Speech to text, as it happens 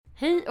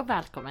Hej och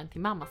välkommen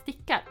till Mamma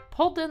stickar,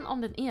 podden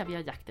om den eviga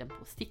jakten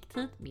på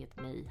sticktid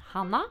med mig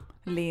Hanna,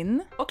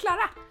 Linn och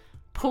Klara.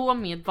 På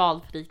med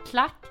valfri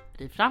klack,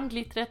 riv fram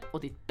glittret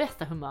och ditt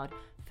bästa humör,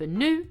 för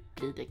nu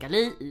blir det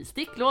galej i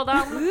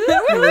sticklådan. Nu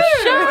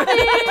kör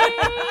vi!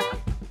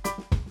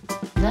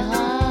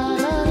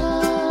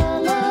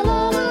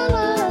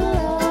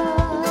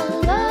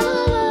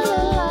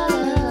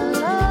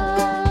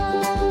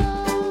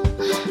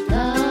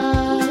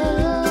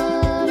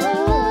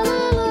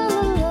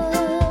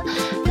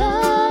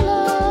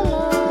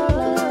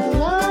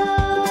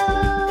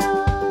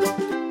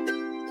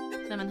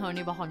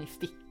 Vad har ni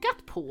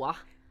stickat på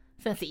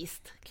sen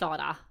sist,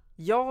 Klara?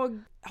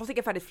 Jag har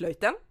stickat färdigt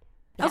flöjten.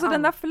 Alltså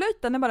den där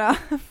flöjten är bara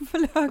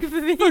flög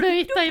förbi.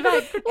 Flöjta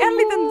iväg. En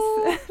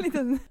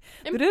liten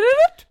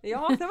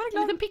Ja, det var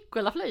en liten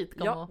piccolaflöjt.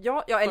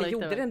 Ja, eller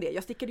gjorde den det.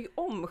 Jag stickade ju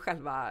om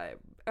själva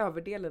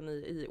överdelen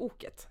i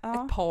oket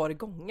ett par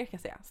gånger kan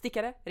jag säga.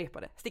 Stickade,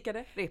 repade.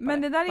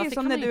 Men det där är ju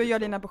som när du gör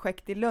dina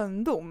projekt i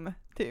Lundom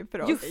typ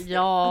för oss. Just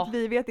ja. Att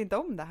vi vet inte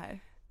om det här.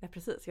 Nej,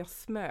 precis. Jag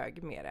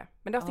smög med det.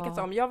 Men det har stickats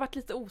om. Jag har varit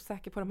lite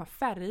osäker på de här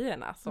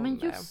färgerna. Men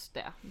just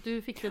det.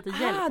 Du fick lite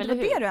hjälp, eller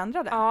hur? Det var det du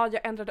ändrade? Ja,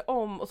 jag ändrade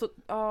om. Och så,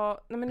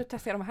 nej men nu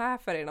testar jag de här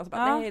färgerna. Och så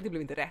bara, nej det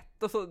blev inte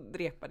rätt. Och så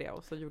repade jag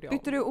och så gjorde jag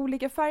Bytte du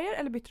olika färger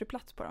eller bytte du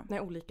plats på dem? Nej,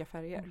 olika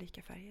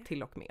färger.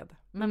 Till och med.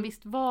 Men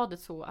visst var det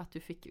så att du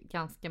fick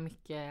ganska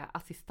mycket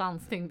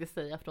assistans, tänkte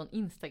säga, från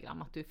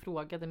Instagram? Att du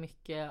frågade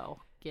mycket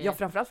och... Ja,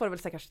 framförallt var det väl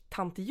säkert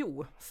tant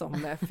Jo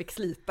som fick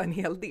slita en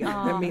hel del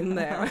med min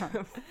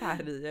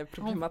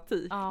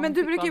färgproblematik. Men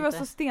du brukar ju vara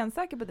så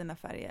stensäker på dina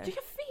färger.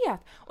 Jag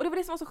vet! Och det var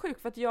det som var så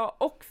sjukt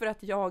för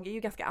att jag är ju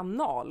ganska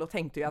anal och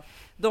tänkte ju att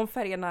de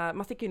färgerna,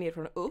 man sticker ju ner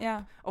från och upp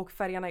och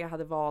färgerna jag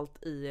hade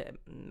valt i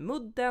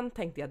mudden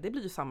tänkte jag det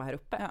blir ju samma här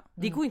uppe.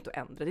 Det går ju inte att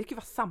ändra, det ska ju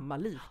vara samma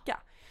lika.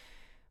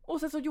 Och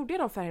sen så gjorde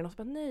jag de färgerna och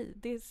så bara nej,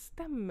 det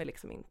stämmer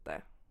liksom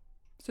inte.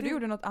 Så du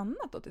gjorde något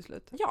annat då till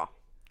slut? Ja.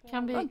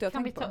 Kan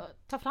vi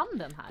ta fram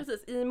den här?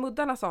 Precis, i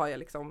muddarna så har jag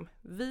liksom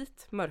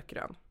vit,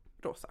 mörkgrön,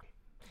 rosa.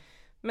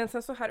 Men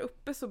sen så här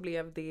uppe så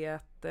blev det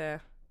en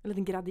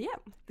liten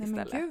gradient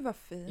istället. Men gud vad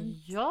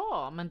fint.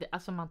 Ja, men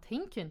alltså man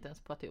tänker ju inte ens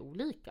på att det är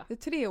olika. Det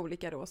är 3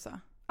 olika rosa.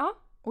 Ja.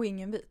 Och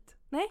ingen vit.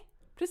 Nej,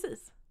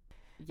 precis.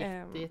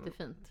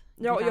 Jättefint.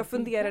 Ja, och jag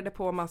funderade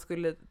på om man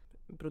skulle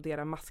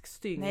brodera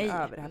maskstygn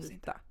över det här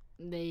vita.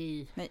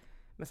 Nej.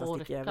 Men sen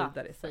sticker jag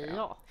vidare. Säger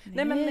jag.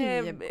 Nej,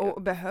 men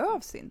och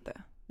behövs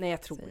inte. Nej,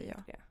 jag tror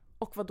inte det.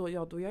 Och vad då?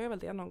 Ja, då gör jag väl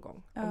det någon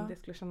gång. Om det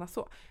skulle kännas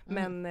så.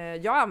 Men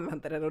jag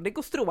använder den och det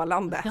går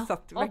strålande. Så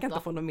att jag kan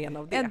inte få något men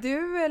av det. Är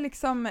du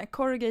liksom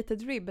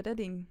corrugated rib? Är det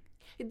din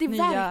det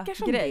nya verkar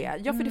som grej? Det.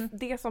 Ja, för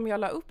det som jag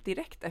la upp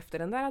direkt efter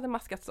den där hade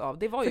maskats av.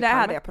 Det var ju för det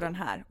är det på den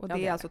här. Och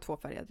det är alltså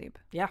 2-färgad ribb.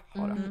 Ja,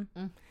 har de.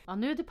 Ja,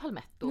 nu är det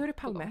palmetto. Nu är det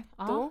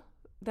palmetto.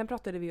 Den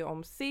pratade vi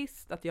om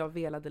sist. Att jag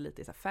velade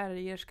lite i så här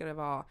färger. Det ska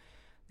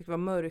vara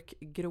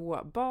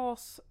mörkgrå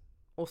bas.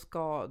 Och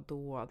ska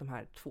då de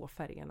här 2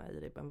 färgerna i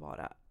ribben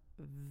vara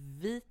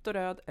vit och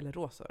röd eller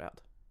rosa och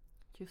röd.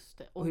 Just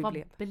det. Och vad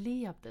blev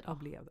det då? Vad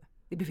blev det?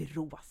 Det blev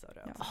rosa och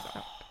röd.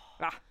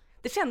 Va?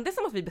 Det kändes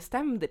som att vi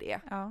bestämde det.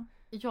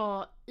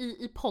 Ja,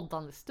 i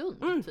poddande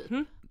stund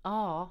typ.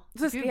 Ja.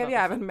 Så skrev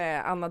jag även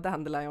med Anna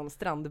Dandelion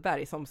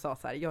Strandberg som sa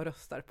så här: jag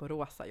röstar på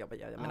rosa. Jag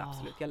bara, men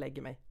absolut, jag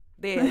lägger mig.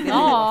 Det är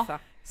rosa.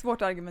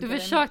 Svårt argument. Du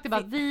försökte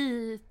bara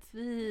vit.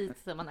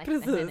 Så man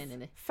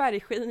nej.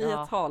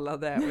 Färgskiniga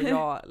talade och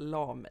jag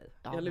la mig.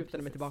 Jag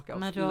lutade mig tillbaka och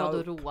men röd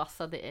och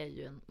rosa, det är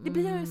ju en... Det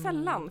blir ju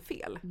sällan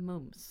fel.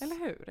 Mums. Eller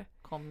hur?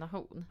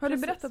 Kombination. Har du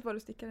berättat vad du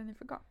stickade ni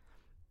för gång?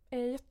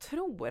 Jag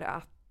tror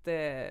att...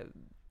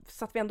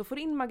 så att vi ändå får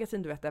in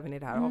magasinduett även i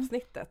det här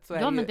avsnittet. Så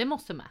är men det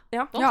måste med.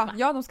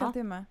 De ska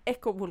alltid med.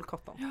 Eco Wool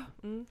Cotton.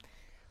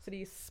 Så det är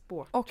ju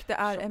sport. Och det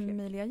är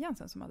Emilia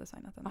Jensen som har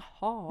designat den.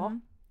 Jaha,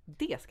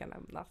 det ska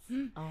nämnas.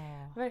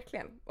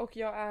 Verkligen. Och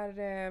jag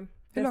är...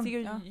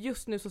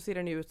 just nu så ser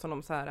den ut som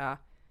de så här...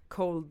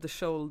 Cold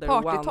shoulder,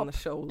 partytop. One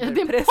shoulder.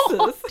 Det är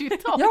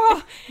precis.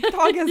 Ja,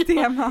 dagens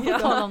tema.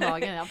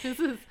 Ja,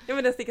 precis. Ja,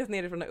 men den stickas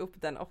nerifrån och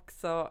upp den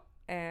också.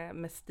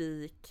 Med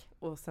stik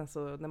och sen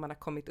så när man har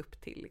kommit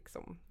upp till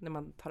liksom, när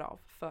man tar av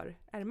för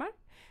ärmar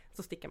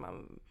så stickar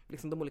man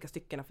liksom de olika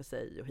styckena för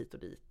sig och hit och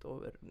dit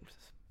och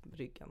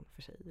ryggen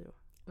för sig.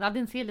 Ja,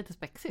 den ser lite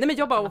spexig. Nej, men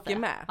jag bara åker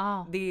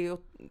med. Det är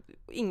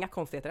inga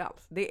konstigheter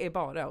alls. Det är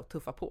bara att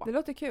tuffa på. Det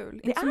låter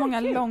kul. Inte så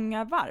många kul.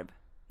 Långa varv.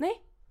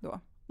 Nej. Då.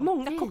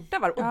 Många korta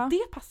varv och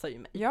det passar ju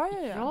mig.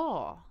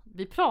 Ja,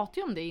 vi pratade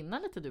ju om det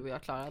innan lite du och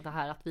jag, Klara. Det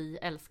här att vi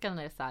älskar när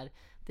det är så här,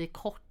 det är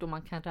kort och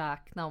man kan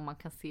räkna och man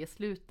kan se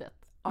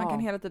slutet. Man kan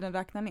hela tiden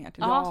räkna ner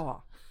till det.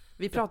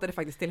 Vi pratade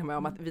faktiskt till och med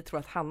om att vi tror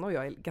att Hanna och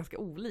jag är ganska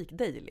olik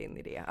dig, Linn,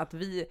 i det. Att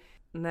vi,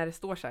 när det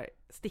står så här,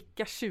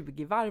 sticka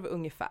 20 varv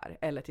ungefär,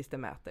 eller tills det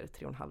mäter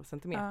 3,5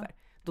 centimeter.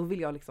 Då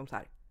vill jag liksom så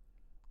här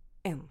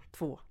 1,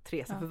 2,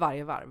 3, så för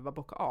varje varv bara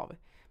bocka av.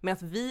 Men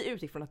att vi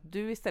utgick från att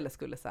du istället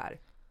skulle så här,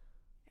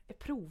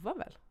 prova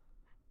väl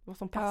vad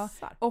som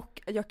passar.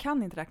 Och jag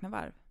kan inte räkna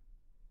varv.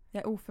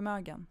 Jag är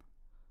oförmögen.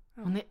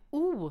 Hon är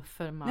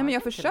oförmögen. Nej men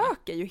jag till det.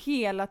 försöker ju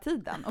hela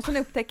tiden. Och så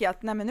upptäcker jag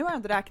att nej men nu har jag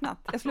inte räknat.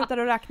 Jag slutar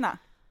att räkna.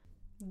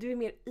 Du är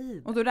mer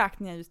i Och då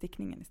räknar jag ju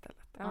stickningen istället.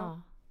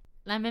 Ja.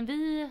 Nej men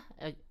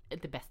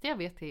det bästa jag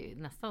vet är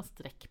nästan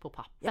streck på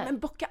papper. Ja men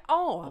bocka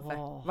av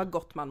Åh. vad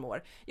gott man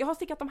mår. Jag har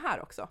stickat de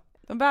här också.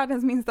 De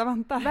världens minsta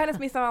vantar. Världens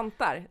minsta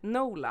vantar.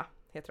 Nola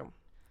heter de.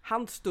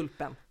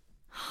 Handstulpen.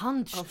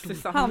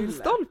 Handstolpar.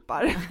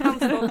 Handstolpar.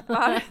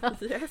 Handstolpar.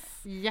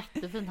 Yes.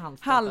 Jättefin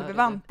handstolpar.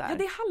 Halvvantar. Ja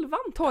det är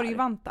halvvantar.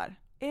 Torgvantar.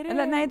 Är det...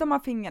 Eller nej, de har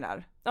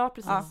fingrar. Ja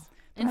precis. Ja.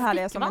 De här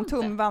är som en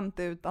stickvante.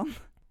 tumvante utan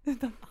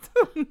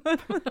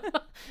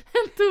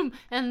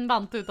En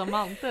vante utan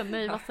vante.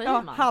 Nej, vad säger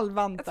ja, man? Jag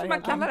halvvantar. tror man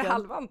helt kallar det enkelt.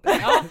 halvvantar.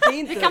 Ja, Det är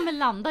inte... vi kan väl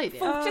landa i det.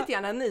 Fortsätt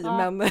gärna ni,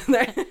 Ja. men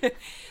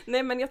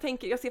nej men jag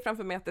ser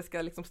framför mig att det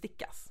ska liksom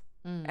stickas.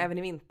 Även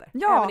i vinter.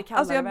 Även Ja, i kallare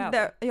alltså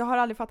väder. jag har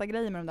aldrig fattat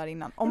grejer med de där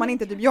innan. Om man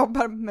inte typ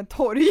jobbar med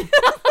torg.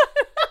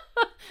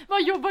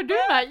 Vad jobbar du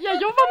med? Jag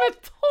jobbar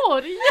med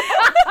torg!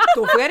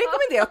 Då får jag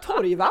rekommendera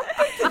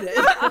torgvantar till dig.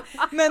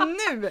 Men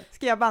nu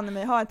ska jag banne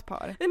mig ha ett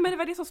par. Nej, men det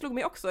var det som slog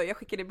mig också. Jag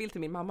skickade bild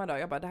till min mamma då.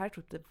 Jag bara, det här är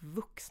typ det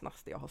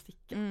vuxnaste jag har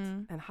stickat.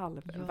 En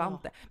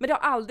halvvante. Men det har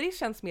aldrig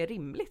känts mer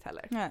rimligt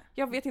heller. Nej.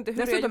 Jag vet inte hur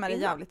jag Dessutom gjort är det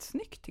innan. jävligt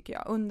snyggt tycker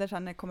jag. Under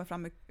sen när det kommer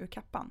fram ur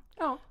kappan.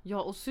 Ja.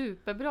 Ja, och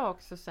superbra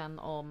också sen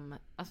om,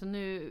 alltså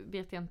nu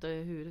vet jag inte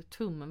hur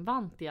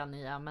tumvantiga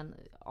ni är, men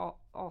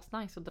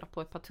asnice att dra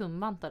på ett par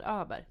tumvantar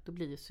över. Då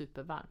blir det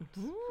supervarmt.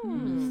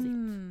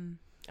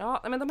 Mysigt.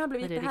 Ja, men de här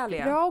blev Men det är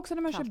jättehärliga. Ja, också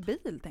när man kör Kallt.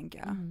 bil tänker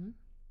jag.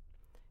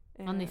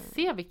 Ja, ni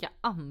ser vilka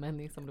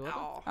användningsområden.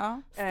 Ja.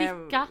 Ja.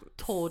 Sticka,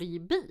 torg,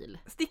 bil.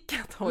 Sticka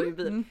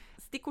torgbil.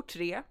 Stickor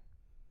 3.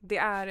 Det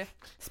är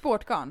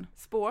Sportgarn.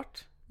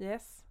 sport.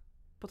 Yes.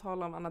 På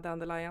tal om Anna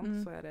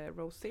Dandelion så är det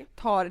Rosie.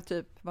 Tar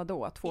typ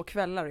vadå? 2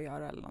 kvällar att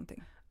göra eller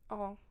någonting.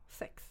 Ja,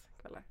 6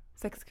 kvällar.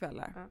 6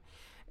 kvällar. Ja.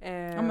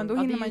 Ja men då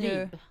Ja, hinner det man är ju...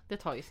 ribb. Det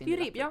tar ju sin Det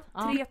är ribb, ja.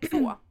 rätt.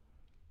 3-2.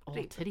 Åh,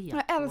 3.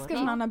 Jag älskar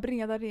sådana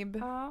breda ribb.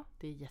 Ja,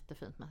 Det är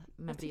jättefint med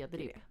jag tycker bred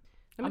ribb. det.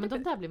 Ja, men de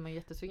där blir man ju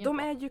jättesugen De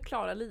på. är ju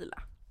klara lila.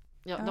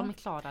 Ja, de är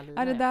klara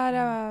lila. Är det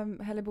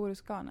där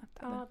Helleborusgarnet?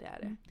 Ja, det är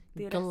det.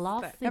 Det är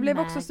Glass. rester. Jag blev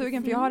också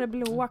sugen för jag har det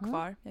blåa Mhm.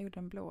 kvar. Jag gjorde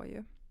en blå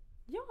ju.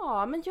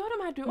 Ja, men gör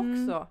de här du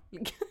också.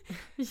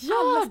 Ja,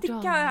 Alla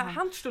sticka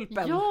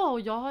handstulpen. Ja, och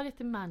jag har ett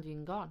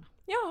Imagine garn.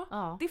 Ja,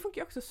 Ja. det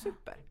funkar ju också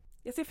super.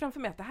 Jag ser framför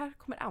mig att det här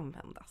kommer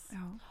användas.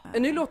 Ja.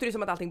 Nu låter det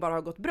som att allting bara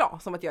har gått bra.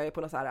 Som att jag är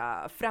på något så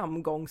här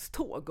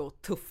framgångståg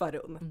och tuffar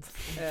runt.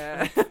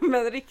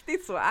 Men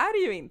riktigt så är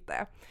det ju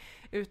inte.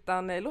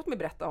 Utan låt mig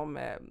berätta om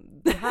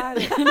det här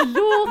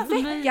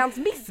veckans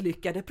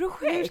misslyckade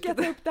projekt. Hur ska jag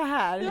ta upp det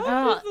här?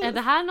 Ja, är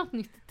det här något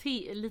nytt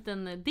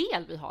liten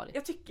del vi har?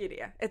 Jag tycker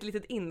det. Ett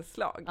litet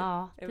inslag.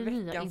 Ja, det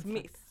nya Veckans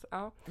inslag. miss.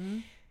 Ja.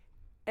 Mm.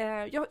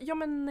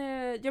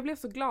 Jag blev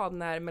så glad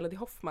när Melody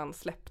Hoffman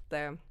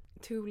släppte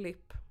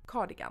Tulip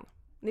Cardigan.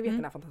 Ni vet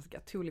den här fantastiska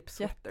Tulip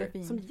Sweater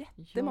Jättefin. som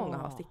jättemånga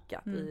Ja. har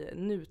stickat i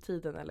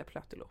nutiden eller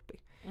plötelopi.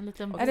 En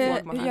liten Och Är det,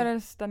 såg man hur här.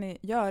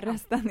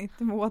 görs den i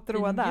två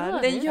trådar? gör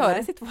Den det. gör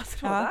det sitt två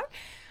trådar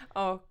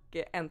och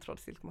en tråd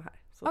silkmohair.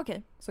 Så,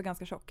 Okej, så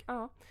ganska tjock.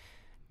 ja.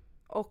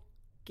 Och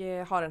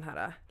har den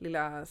här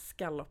lilla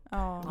skallop.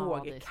 Ja,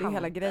 Våg i det är det är hela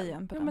kanten.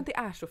 grejen på Ja den. men det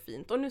är så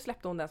fint. Och nu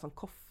släppte hon den som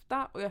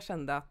kofta och jag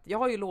kände att jag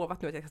har ju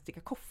lovat nu att jag ska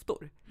sticka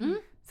koftor.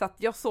 Så att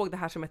jag såg det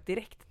här som ett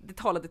direkt, det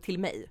talade till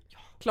mig.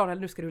 Klara,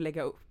 nu ska du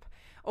lägga upp.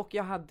 Och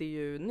jag hade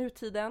ju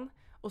nutiden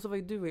och så var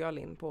ju du och jag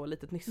Linn på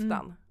litet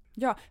nystan.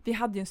 Ja, vi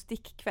hade ju en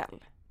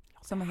stickkväll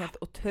som var helt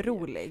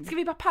otrolig. Ska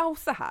vi bara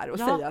pausa här och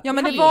Ja. säga att Ja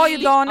men det vi var ju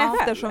hade dagen ja.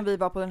 efter som vi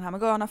var på den här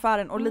med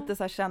garnaffären och lite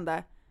så här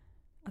kände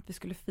att vi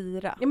skulle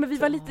fira. ja men vi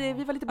var lite Ja,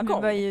 på vi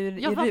gång. var ju i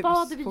Ja, vad rus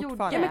var det vi gjorde?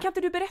 fortfarande. Ja men kan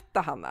inte du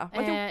berätta Hanna?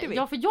 Vad gjorde vi?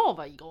 Ja, för jag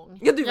var igång.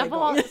 Ja, du var jag igång.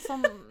 var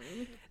som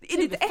I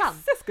ditt tusan.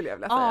 esse skulle jag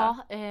vilja säga.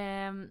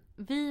 Ja,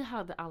 vi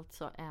hade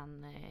alltså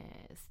en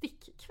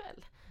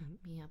stickkväll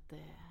med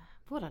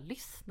våra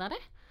lyssnare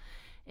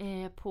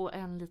på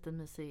en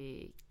liten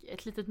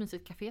ett litet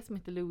mysigt café som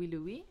heter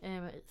Louie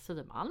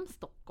Södermalm,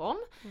 Stockholm.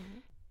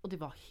 Och det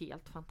var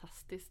helt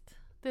fantastiskt.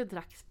 Det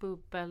dracks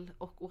bubbel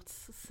och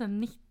åts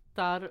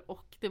snittar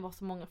och det var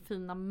så många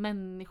fina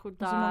människor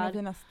där. Och så många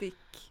fina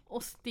stick.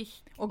 Och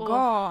stick. Och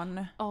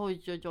garn.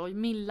 Oj.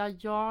 Milla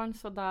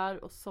Jarns var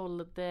där och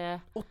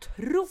sålde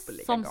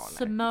Otroliga som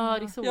garner.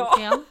 smör i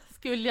solsken.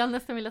 Skulle jag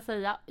nästan vilja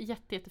säga.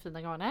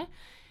 Jättefina garner.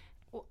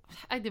 Och,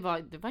 det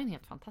var en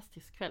helt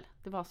fantastisk kväll.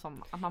 Det var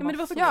som att man men det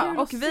var så kul Ja,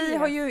 och att vi se.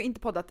 har ju inte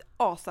poddat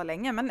asa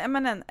länge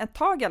men ett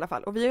tag i alla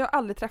fall. Och vi har ju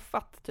aldrig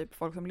träffat typ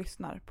folk som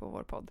lyssnar på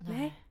vår podd.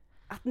 Nej.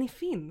 Att ni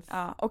finns.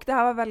 Ja, och det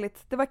här var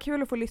det var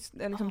kul att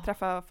få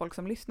träffa folk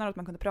som lyssnar och att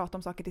man kunde prata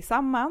om saker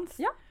tillsammans.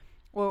 Ja.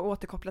 Och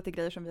återkoppla till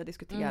grejer som vi har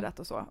diskuterat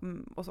och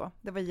så.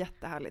 Det var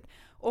jättehärligt.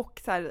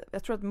 Och så här,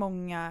 jag tror att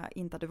många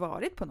inte hade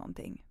varit på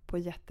någonting på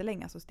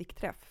jättelänge, alltså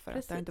stickträff. För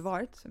att det har inte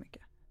varit så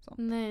mycket sånt.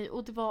 Nej,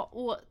 och det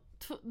var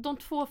de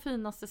 2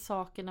 finaste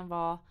sakerna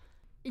var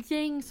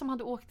gäng som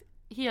hade åkt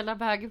hela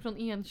vägen från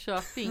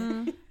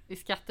Enköping. Vi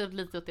skrattade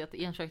lite åt det att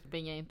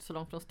Enköping är inte så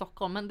långt från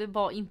Stockholm. Men det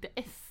var inte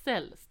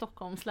SL,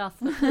 Stockholms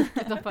länstrafik,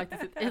 utan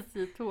faktiskt ett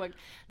SJ-tåg.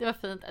 Det var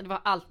fint, det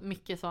var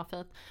mycket som var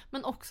fint.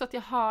 Men också att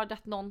jag hörde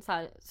att någon så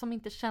här, som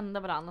inte kände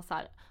varandra så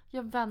här,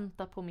 jag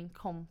väntar på min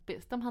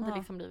kompis. De hade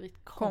liksom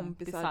blivit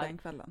kompisar den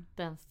kvällen.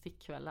 Den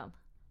stickkvällen.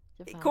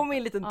 Det kom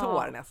en liten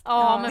tår nästan.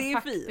 Ja, men det är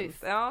faktiskt. fint.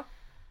 Ja.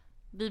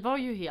 Vi var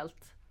ju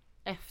helt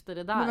efter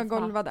det där. Vi var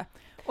golvade.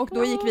 Och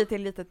då gick vi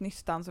till ett litet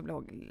nystan som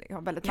låg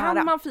väldigt nära.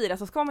 Kan man fira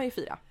så ska man ju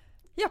fira.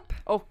 Japp.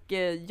 Och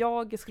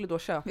jag skulle då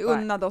köpa... Vi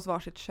unnade oss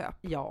varsitt köp.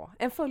 Ja,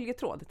 en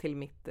följetråd till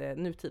mitt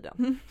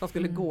nutiden. Som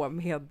skulle gå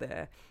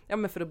med,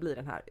 men för att bli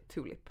den här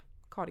tulip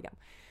cardigan.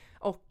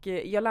 Och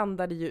jag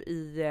landade ju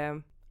i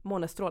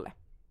Månestråle.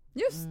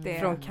 Just det.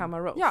 Från Kama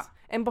Rose. Ja.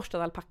 En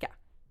borstad alpacka.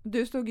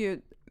 Du stod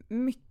ju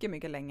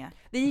mycket länge.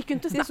 Det gick ju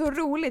inte snabbt. Det är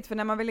så roligt för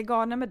när man ville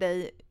garna med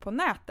dig på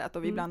nätet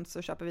och ibland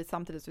så köper vi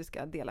samtidigt så vi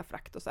ska dela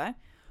frakt och så här.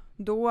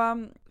 Då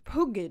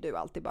hugger ju du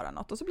alltid bara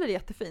något och så blir det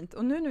jättefint.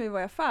 Och nu när vi var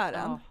i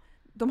affären,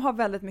 de har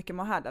väldigt mycket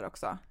mohair där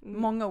också.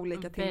 Många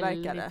olika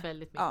tillverkare.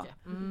 Väldigt mycket.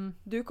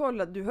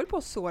 Ja. Du höll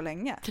på så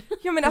länge.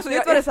 Ja, men alltså,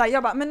 var det så här,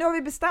 jag bara, men nu har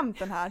vi bestämt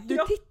den här. Du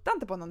tittar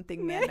inte på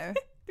någonting mer nu.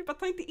 Du bara,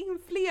 ta inte in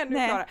fler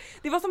nu, Klara.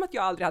 Det var som att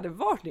jag aldrig hade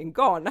varit i en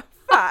garnaffär.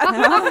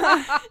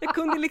 Jag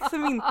kunde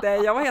liksom inte,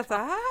 jag var helt så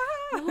här.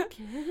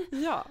 Okej.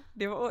 Ja,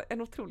 det var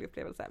en otrolig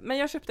upplevelse. Men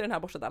jag köpte den här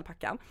borstade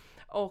alpackan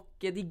och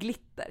det är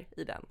glitter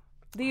i den.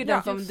 Det är ju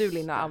den som du,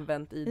 Lina, har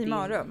använt i din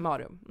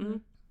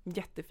Marum.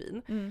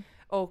 Jättefin.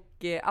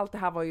 Och allt det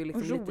här var ju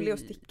liksom och rolig lite... att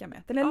sticka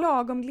med. Den är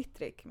lagom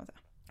glittrig kan man säga.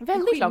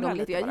 Väldigt lagom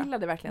glittrig. Jag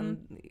gillade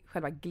verkligen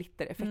själva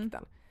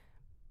glittereffekten.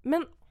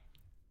 Men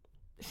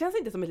känns det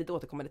inte som ett lite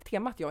återkommande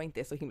tema att jag inte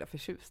är så himla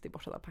förtjust i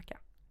borstad alpacka?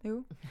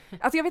 Jo.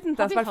 Alltså jag vet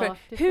inte ens varför.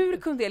 Det hur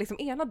kunde jag liksom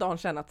ena dagen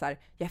känna att så här,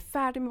 jag är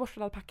färdig med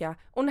borstad alpacka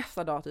och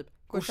nästa dag typ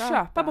gå och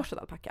köpa borstad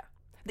alpacka?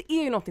 Det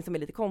är ju någonting som är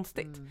lite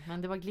konstigt.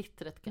 Men det var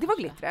glittret kanske. Det var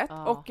glittret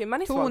och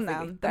man är svag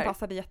för glitter. Den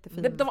passade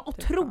jättefint. De var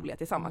otroliga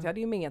tillsammans. Jag hade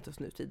ju med Entus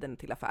nutiden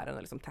till affären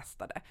och liksom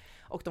testade.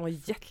 Och de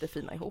var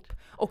jättefina ihop.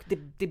 Och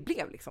det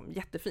blev liksom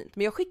jättefint.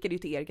 Men jag skickade ju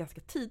till er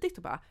ganska tidigt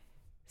och bara,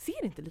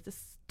 ser det inte lite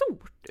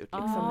stort ut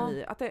liksom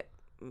i att det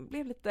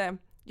blev lite...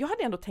 Jag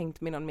hade ändå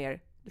tänkt mig någon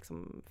mer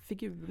liksom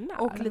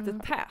figurnär. Och lite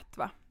tät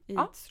va? I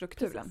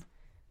strukturen. Precis.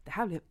 Det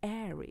här blev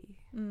airy.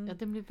 Ja,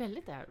 den blev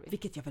väldigt airy.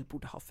 Vilket jag väl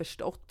borde ha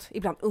förstått.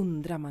 Ibland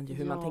undrar man ju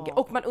hur man tänker.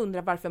 Och man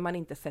undrar varför man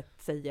inte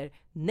säger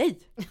nej.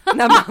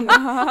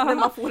 när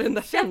man får den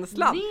där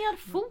känslan.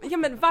 Ja,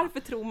 men varför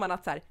tror man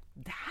att så här,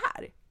 det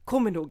här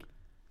kommer nog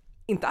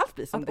inte alls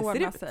bli som att det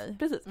ser ut. Sig.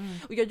 Precis.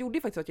 Och jag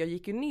gjorde faktiskt att jag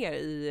gick ju ner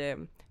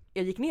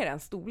jag gick ner en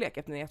storlek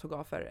efter när jag tog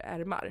av för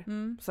ärmar.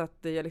 Så att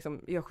jag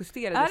justerade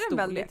storlek. Är den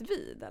väldigt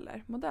vid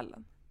eller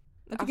modellen?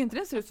 Jag tycker inte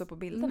den ser ut så på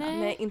bilderna.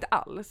 Nej, inte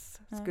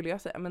alls skulle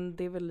jag säga. Men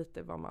det är väl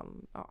lite vad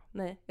man... Ja,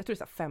 nej. Jag tror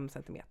det är 5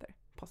 centimeter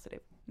positiv.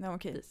 Ja,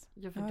 okej.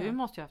 Ja, för du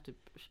måste ju ha haft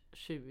typ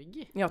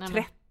 20. Ja,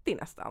 30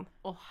 nästan.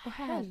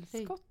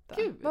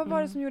 Herregud. Vad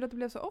var det som gjorde att det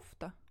blev så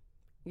ofta?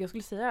 Jag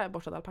skulle säga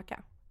borstad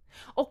alpacka.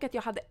 Och att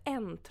jag hade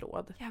en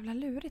tråd. Jävla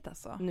lurigt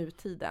alltså.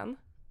 Nutiden.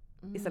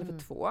 Istället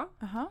för 2.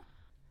 Aha.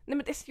 Nej,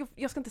 men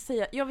jag ska inte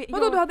säga...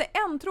 Vadå, du hade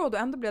en tråd och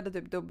ändå blev det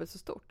typ dubbelt så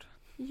stort?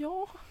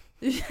 Ja.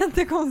 Det är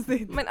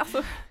jättekonstigt. Men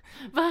alltså...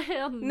 Vad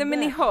hände? Nej,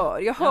 men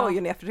jag hör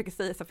ju när jag försöker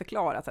säga så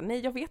förklara. Så här, nej,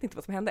 jag vet inte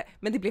vad som hände.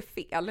 Men det blev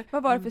fel.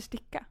 Vad var det för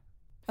sticka?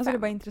 Alltså det är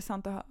bara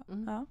intressant att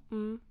höra.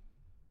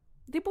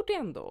 Det borde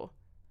ändå...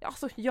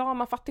 Alltså,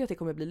 man fattar ju att det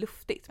kommer bli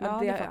luftigt.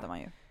 Men det fattar man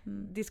ju.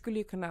 Det skulle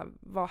ju kunna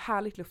vara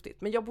härligt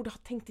luftigt. Men jag borde ha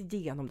tänkt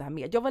igenom det här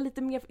mer. Jag var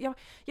lite mer...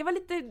 Jag var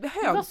lite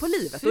hög på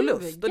livet och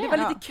lust. Och det var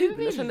lite kul.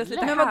 Det kändes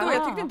lite men vadå,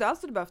 jag tyckte inte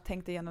alls att du behövt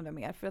tänkt igenom det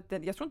mer. För att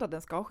jag tror inte att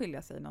den ska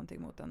skilja sig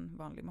någonting mot en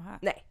vanlig mohair.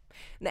 Nej.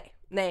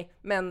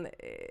 Men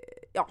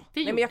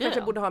men jag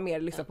kanske borde ha mer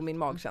lyssnat på min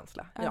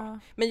magkänsla. Ja.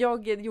 Men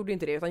jag gjorde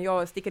inte det. Utan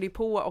jag stickade ju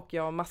på och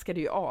jag maskade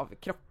ju av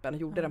kroppen.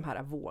 Gjorde de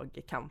här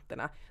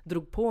vågkanterna.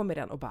 Drog på med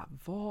den och bara,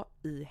 vad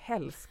i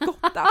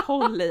helskotta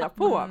håller jag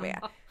på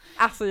med?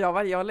 Alltså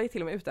jag la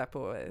till och med ut där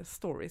på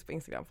stories på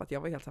Instagram för att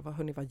jag var helt såhär,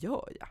 hörni, vad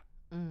gör jag?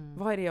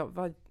 Vad är det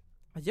vad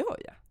gör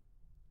jag?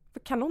 För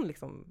kan någon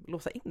liksom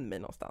låsa in mig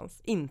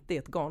någonstans? Inte i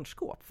ett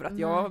garnskåp för att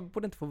jag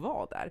borde inte få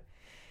vara där.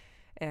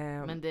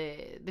 Men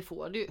det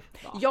får du ju.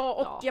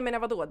 Jag menar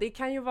vadå? Det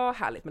kan ju vara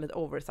härligt med lite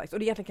oversize och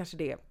det egentligen kanske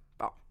det,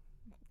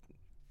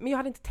 men jag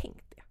hade inte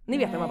tänkt det. Ni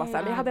vet när man bara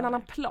såhär, men jag hade en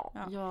annan plan.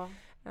 Ja.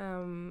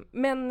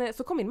 Men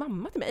så kom min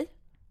mamma till mig.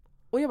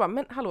 Och jag bara,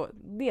 men hallå,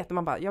 vet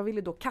man bara, jag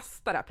ville då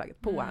kasta det här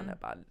plagget på henne.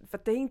 Bara, för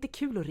att det är inte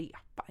kul att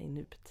repa i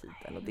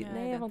nutiden. Och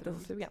nej, jag var inte så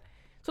sugen.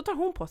 Så tar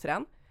hon på sig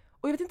den.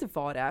 Och jag vet inte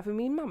vad det är, för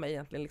min mamma är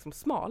egentligen liksom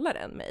smalare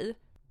än mig.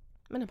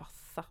 Men den bara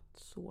satt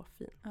så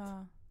fint.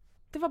 Ja.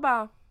 Det var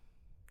bara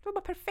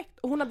perfekt.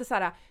 Och hon hade så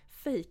här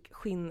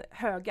fake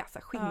höga så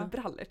här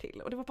skinnbrallor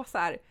till. Och det var bara så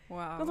här,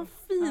 en sån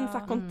fin så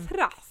här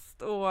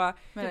kontrast. Och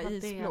med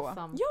isblå.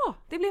 Ja,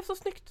 det blev så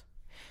snyggt.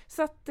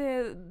 Så att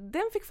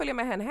den fick följa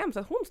med henne hem så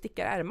att hon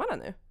stickar ärmarna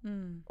nu.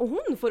 Och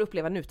hon får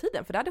uppleva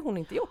nutiden för det hade hon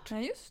inte gjort.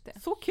 Nej, just det.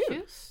 Så kul.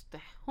 Just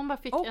det. Hon bara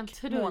fick och en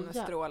tröja.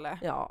 Månestråle.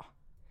 Ja.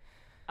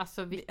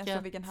 Alltså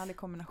vilken härlig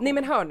kombination. Nej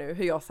men hör nu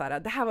hur jag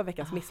det här var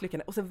veckans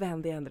misslyckande och så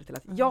vände jag ändå till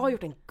att jag har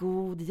gjort en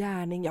god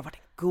gärning, jag har varit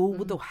en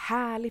god och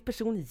härlig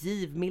person,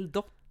 givmild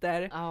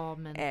dotter. Ja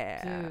men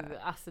du,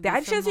 alltså det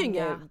här känns ju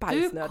inget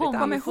bajsnödigt.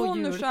 Kommer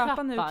hon att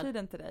köpa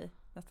nutiden till dig?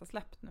 Nästa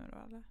släppt nu då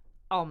eller?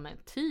 Ja men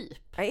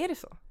typ. Är det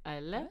så?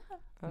 Eller?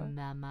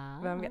 Mamma.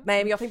 Vem vet?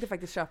 Nej men jag tänkte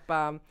faktiskt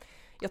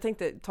jag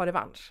tänkte ta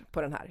revansch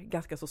på den här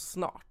ganska så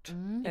snart.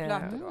 I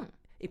Plötu då?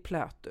 I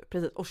Plötu,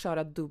 precis. Och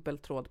köra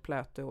dubbeltråd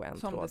Plötu och en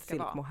som tråd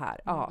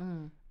silkmohair. Ja.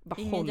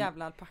 Ingen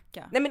jävla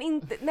alpacka. Nej men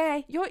inte,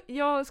 nej.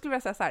 Jag skulle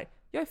vilja säga så här.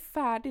 Jag är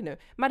färdig nu.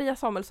 Maria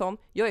Samuelsson,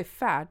 jag är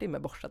färdig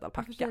med borstad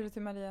alpacka. Varför säger du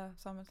till Maria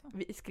Samuelsson?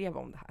 Vi skrev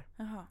om det här.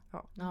 Jaha.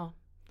 Ja.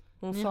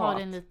 Hon Ni sa har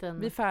att en liten...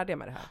 vi är färdiga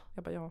med det här.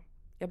 Jag bara,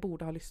 jag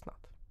borde ha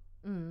lyssnat.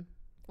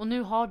 Och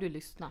nu har du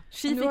lyssnat.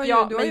 Tji fick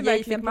jag, du har ju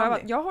verkligen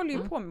prövat. Jag håller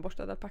ju på med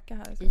borstad alpacka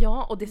här. Så.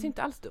 Ja, och det ser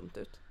inte alls dumt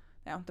ut.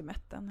 Jag har inte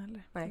mätt den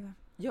heller. Nej,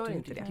 gör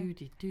inte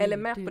det. Du, eller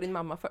mät på din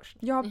mamma först.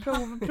 Jag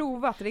har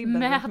provat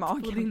ribben runt magen.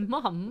 Mät på din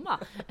mamma.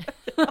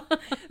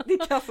 Det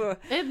kan alltså...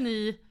 Ett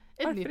nytt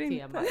Varför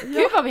tema. inte?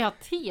 Gud vad vi har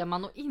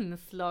teman och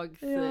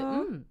inslags...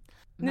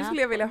 Nu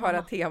skulle jag vilja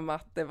höra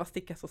temat vad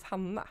stickas hos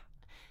Hanna.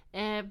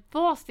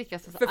 Vad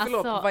stickas hos...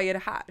 Förlåt, vad är det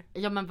här?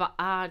 Ja men vad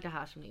är det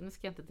här som... Nu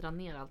ska jag inte dra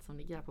ner allt som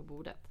ligger här på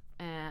bordet.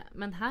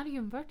 Men här är ju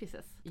en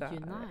Vertices.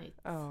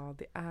 Unite. Ja,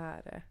 det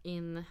är det.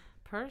 In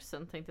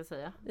person tänkte jag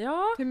säga.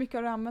 Ja. Hur mycket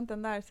har du använt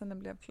den där sedan den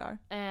blev klar?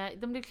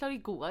 Den blev klar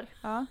igår.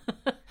 Ja,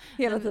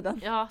 hela tiden.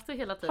 Ja, så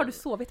hela tiden. Har du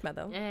sovit med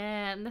den?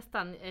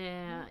 Nästan.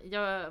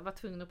 Jag var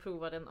tvungen att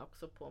prova den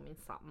också på min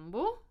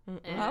sambo.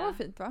 Ja, vad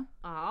fint va?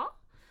 Ja.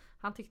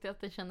 Han tyckte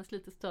att det kändes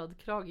lite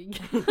stödkragig.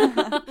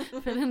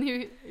 För den är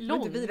ju lång.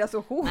 Du inte vira så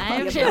hårt.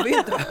 Nej, jag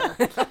vet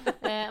inte.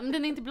 Men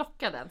den är inte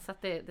blockad än, så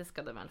att det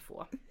ska den väl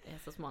få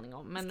så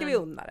småningom. Men ska vi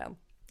unna den?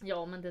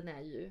 Ja, men den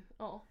är ju...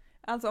 Ja.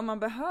 Alltså om man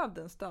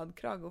behövde en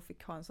stödkrage och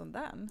fick ha en sån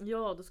där.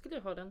 Ja, då skulle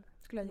jag ha den.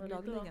 Skulle jag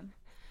gladeligen.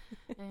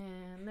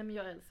 Nej, men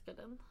jag älskar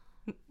den.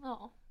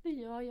 Ja, det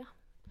gör jag.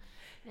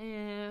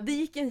 Det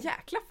gick en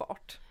jäkla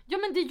fart. Ja,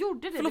 men det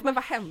gjorde det. Förlåt, men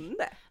vad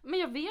hände? Men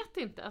jag vet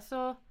inte,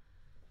 alltså...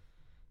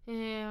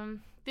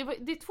 Det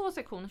är 2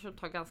 sektioner som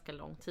tar ganska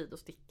lång tid att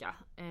sticka.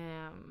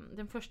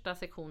 Den första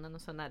sektionen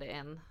och sen är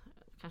det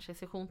kanske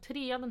sektion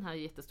 3, den här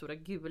jättestora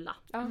gula.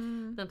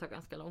 Den tar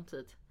ganska lång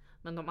tid.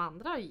 Men de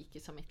andra gick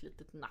ju som ett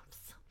litet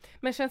nafs.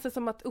 Men känns det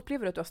som att,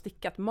 upplever du att du har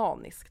stickat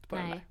maniskt på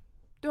den där?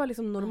 Du har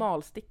liksom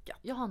normalstickat.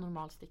 Jag har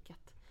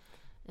normalstickat.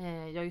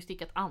 Jag har ju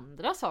stickat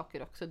andra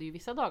saker också. Det är ju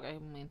vissa dagar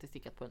jag inte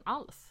stickat på den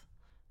alls.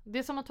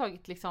 Det som har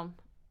tagit liksom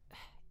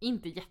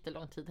inte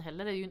jättelång tid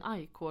heller är ju en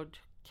I-cord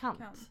kant.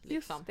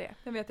 Liksom. Just det.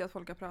 Det vet jag att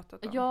folk har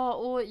pratat om. Ja,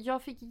 och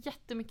jag fick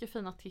jättemycket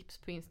fina tips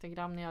på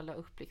Instagram när jag la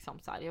upp liksom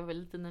så här. Jag var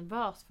lite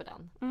nervös för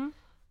den.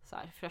 Så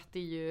här, för att det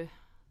är ju...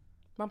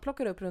 Man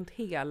plockar upp runt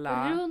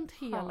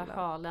hela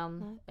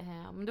sjalen.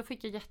 Men då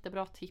fick jag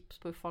jättebra tips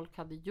på hur folk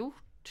hade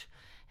gjort.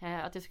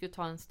 Att jag skulle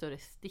ta en större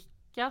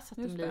sticka så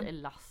att den blir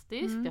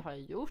elastisk. Det har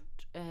jag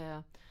gjort.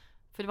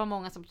 För det var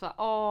många som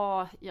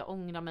sa, jag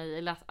ångrar mig.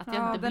 Eller att jag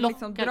inte blockade.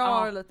 Liksom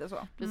drar lite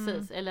så.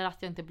 Precis, eller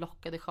att jag inte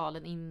blockade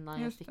sjalen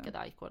innan jag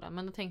stickade i-corden.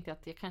 Men då tänkte jag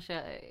att jag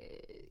kanske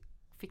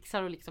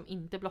fixar och liksom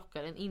inte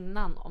blockar den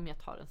innan om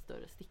jag tar en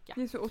större sticka.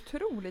 Det är så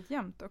otroligt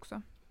jämnt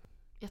också.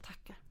 Jag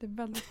tackar. Det är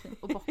väldigt fint.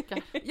 Och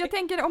bockar. Jag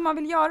tänker om man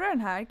vill göra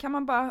den här, kan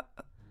man bara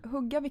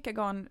hugga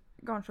vilka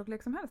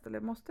garntjocklek som helst? Eller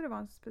måste det vara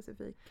en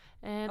specifik?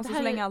 Alltså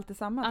så länge allt är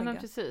samma. Ja men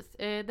precis.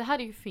 Det här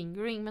är ju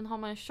fingering, men har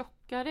man en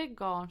tjockare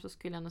garn så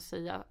skulle jag nog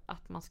säga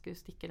att man skulle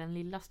sticka den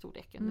lilla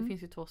storleken. Det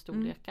finns ju 2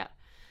 storlekar.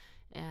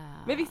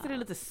 Men visst är det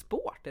lite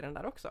sport i den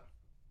där också?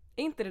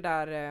 Är inte det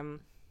där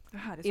det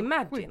här är så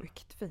Imagine?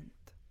 Sjukt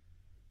fint.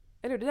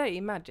 Eller det där är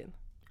Imagine.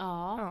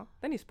 Ja.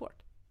 Den är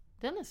sport.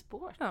 Den är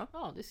sport.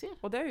 Ja, du ser.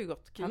 Och det har ju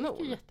gått kanon. Det gick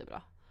ju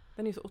jättebra.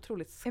 Den är så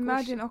otroligt squishy.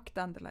 Imagine och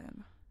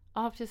Dandelion.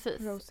 Ja, precis.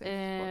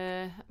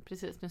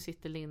 Precis, nu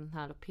sitter Linn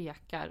här och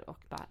pekar och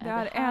bara... Det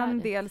är en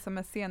del som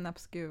är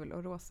senapsgul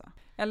och rosa.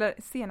 Eller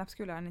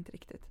senapsgul är den inte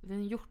riktigt.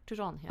 Den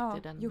hjortron heter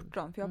den. Ja,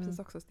 hjortron. För jag har precis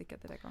också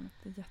stickat det där garnet.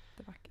 Det är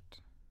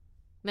jättevackert.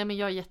 Nej, men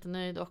jag är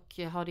jättenöjd och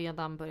har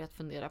redan börjat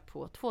fundera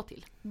på 2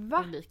 till.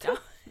 Va? Olika.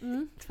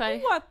 2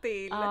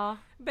 till? Ja.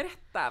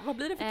 Berätta, vad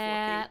blir det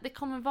för 2 till? Det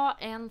kommer vara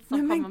en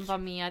som kommer vara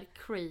mer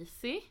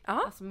crazy.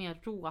 Ja. Alltså mer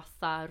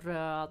rosa,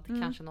 röd,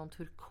 kanske någon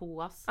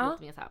turkos. Lite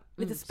mer så här.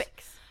 Lite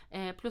spex.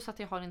 Plus att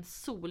jag har en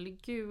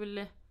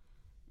solgul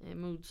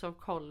Moods of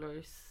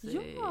Colors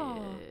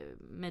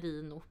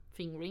merino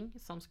fingering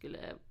som skulle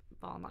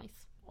vara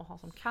nice att ha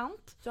som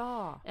kant.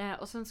 Ja.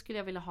 Och sen skulle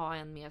jag vilja ha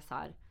en mer så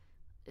här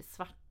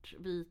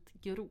svartvit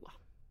grå.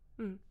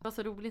 Det var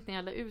så roligt när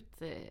jag la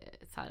ut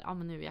så här,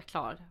 men nu är jag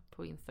klar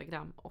på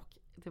Instagram och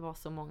det var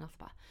så många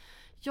som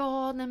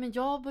bara men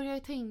jag började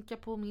ju tänka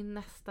på min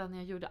nästa när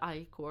jag gjorde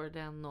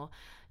i-corden och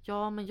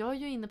men jag är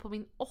ju inne på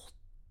min 8:e.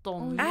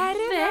 Är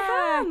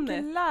det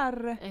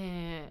jäklar?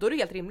 Då är det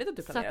helt rimligt att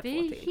du planerar 2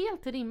 till. Så det är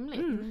helt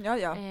rimligt.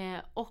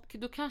 Ja. Och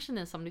då kanske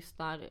ni som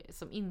lyssnar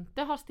som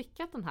inte har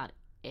stickat den här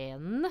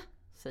än,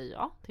 säger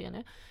jag till er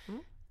nu.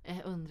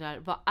 undrar,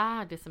 vad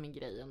är det som är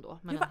grejen då?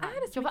 Med vad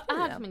är det som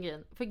är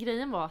grejen? För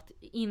grejen var att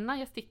innan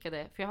jag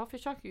stickade, för jag har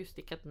försökt ju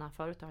sticka den här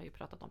förut, det har jag ju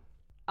pratat om.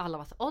 Alla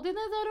var så, den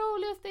är så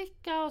rolig att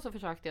sticka, och så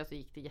försökte jag, så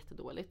gick det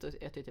jättedåligt och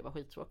jag tyckte det var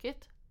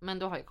skittråkigt. Men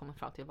då har jag kommit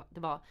fram till att det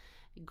var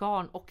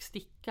garn och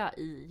sticka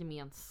i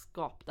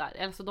gemenskap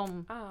där. Alltså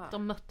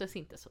de möttes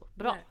inte så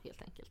bra. Nej.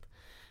 Helt enkelt.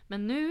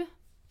 Men nu,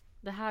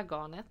 det här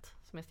garnet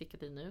som jag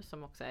stickat i nu,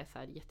 som också är så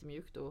här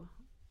jättemjukt och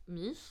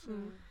mys.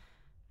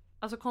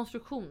 Alltså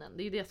konstruktionen,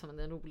 det är ju det som är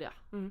den roliga.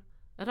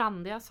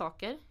 Randiga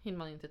saker hinner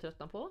man inte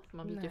tröttna på,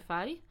 man byter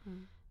färg.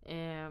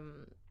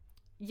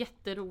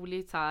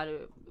 Jätteroligt så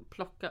här,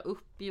 plocka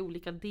upp i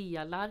olika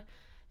delar.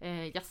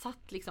 Jag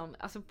satt liksom,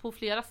 alltså på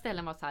flera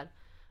ställen var så här,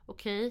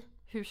 okej,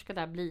 hur ska det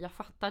här bli? Jag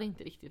fattar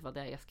inte riktigt vad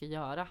det är jag ska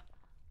göra.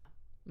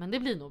 Men det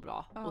blir nog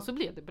bra. Och så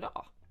blev det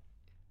bra.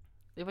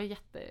 Det var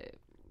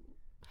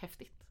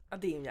jättehäftigt. Ja,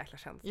 det är en jäkla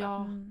känsla.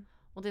 Ja,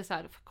 och det är så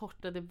här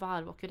förkortade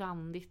varv och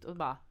randigt och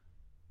bara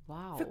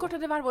wow.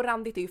 Förkortade varv och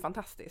randigt är ju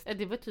fantastiskt.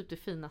 Det var typ det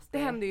finaste.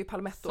 Det händer ju i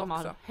Palmetto som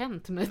också. Har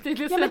hänt med det.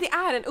 Ja, men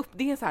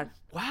det är så här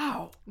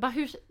wow.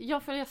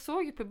 För jag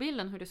såg ju på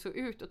bilden hur det såg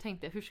ut och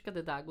tänkte, hur ska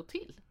det där gå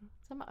till?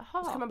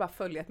 Så ska man bara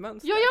följa ett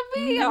mönster. Ja,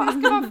 jag vet! Ja.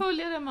 Ska man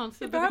följa det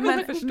mönstret?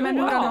 Men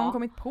hur har någon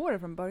kommit på det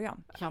från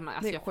början? Ja, men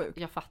alltså, det är sjukt.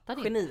 Jag fattar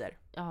det. Genier.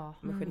 Ja,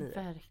 genier.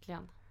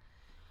 Verkligen.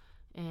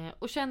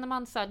 Och känner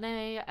man så här,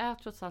 nej, jag är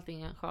trots allt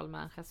ingen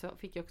sjalmänniska, så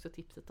fick jag också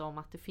tipset om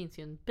att det finns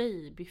ju en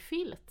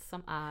babyfilt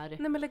som är...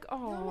 Nej, men lägg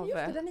av. Ja, men just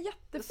det, den är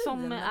jättefin.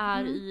 Som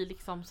är i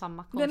liksom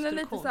samma konstruktion. Den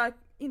är lite så här,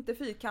 inte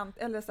fyrkant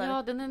eller så här,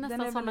 ja, den är nästan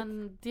den är som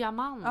en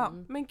diamant. Ja.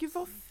 Men gud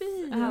vad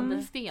fin.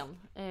 Ädelsten.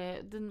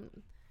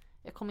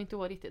 Jag kommer inte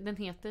ihåg riktigt. Den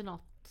heter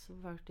något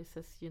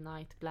Vertices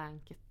Unite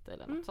Blanket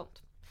eller något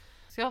sånt.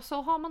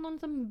 Så har man någon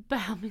liten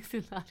bebis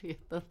i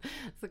närheten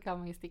så kan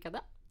man ju sticka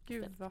den.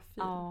 Gud vad fint.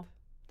 Ja.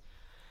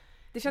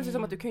 Det känns ju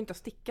som att du kan inte ha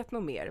stickat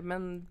något mer,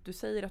 men du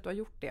säger att du har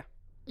gjort det.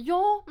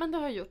 Ja, men det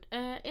har jag gjort.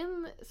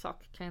 En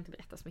sak kan jag inte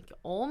berätta så mycket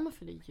om,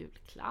 för det är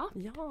julklapp.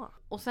 Ja.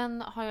 Och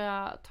sen har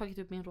jag tagit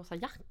upp min rosa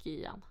jacka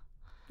igen.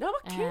 Ja,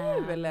 vad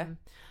kul!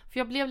 För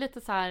jag blev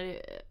lite så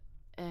här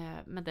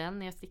med den,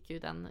 när jag stickade ju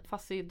den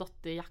Fuzzy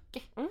Dotterjacka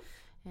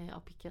av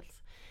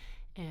Pickles.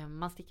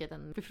 Man stickar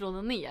den ifrån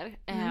och ner.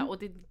 Och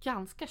det är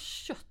ganska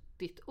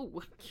köttigt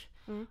ok.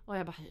 Och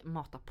jag bara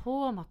matar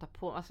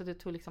på. Alltså det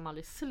tog liksom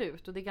aldrig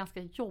slut. Och det är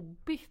ganska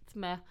jobbigt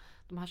med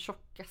de här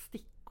tjocka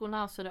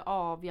stickorna. Så det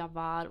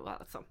avjavar och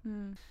alltså.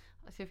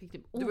 Alltså jag fick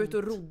typ ont. Du var ute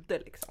och rodde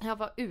liksom. Jag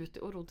var ute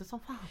och rodde som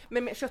fan.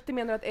 Men köttigt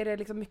menar att är det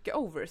liksom mycket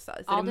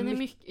oversize? Ja, är det den är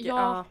mycket.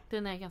 Ja,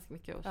 den är ganska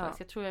mycket oversize.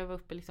 Jag tror jag var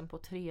uppe liksom på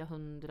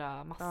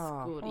 300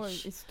 maskor.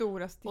 Oj, i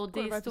stora stickor. Och det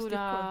är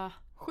stora...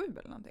 7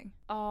 eller någonting?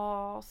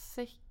 Ja,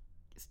 6.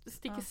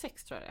 Sticker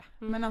 6 tror jag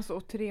det. Men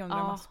alltså 300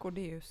 maskor,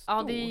 det är ju stort.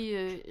 Ja, det är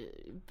ju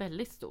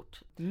väldigt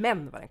stort.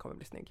 Men vad den kommer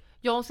bli snygg.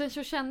 Ja, och sen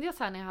så kände jag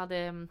så här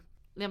när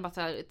jag bara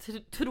så här,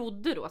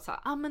 trodde då så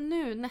här, men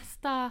nu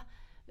nästa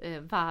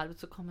varv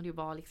så kommer det ju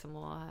vara liksom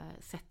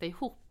att sätta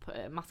ihop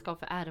maskar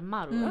för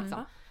ärmar och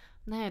liksom.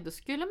 Nej, då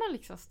skulle man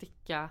liksom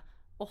sticka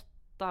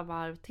 8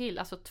 varv till,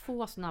 alltså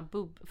 2 såna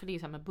för det är ju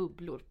så här med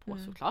bubblor på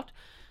såklart.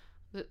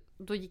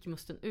 Då gick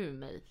musten ur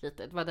mig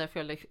lite. Det var därför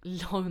jag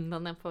la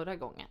undan den förra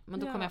gången. Men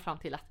då kom jag fram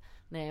till att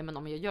nej, men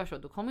om jag gör så,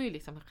 då kommer ju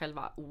liksom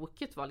själva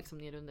oket vara liksom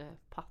ner under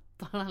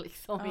pattarna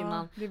liksom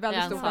innan. Det är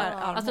väldigt stort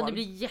armhål. Alltså det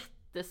blir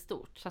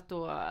jättestort, så att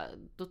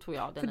då tog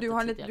jag den. För du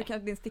har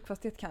din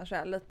stickfasthet kanske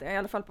är lite, i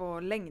alla fall på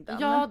längden.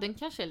 Ja, den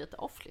kanske är lite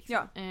off liksom.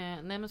 Ja.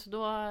 Nej, men så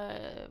då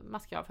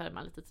maskar jag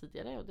färgen lite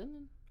tidigare och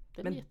den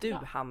men är jättebra.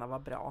 Du Hanna, var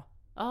bra.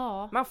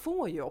 Ja. Man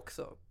får ju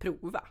också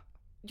prova.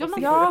 Ja,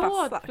 man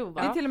får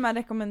prova. Det är till och med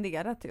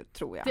rekommenderat,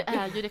 tror jag. Det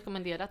är ju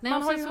rekommenderat. Nej,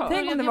 man har ju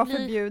tänk om det var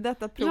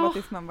förbjudet att prova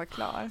tills man var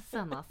klar.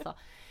 Sen alltså.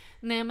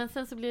 Nej, men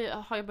sen så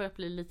har jag börjat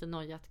bli lite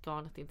nöjd att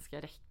garnet inte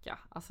ska räcka.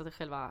 Alltså det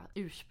själva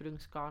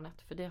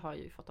ursprungsgarnet. För det har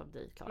jag ju fått av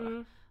dig,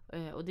 Klara.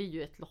 Och det är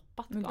ju ett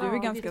loppat garn. Men du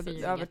är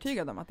ganska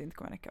övertygad om att det inte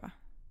kommer räcka, va?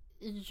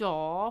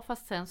 Ja,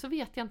 fast sen så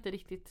vet jag inte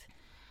riktigt.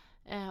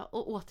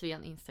 Och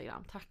återigen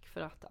Instagram. Tack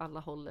för att alla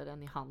håller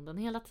den i handen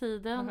hela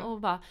tiden.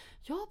 Och bara,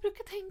 jag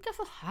brukar tänka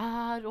så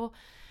här. Och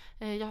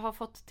jag har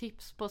fått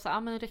tips på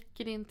så men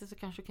räcker det inte så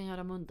kanske du kan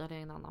göra mundar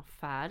i en annan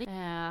färg.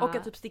 Och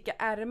att typ sticka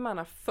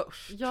ärmarna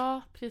först.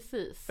 Ja,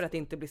 precis. För att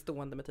inte bli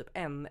stående med typ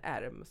en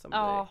ärm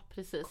som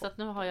precis. Så att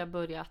nu har jag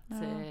börjat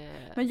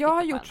men jag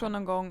har gjort så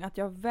någon gång att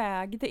jag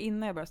vägde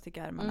innan jag började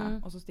sticka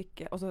ärmarna. Och så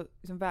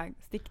liksom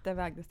stickte.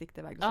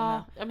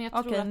 Ja, men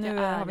jag tror att nu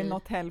har vi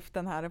nått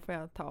hälften här, det får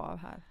jag ta av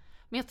här.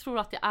 Men jag tror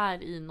att det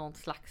är i någon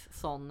slags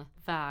sån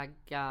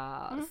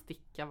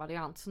sticka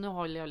variant. Så nu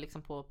håller jag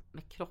liksom på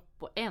med kropp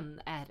och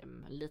en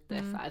ärm lite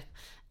så här.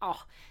 Ja.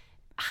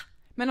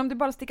 Men om du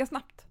bara stickar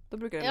snabbt, då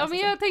brukar det lösa sig.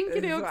 Ja, men jag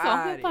tänker det också.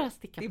 Om du bara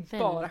stickar väldigt,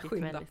 bara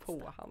skynda väldigt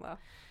på, Hanna.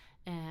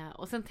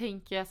 Och sen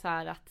tänker jag så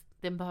här att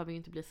den behöver ju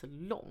inte bli så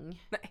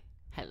lång. Nej.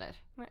 Heller.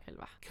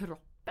 Själva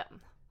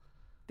kroppen.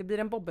 Det blir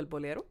en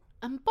bobbelbolero.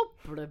 En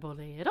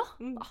bobbelbolero?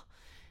 Ja.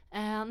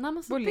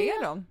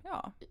 Boleron?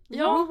 Ja.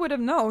 Who would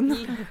have known?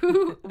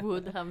 Who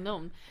would have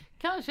known?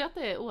 Kanske att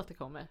det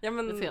återkommer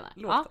senare.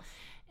 Ja.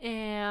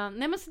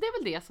 Nej men så det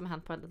är väl det som har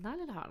hänt på den där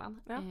lilla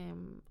hörnan.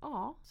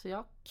 Ja, så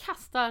jag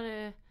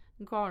kastar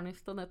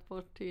garnistonet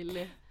bort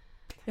till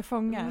Jag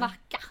fångar.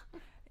 Nacka.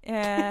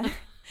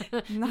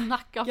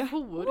 Nacka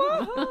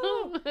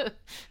forum.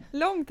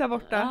 Långt där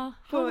borta. Ja,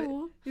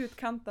 på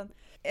utkanten.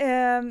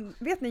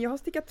 Vet ni, jag har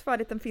stickat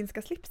färdigt den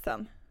finska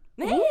slipsen.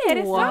 Nej, är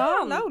det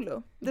sant?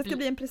 Laulu. Det ska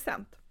bli en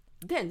present.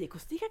 Den gick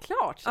att sticka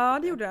klart. Ja,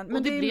 det gjorde den. Men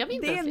Och det blev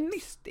inte det är en slips.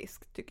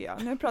 mystiskt tycker jag.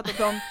 Nu har jag pratat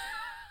om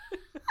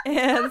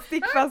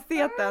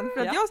stickfastheten.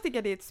 För att jag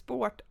stickade i ett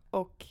sport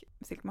och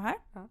silkmohair.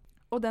 Ja.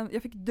 Och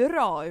jag fick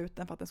dra ut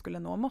den för att den skulle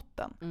nå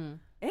måtten.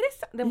 Är det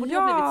sant? Den borde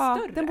ha blivit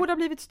större. Den borde ha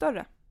blivit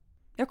större.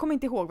 Jag kommer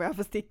inte ihåg vad jag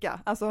får sticka.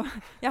 Alltså,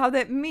 jag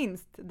hade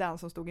minst den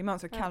som stod i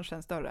mönstret, kanske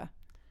en större.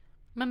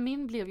 Men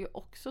min blev ju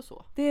också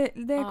så. Det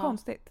är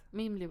konstigt.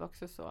 Min blev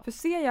också så. För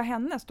ser jag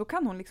hennes, då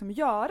kan hon liksom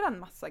göra en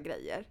massa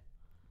grejer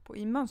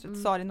i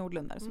mönstret. Sari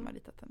Nordlund som har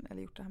ritat den,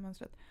 eller gjort det här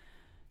mönstret.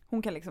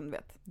 Hon kan liksom,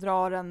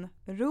 dra den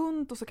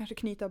runt och så kanske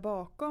knyta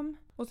bakom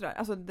och sådär.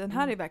 Alltså den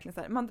här är verkligen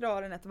så här, man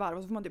drar den ett varv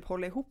och så får man typ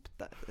hålla ihop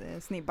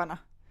snibbarna.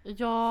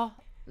 Ja,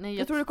 nej,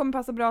 jag tror det kommer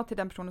passa bra till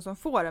den personen som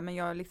får den, men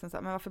jag är liksom så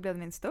här, men varför blev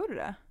den inte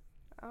större?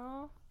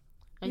 Ja.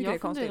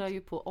 Jag funderar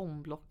ju på att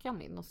omblocka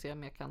min och se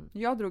om jag kan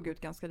Jag drog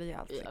ut ganska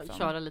rejält liksom.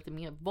 Köra lite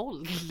mer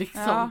våld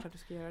liksom. Ja. Klart du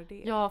ska göra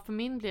det. Ja, för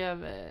min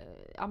blev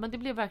men det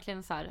blev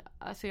verkligen så här,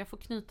 alltså jag får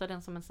knyta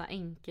den som en sån här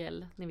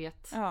enkel, ni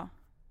vet,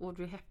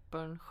 Audrey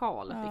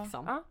Hepburn-sjal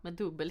liksom, med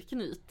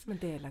dubbelknyt. Men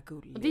det är la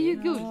gulligt. Och det är ju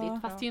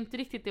gulligt, fast det är ju inte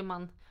riktigt det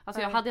man,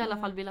 alltså jag hade i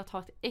alla fall velat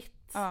ha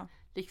ett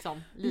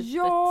liksom litet.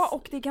 Ja,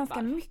 och det är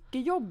ganska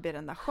mycket jobb i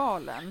den där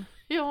sjalen.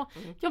 Ja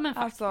men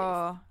faktiskt.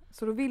 Alltså,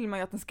 så då vill man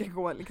ju att den ska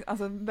gå liksom,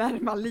 alltså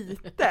värma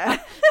lite.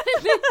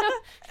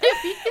 Det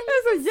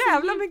är så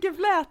jävla mycket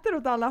flätor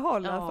åt alla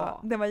håll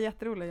alltså. Det var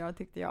jätteroligt,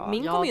 tyckte jag.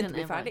 Min kommer inte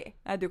bli färdig.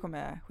 Nej, du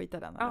kommer skita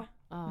den.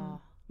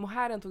 Ja.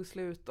 Mohairen tog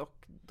slut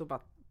och då bara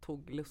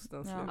tog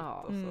lusten slut.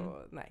 Och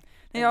så, nej.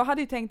 Jag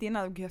hade ju tänkt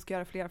innan att jag ska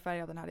göra flera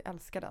färger av den här, jag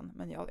älskar den,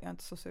 men jag är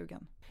inte så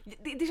sugen.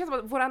 Det känns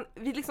som att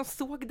vi liksom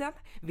såg den,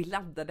 vi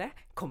laddade,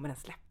 kommer den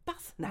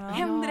släppas? När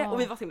händer det? Och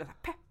vi var så himla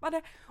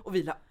peppade och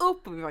vi la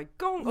upp och vi var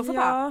igång och så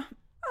bara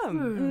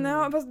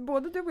Nej, fast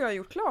både du och jag har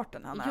gjort klart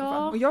den här i alla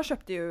fall. Och jag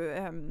köpte ju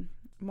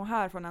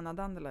mohair från Anna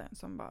Dandelion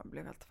som bara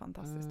blev helt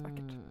fantastiskt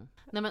vackert.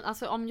 Nej men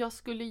alltså om jag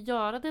skulle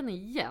göra den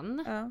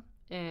igen,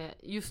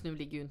 just nu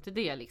ligger ju inte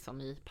det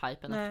liksom i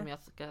pipen eftersom jag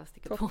ska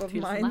sticka två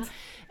till såna.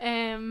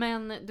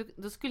 Men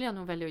då skulle jag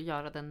nog välja att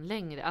göra den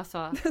längre.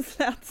 Alltså,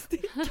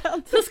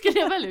 slätstickad. Så skulle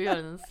jag välja att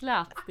göra den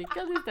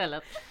slätstickad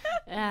istället.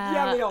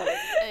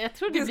 Jag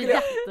tror det blir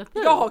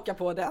jättefint. Jag hakar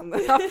på den,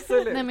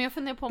 absolut. Nej men jag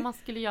funderar på om man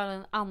skulle göra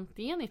den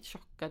antingen i ett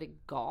tjockare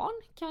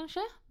garn kanske.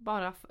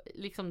 Bara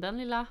liksom den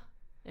lilla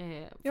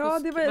ja,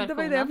 det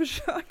var ju det jag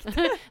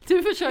försökte.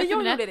 Du försökte.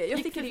 Men jag gjorde det. Jag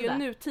stickade ju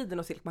Nutiden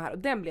och Silkmohair och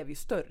den blev ju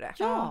större.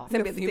 Ja,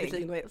 sen blev det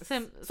ju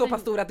så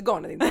pass stor att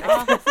garnet inte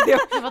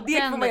det var det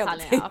den får man ju inte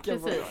tänka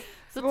precis. på.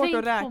 Så svårt tänk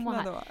att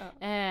räkna på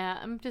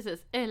då.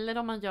 Precis. Eller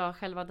om man gör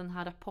själva den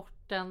här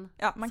rapporten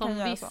man som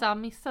kan vissa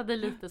missade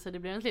lite så det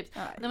blir en slips.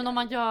 Nej, men om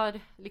man gör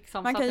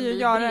liksom man så kan att ju den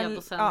blir göra bred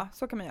och sen... Ja,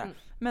 så kan man göra.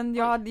 Men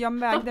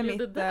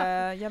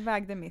jag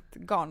vägde mitt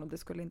garn och det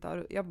skulle inte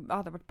ha, jag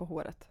hade varit på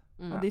håret.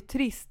 Och det är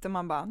trist och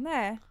man bara,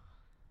 nej.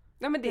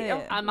 Ja, men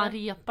man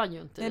repar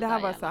ju inte. Nej, det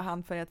här var så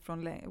handfärgat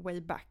från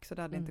way back så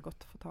det hade inte gått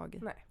att få tag i.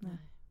 Nej.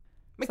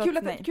 Men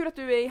kul att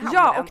du är i hamn.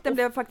 Ja, och den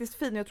blev faktiskt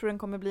fin. Jag tror den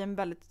kommer bli en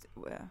väldigt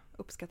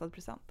uppskattad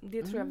present.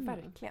 Det tror jag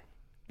verkligen.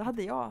 Det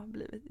hade jag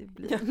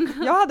blivit.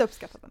 Jag hade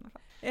uppskattat den i alla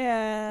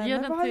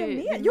fall. Men vad har jag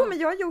med? Jo, men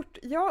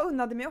jag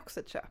unnade mig också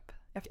ett köp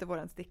efter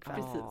våran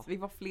stickfärg. Precis, vi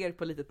var fler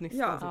på litet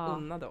nystan som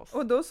unnade oss.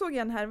 Och då såg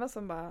jag en härva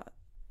som bara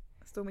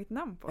stod mitt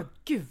namn på. Ja,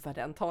 gud vad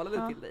den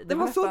talade till dig. Den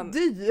var så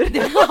dyr.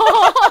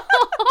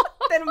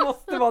 Den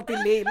måste vara till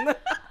Linn.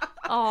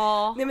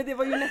 Nej, men det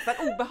var ju nästan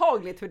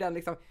obehagligt hur den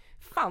liksom,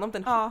 fan om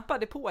den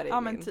hoppade på dig.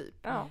 Ja, men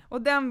typ.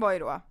 Och den var ju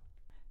då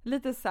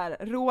lite så här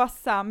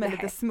rosa med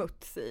lite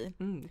smuts i.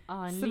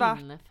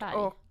 Svart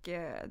och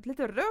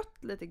lite rött,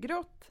 lite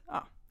grått.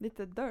 Ja,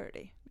 lite dirty.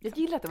 Liksom. Jag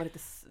gillar att det var lite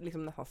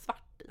liksom nästan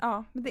svart i.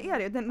 Ja, men det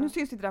är det. Nu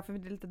syns det inte där för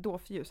det är lite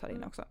dåfljus här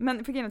inne också.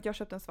 Men för grejen att jag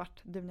köpte en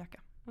svart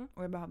dunjacka.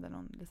 Och jag behövde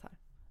någon lite så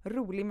här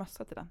rolig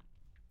mössa till den.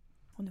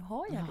 Och nu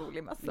har jag en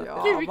rolig mössa.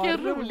 Ja, gud, vilken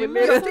rolig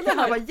mössa. Jag tycker den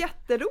här var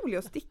jätterolig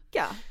att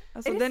sticka.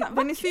 Alltså,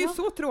 den ser ju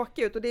så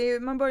tråkig ut och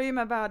man börjar ju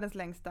med världens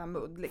längsta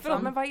mudd. Liksom.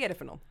 Förlåt, men vad är det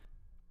för någon?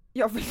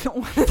 Jag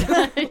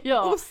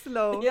förlåt. Oslo.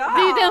 Ja.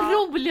 Det är den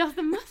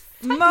roligaste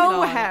mössan.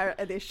 Mohair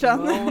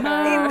edition.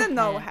 Inte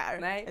no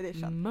hair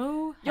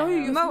edition. Jag har ju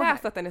just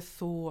läst att den är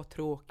så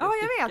tråkig. Ja,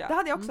 jag vet. Det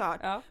hade jag också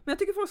hört. Men jag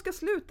tycker folk ska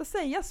sluta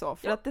säga så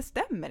för att det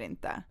stämmer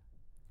inte.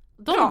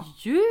 De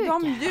ljuger.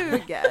 De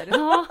ljuger.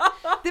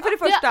 Det är för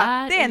det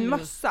första, det är en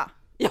mössa.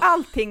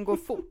 Allting går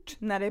fort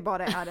när det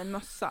bara är en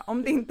mössa.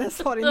 Om det inte är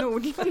Sari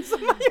Nordlund som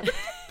har gjort.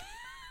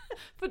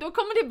 För då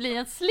kommer det bli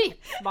en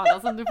slips bara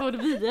som du får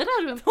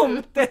vira runt.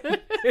 Tomten.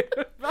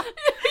 Ja,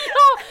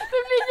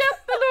 det blir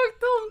jättelång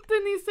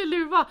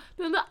tomtenisseluva.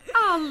 Den är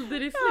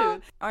aldrig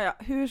slut. Ja,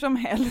 hur som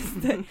helst.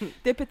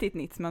 Det är Petit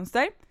Knits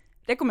mönster.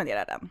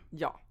 rekommenderar den.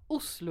 Ja.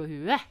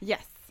 Oslohue.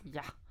 Yes.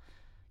 Ja,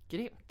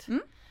 grymt.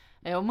 Mm.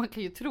 Och man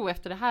kan ju tro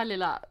efter det här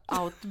lilla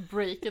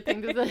outbreaket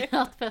tänkte jag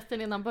säga att festen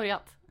redan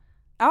börjat.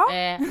 Ja.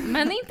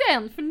 Men inte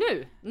än, för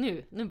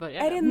nu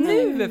börjar Är det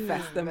nu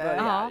festen börjar?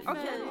 Ja.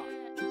 Okej.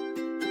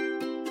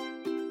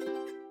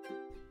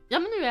 Ja,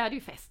 men nu är det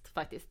ju fest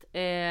faktiskt.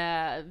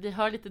 Vi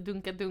hör lite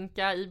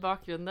dunka i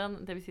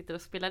bakgrunden där vi sitter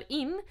och spelar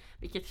in,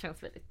 vilket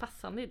känns väldigt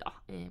passande idag.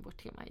 Vårt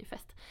tema är ju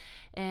fest.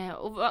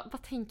 Och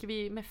vad tänker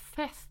vi med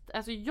fest?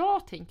 Alltså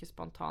jag tänker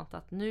spontant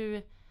att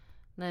nu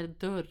när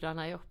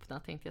dörrarna är öppna,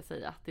 tänkte jag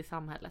säga, till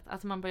samhället.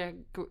 Alltså man börjar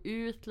gå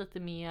ut lite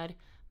mer,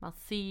 man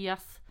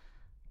ses.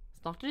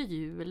 Snart är det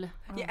jul.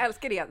 Jag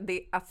älskar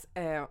det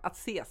att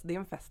ses, det är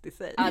en fest i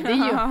sig. Ja, det är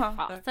ju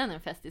fasen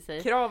en fest i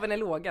sig. Kraven är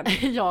låga.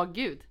 Ja,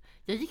 gud.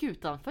 Jag gick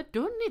utanför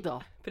dörren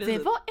idag. Precis.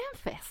 Det var en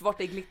fest.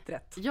 Vart är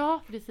glittret?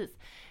 Ja, precis.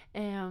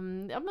 Ja,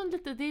 men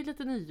det är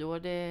lite nyår,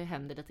 det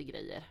händer lite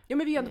grejer. Ja,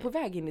 men vi är ändå på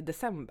väg in i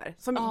december.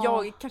 Som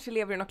jag kanske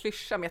lever i någon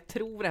klyscha, men jag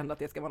tror ändå att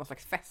det ska vara någon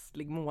slags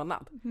festlig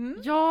månad.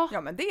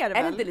 Ja, men det är det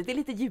väl. Det är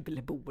lite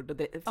julbord och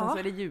sen så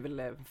är det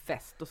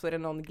julfest och så är det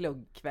någon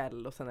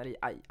glöggkväll och sen är det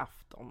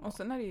afton. Och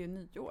sen är det ju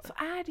nyår. Så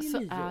är det ju Så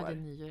nyår. är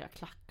det nyår, jag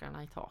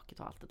klackarna i taket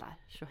och allt det där.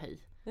 Tjohej.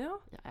 Ja.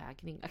 Jag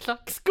äger inga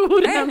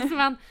klackskor ens,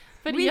 men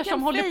för We er som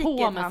can håller fake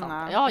på it, med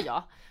Hanna. sånt.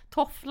 Ja.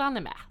 Tofflan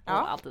är med och Ja.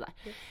 allt det där.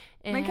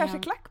 Men kanske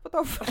klack på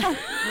tofflan.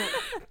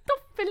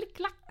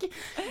 Toffelklack.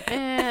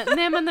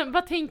 Nej, men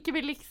vad tänker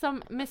vi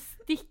liksom med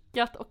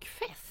stickat och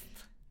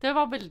fest? Det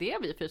var väl det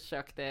vi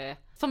försökte,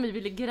 som vi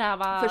ville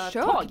gräva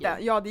tag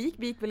i. Ja, vi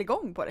gick väl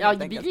igång på det Ja, helt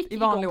vi enkelt. gick I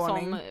vanlig igång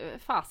ordning. som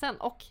fasen.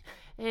 Och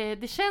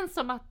det känns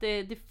som att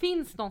det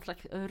finns någon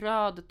slags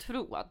röd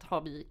tråd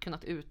har vi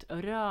kunnat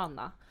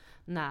utröna.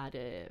 När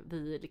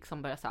vi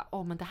liksom börjar säga,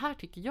 men det här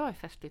tycker jag är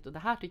festligt och det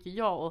här tycker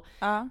jag. Och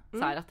så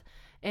här att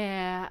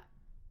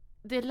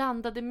det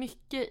landade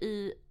mycket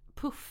i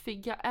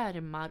puffiga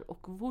ärmar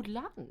och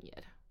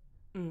volanger.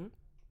 Mm.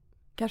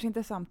 Kanske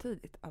inte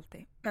samtidigt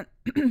alltid. Men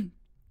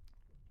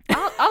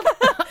Allt.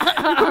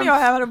 nu kommer jag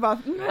här och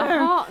bara...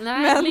 Jaha,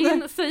 nej, Men-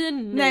 Linn säger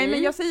nej. Nej,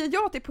 men jag säger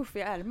ja till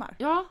puffiga ärmar.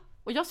 Ja,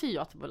 och jag säger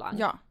ja till volang.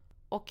 Ja.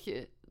 Och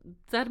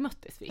där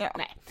möttes vi. Ja.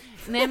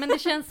 Nej, men det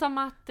känns som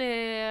att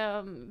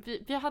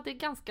vi hade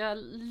ganska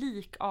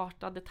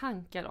likartade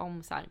tankar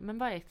om så här, men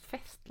vad är ett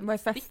festligt? Vad är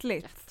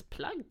festligt?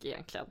 Plagg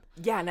egentligen?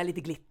 Gärna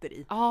lite glitter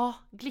i. Ja,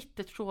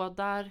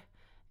 glittertrådar.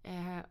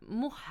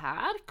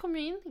 Mohair kom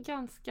ju in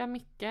ganska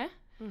mycket.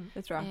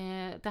 Det tror jag.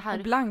 Det Och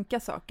här blanka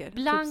saker.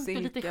 blankt Typ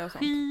och lite silke och sånt.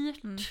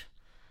 skirt. Mm.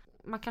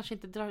 Man kanske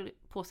inte drar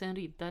på sig en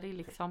riddare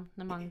liksom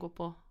när man går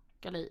på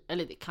galej.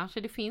 Eller det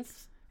kanske det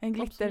finns. En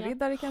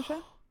glitterriddare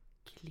kanske?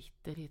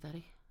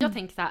 Glitterriddare. Jag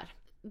tänker så här.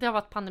 Det har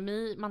varit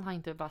pandemi. Man har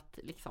inte varit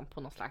liksom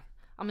på någon slags,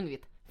 ja men du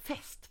vet,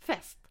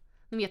 fest.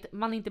 Ni vet,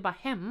 man är inte bara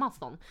hemma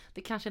hos någon.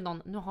 Det kanske är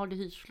någon, nu har det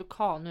hyrs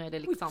lokal, nu är det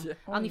liksom, Oj.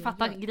 ja ni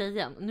fattar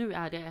grejen. Nu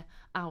är det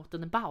out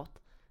and about.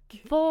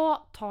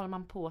 Vad tar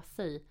man på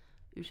sig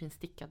ur sin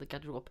stickade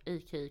garderob?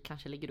 A.k.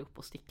 kanske lägger upp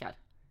och stickar.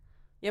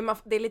 Ja,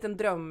 det är en liten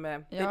dröm,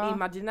 den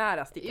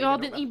imaginära stickningen. Ja,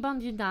 den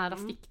imaginära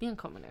stickningen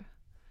kommer nu.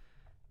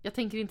 Jag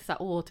tänker inte så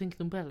här, tänk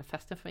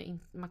Nobelfesten, för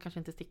man kanske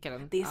inte stickar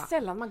den. Det är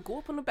sällan man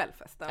går på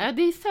Nobelfesten. Ja,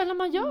 det är sällan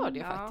man gör det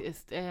Ja.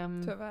 faktiskt.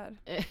 Tyvärr.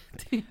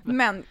 Tyvärr.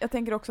 Men jag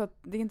tänker också att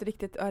det är inte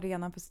riktigt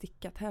arenan för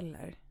stickat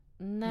heller.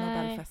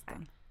 Nej.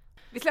 Nobelfesten.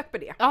 Vi släpper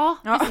det. Ja,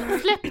 Ja.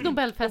 släpp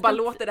Nobelfesten. Och bara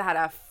låter det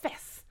här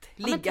fest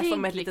Ja, men ligga tänk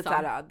som ett litet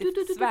liksom. så här,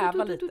 det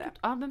svävar lite.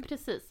 Ja, men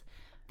precis.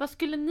 Vad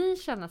skulle ni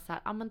känna så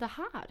här, men det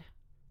här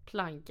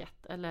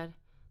plagget eller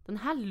den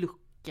här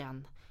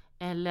looken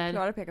eller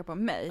Klara pekar på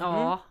mig.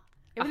 ja,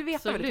 Jag vill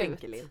veta vad du absolut.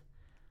 tänker, Linn.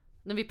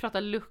 När vi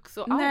pratar looks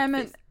och Nej,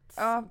 men outfits.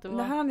 ja, då-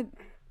 det här,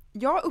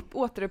 jag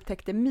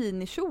återupptäckte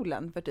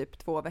minikjolen för typ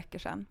 2 veckor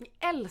sedan.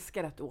 Jag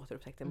älskar att du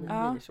återupptäckte min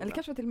Ja, minikjol. eller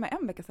kanske till och med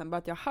en vecka sedan, bara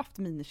att jag har haft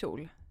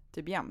minikjol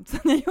typ jämt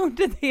sen jag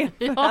gjorde det.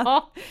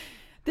 Ja,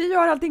 Det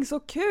gör allting så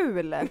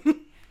kul!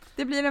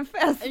 Det blir en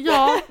fest!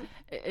 ja.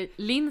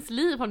 Linns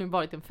liv har nu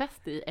varit en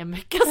fest i en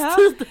veckas Ja.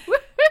 tid.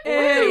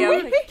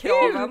 Återigen,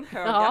 kraven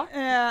höga.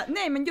 Ja.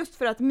 Nej, men just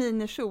för att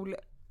minikjol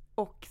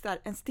och så här,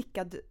 en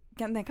stickad,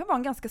 den kan vara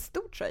en ganska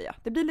stor tröja.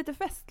 Det blir lite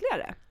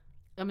festligare.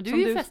 Ja, men du Som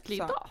är ju du festlig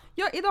sa. idag.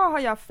 Ja, idag har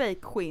jag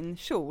fake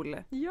skinnkjol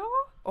Ja.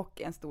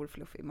 och en stor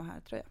fluffig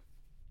mohairtröja.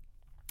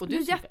 Och Det är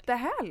du ser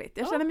jättehärligt.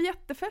 Jag Ja. känner mig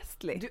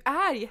jättefestlig. Du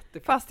är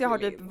jättefestlig. Fast jag har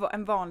typ Linn.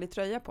 en vanlig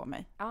tröja på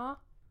mig. Ja.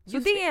 Så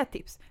det är ett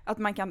tips. Att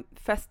man kan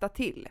festa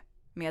till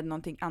med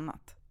någonting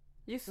annat.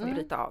 Just Och det.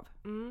 bryta av.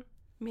 Mm.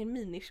 Med en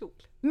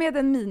minikjol. Med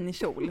en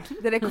minikjol.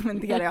 Det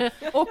rekommenderar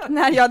jag. Och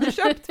när jag hade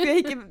köpt, för jag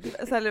gick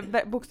så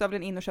här,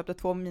 bokstavligen in och köpte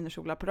 2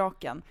 minikjolar på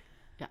raken.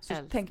 Jag Så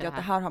älskar tänkte jag att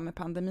det här har med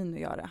pandemin att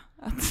göra.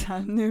 Att så här,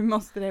 nu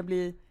måste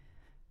det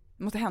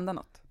måste hända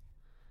något.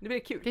 Det blir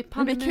kul. Det är Det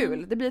pandemin. blir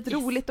kul. Det blir ett Yes.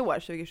 roligt år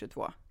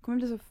 2022. Det kommer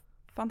bli så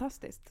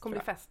fantastiskt. Det kommer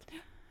bli tror jag. fest.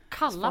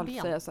 Kalla Svalt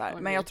ben. säga så här,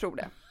 men jag tror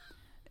det.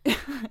 Ja,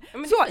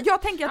 men Så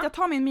jag tänker att jag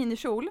tar min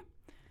minikjol.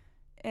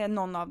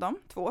 Någon av dem,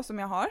 2 som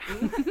jag har.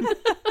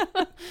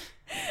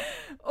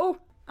 Och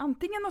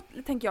antingen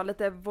något, tänker jag,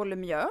 lite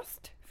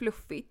voluminöst,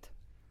 fluffigt.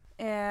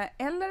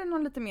 Eller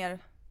någon lite mer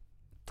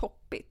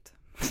toppigt.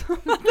 Det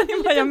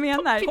är vad jag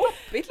menar.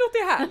 Toppigt låter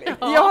ju härligt.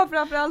 Jag har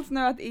framförallt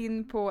snöat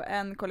in på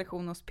en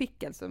kollektion hos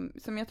Pickle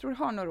som jag tror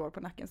har några år på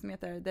nacken, som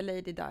heter The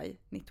Lady Di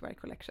Knitwear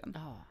Collection.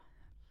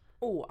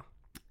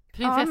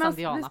 Prinsessan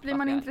Diana. Visst blir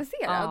man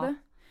intresserad. Ja.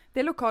 Det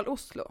är lokal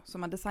Oslo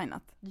som har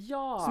designat.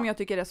 Ja. Som jag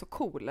tycker är så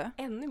cool.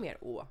 Ännu mer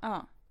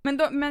Ja. Men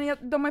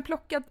de har ju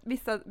plockat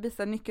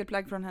vissa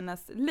nyckelplagg från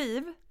hennes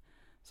liv.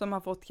 Som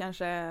har fått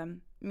kanske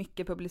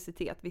mycket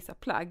publicitet, vissa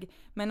plagg.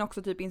 Men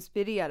också typ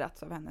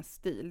inspirerats av hennes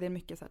stil. Det är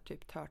mycket så här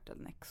typ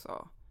turtlenecks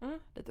och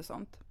lite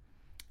sånt.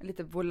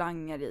 Lite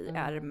volanger i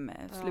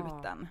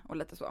ärmsluten och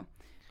lite så.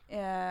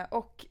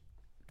 Och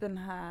den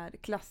här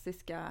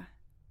klassiska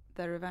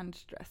The Revenge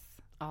Dress.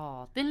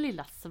 Ja, den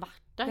lilla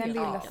svarta. Den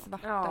lilla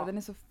svarta, ja.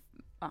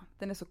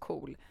 Den är så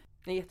cool.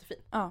 Den är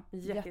jättefin. Ja,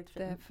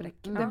 jättefräck.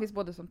 Den finns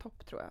både som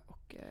topp tror jag.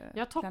 Och,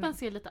 toppen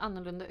ser lite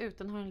annorlunda ut.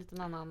 Den har en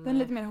liten annan den är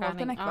lite mer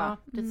halterneck va?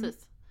 Ja,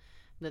 precis.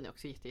 Den är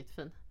också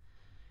jättefin.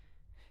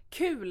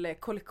 Kul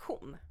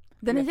kollektion.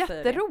 Den är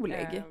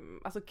jätterolig.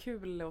 Alltså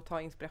kul att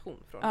ta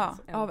inspiration från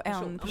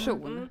en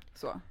person.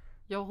 Så.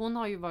 Ja, hon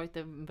har ju varit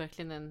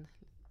verkligen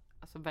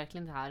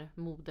verkligen det här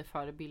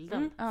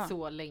modeförebilden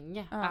så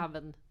länge.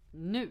 Även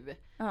nu.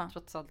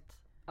 Trots allt.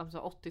 Alltså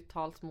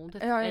 80-talsmodet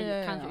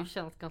kan ju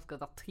kännas ganska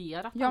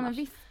daterat. Ja, men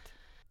visst.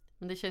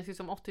 Men det känns ju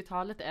som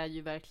 80-talet är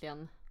ju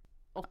verkligen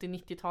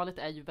 80-90-talet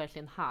är ju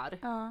verkligen här.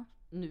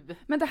 Nu.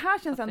 Men det här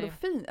känns ändå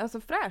fint,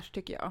 alltså fräscht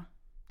tycker jag.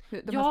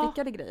 De här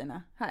stickade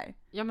grejerna här.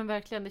 Ja men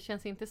verkligen, det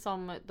känns inte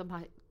som de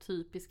här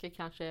typiska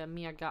kanske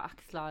mega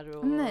axlar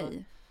och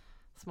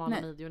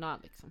smala midjorna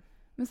liksom.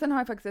 Men sen har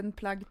jag faktiskt en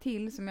plagg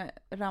till som jag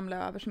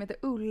ramlar över som heter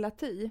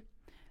Ullati.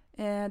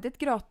 Det är ett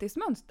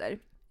gratismönster.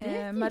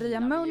 Maria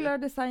Möller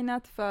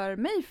designat för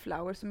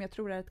Mayflower som jag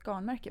tror är ett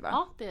garnmärke va?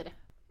 Ja, det är det.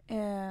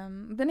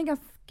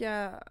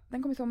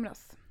 Den kom i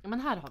somras. Ja, men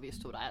här har vi ju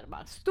stora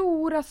ärmar.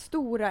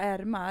 Stora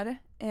ärmar.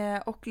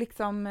 Och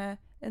liksom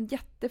en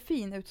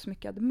jättefin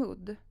utsmyckad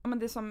mudd. Ja, men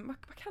det är som,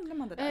 vad kallar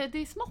man det där? Det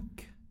är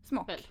smock.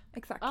 Smock,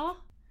 exakt. Ja.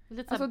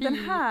 Lite alltså den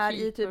här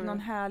i typ någon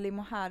härlig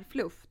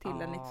mohairfluff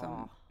till en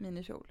liksom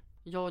minikjol.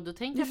 Ja, då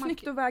tänker det är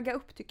snyggt att väga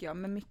upp tycker jag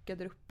med mycket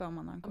där uppe om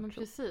man har en kort men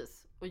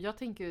precis. Och jag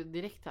tänker ju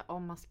direkt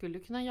om man skulle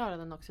kunna göra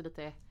den också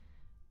lite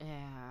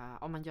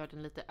om man gör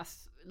den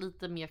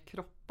lite mer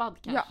kroppad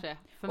kanske. Ja,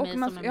 för och mig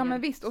man, som ja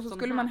men visst. Och så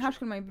skulle man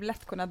ju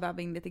lätt kunna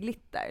väva in lite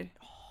glitter.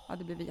 Ja,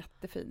 det blir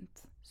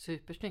jättefint.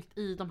 Supersnyggt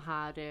i de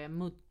här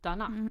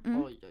muddarna.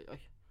 Oj.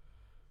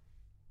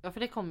 Ja, för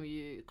det kommer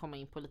ju komma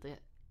in på lite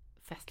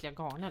festliga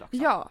garner också.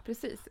 Ja,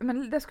 precis.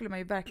 Men det skulle man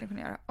ju verkligen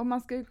kunna göra. Om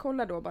man ska ju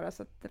kolla då bara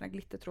så att den här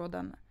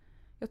glittertråden.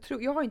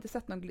 Jag har inte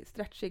sett någon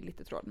stretchig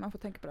glittertråd. Man får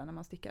tänka på det när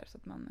man stickar så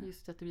att man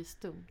just att det blir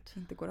stumt.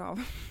 Inte går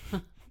av.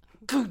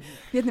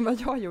 Vet ni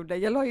vad jag gjorde?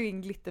 Jag la ju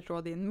in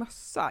glittertråd i en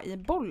mössa i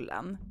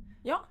bollen.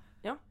 Ja.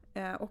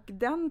 Och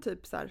den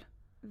typ så här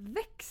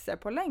växer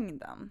på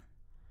längden.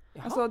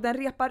 Jaha. Alltså den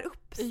repar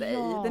upp sig.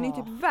 Ja. Den är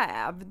typ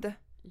vävd.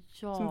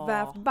 Ja. Som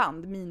vävt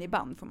band,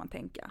 miniband får man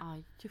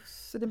tänka.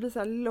 Just. Så det blir så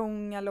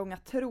här långa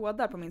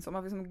trådar på min som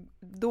man liksom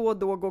då och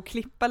då gå och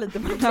klippa lite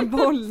på den här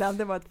bollen.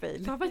 Det var ett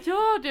fail. Så vad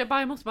gör det?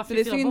 Jag måste bara så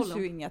det syns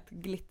ju inget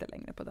glitter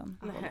längre på den.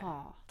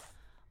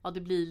 Ja,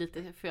 det blir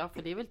lite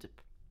för det är väl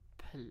typ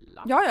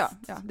plast. Ja,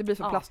 det blir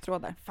som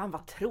plasttrådar. Fan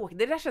vad tråkigt.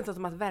 Det där känns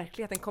som att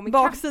verkligen kommer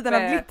baksidan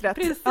av glittret.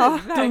 Precis,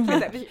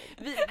 verkligen.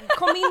 Vi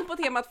kom in på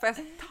temat för jag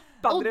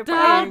tappade det på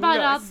en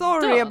gång.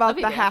 Sorry about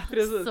the hat.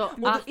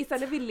 Och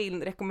istället vill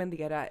Linn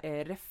rekommendera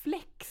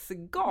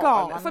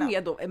reflexgarn som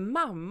är då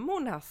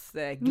mammornas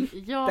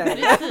glitter. Ja,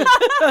 precis.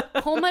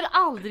 Kommer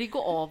aldrig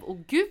gå av och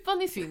gud vad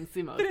ni syns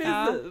i mörkret.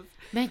 Ja.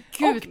 Men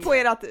gud. Och på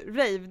ert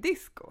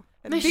rave-disco.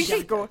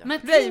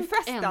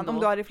 Rave-festen om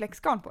du har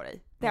reflexgarn på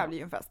dig. Det här blir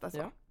ju en fest alltså.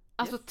 Ja.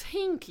 Alltså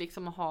tänk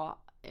liksom att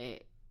ha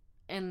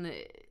en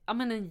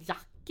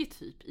jacka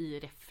typ i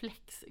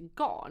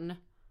reflexgarn.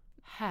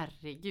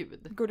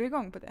 Herregud. Går du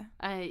igång på det?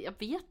 Jag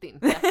vet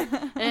inte.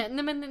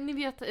 Nej men ni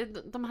vet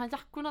de här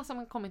jackorna som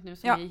har kommit nu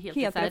som är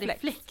helt så här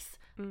reflex.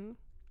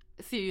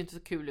 Ser ju inte så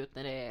kul ut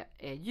när det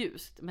är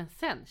ljust. Men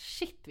sen,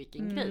 shit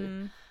vilken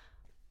grej.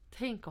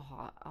 Tänk att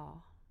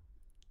ha,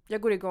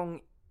 Jag går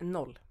igång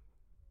 0%.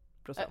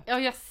 Ja,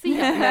 jag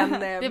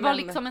ser. Det var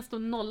liksom en stor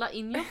nolla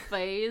in your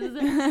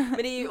face. Men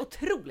det är ju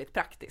otroligt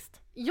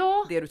praktiskt.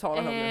 Ja, det du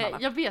talar om nu, Hanna.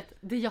 Jag vet,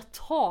 det jag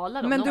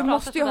talar om. Men du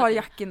måste ju ha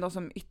jacken då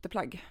som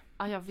ytterplagg.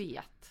 Ja, jag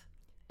vet.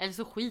 Eller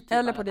så skit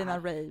eller på dina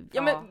rave.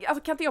 Ja, men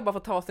alltså, kan inte jag bara få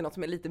ta sig något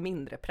som är lite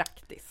mindre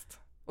praktiskt?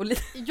 Och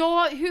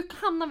ja,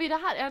 hur hamnar vi i det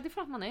här? Är det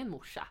för att man är en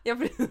morsa? Ja,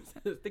 precis.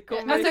 Det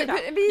kommer alltså,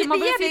 vi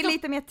ger dig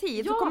lite mer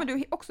tid så kommer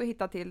du också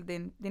hitta till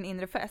din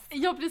inre fest.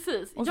 Ja,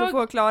 precis. Och så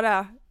får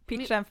Klara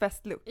pitcha en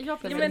festlook. Ja,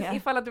 men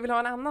ifall att du vill ha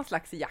en annan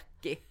slags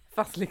jacki,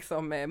 fast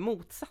liksom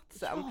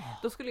motsatsen,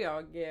 då skulle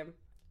jag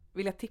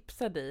vilja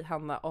tipsa dig,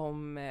 Hanna,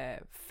 om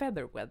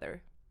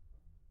Featherweather.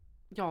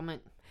 Ja, men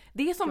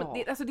det är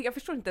som, jag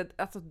förstår inte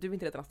att du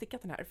inte redan har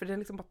stickat den här, för den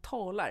liksom bara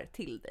talar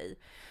till dig.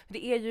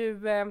 Det är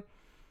ju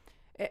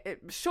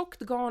tjockt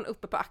garn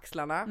uppe på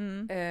axlarna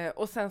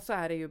och sen så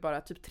är det ju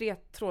bara typ 3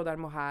 trådar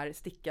mohair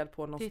stickad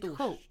på någon stor... Det är ett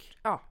choke.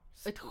 Ja.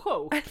 Ett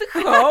choke. Ett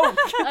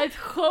choke! Ett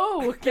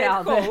choke!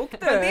 Ett choke,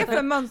 Vad är det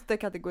för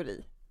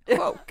mönsterkategori?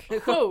 Choke.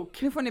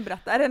 Choke. Nu får ni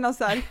berätta. Är det någon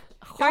så här...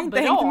 Jag har inte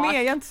hängt med,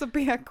 jag är inte så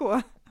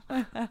PK.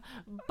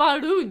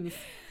 Baruns.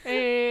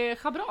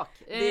 Schabrak.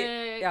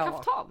 Ja,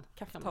 Kaftan.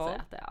 kaftan. Kan man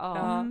säga att det är.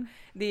 Ja.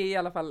 Det är i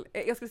alla fall,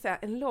 jag skulle säga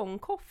en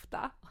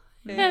långkofta.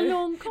 En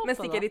långkofta. Men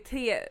stickad i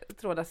 3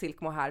 trådar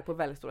silkmohair på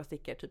väldigt stora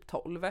stickor, typ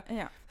 12.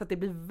 Ja. Så att det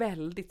blir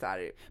väldigt så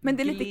här. Men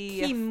det är lite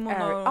gles,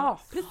 kimono. Ja,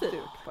 precis.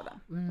 Stuk på den.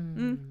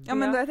 Mm. Ja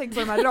men då jag tänker på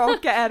de här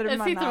raka ärmarna.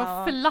 Jag sitter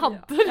och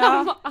fladdrar.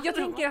 Ja. Jag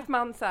tänker att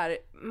man så här,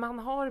 man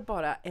har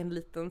bara en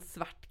liten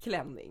svart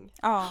klänning.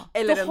 Ja.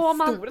 Eller Då en har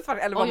man- stor svart,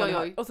 eller vad man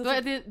har. Och så, Då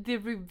är det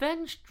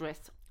revenge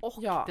dress och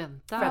Ja,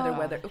 den där. feather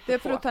weather uppe Det är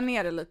för på. att ta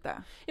ner det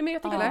lite. Ja, men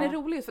jag tycker Ja. att den är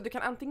rolig för du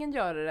kan antingen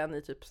göra den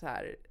i typ så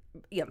här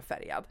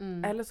enfärgad.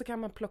 Eller så kan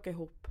man plocka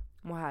ihop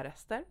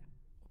mohairrester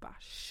och bara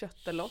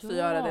kötta loss och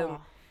göra den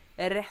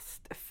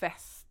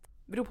restfest.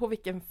 Beror på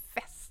vilken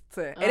fest.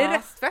 Är det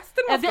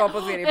restfesten man ska ha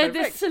på serien? Är det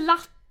Perfekt.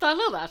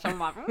 slattarna där som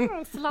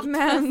bara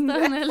slattfesten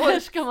eller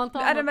ska man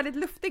ta Är den väldigt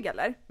luftig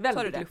eller? Sa du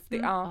Väldigt det? luftig,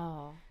 Mm.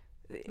 ja.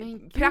 Men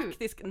gud.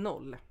 Praktisk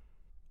 0.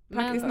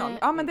 Praktiskt noll.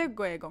 Ja men det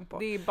går jag igång på.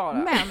 Det är bara...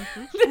 Men,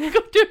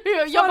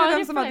 Jag sa du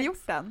vem som hade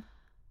gjort den?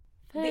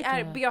 det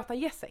är Beata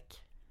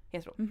Jessek,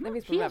 heter hon. Den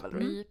finns på helt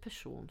Ravelry. ny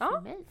person för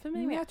Ja, mig. för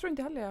mig Men med. jag tror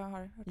inte heller jag har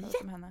hört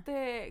talas om henne.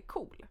 Det är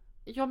cool.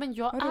 Ja men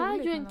jag Vad är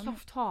roligt ju en ändå.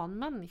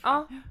 kaftanmänniska.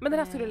 Ja, men den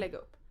här ska du lägga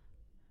upp.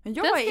 Men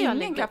jag Den är ska jag ingen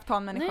lägga upp.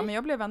 kaftanmänniska Nej. men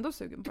jag blev ändå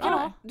sugen på Du kan,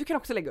 det. du kan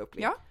också lägga upp.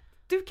 Link. Ja.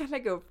 Du kan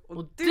lägga upp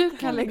Och du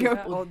kan Lägga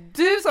upp och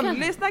du som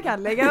lyssnar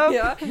kan lägga upp.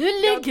 Ja. Nu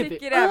Jag lägger vi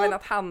tycker upp. även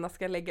att Hanna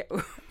ska lägga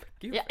upp.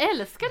 Gud. Jag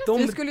älskar det. De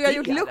Vi skulle ju ha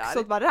gjort delar. looks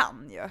åt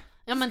varann ju.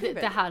 Ja men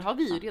skriver det här har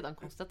vi ju redan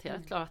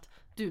konstaterat klart att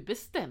du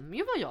bestämmer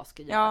ju vad jag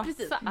ska göra. Ja,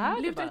 precis. Så är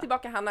det Luta dig bara.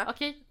 tillbaka Hanna.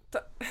 Okej. Ta-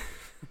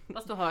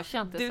 Fast då hörs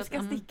jag inte. Du så ska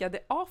att, sticka the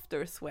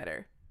after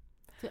sweater.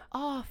 till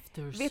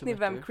after Vet ni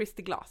vem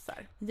Christy Glass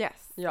är?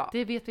 Yes. Ja.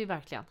 Det vet vi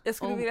verkligen. Jag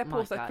skulle Oh vilja my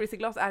påstå God. att Christy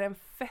Glass är en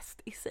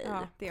fest i sig.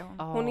 Ja, det är hon.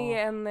 Ja. Hon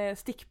är en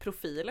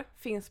stickprofil,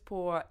 finns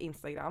på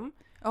Instagram,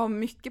 Ja,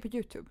 mycket på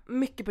YouTube.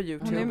 mycket på Hon är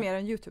YouTube. mer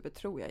en YouTuber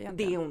tror jag Det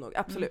egentligen. är hon nog,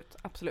 absolut,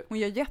 absolut. Hon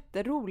gör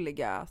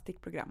jätteroliga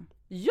stickprogram.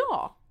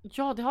 Ja!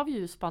 Ja det har vi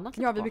ju spannat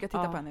lite Ja, vi på. brukar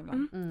titta på henne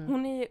ibland.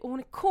 Hon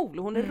är cool,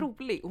 hon är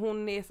rolig,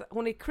 hon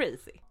är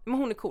crazy. Men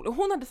hon är cool. Och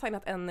hon har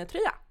designat en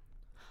tröja.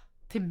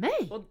 Till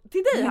mig? Och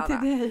till dig Hanna.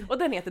 Till dig. Och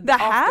den heter The The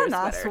After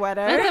Hanna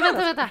Sweater.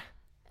 Sweater. Vänta.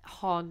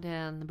 Har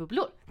den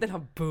bubblor? Den har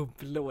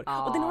bubblor.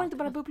 Ja. Och den har inte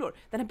bara bubblor,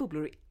 den har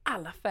bubblor i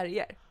alla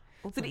färger.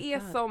 Så det är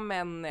som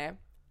en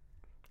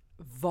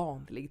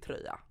vanlig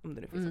tröja, om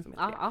det nu finns en som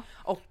heter det. Ja.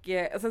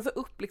 Och sen så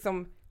upp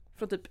liksom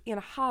från typ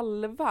ena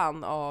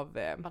halvan av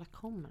Bara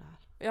kommer det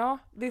här. ja,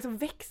 det som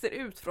växer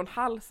ut från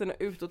halsen och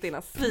utåt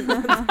ena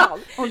sidan.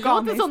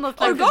 Organiskt. som något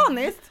slags-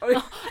 Organiskt?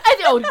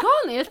 Är det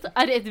organiskt?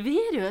 Är det ett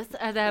virus?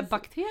 Är det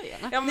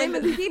bakterierna? Ja, Nej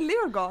men du gillar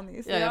ju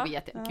organiskt. Ja, jag Ja.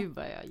 vet. Ja. Gud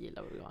vad jag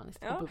gillar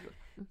organiskt. Ja. Och bubblor.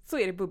 Så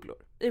är det bubblor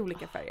i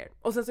olika färger.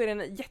 Och sen så är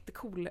det en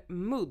jättecool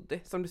mudd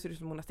som det ser ut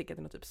som hon har stickat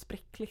i något typ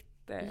spräckligt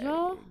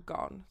Ja.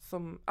 garn.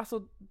 Som, alltså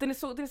den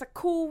är så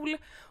cool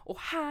och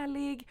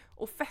härlig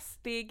och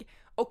festig.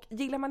 Och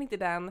gillar man inte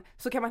den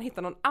så kan man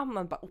hitta någon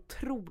annan bara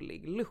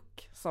otrolig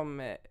look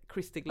som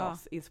Christy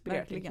Glass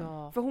inspirerar till. verkligen.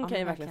 Ja. För hon Ja, kan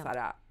ju men verkligen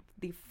såhär,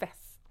 det är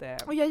fest.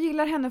 Och jag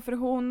gillar henne för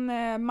hon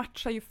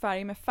matchar ju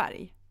färg med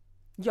färg.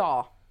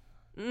 Ja,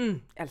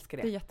 älskar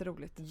Det är det.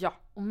 jätteroligt. Ja,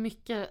 Och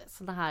mycket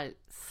sådana här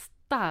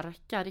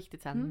starka,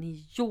 riktigt såhär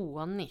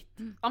neonigt.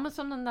 Ja men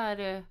som den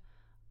där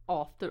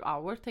After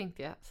Hour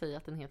tänkte jag säga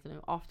att den heter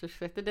nu. After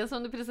Sweater. Den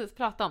som du precis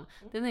pratade om.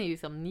 Den är ju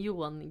som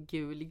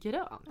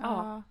neongulgrön.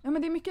 Ja. Ja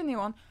men det är mycket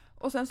neon.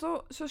 Och sen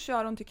så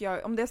kör hon tycker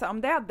jag, om det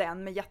är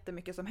den med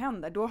jättemycket som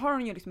händer, då har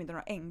hon ju liksom inte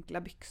några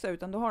enkla byxor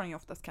utan då har hon ju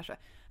oftast kanske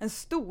en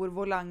stor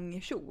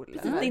volangkjol.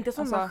 precis. Det är inte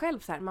som man själv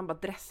så här, man bara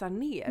dressar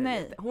ner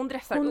Nej. lite. Hon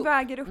dressar Hon upp.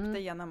 väger upp det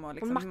genom att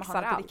liksom, Hon maxar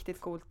ha något allt. riktigt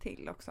coolt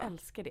till också.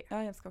 Älskar det. Ja,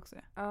 jag älskar också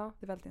det. Ja,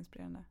 Det är väldigt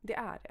inspirerande. det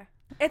är det.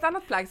 Ett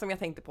annat plagg som jag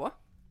tänkte på,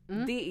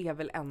 det är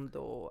väl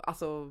ändå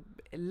alltså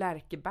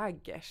Lärke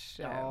Baggers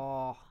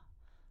Ja.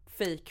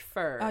 fake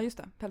fur. Ja just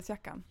det,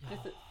 pälsjackan.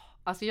 Precis.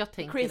 Alltså jag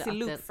tänker Crazy att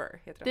loop den, fur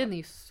heter den den. är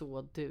ju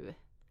så du.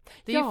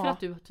 Det är ju Ja. för att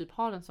du typ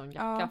har en sån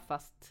jacka Ja.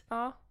 fast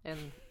Ja,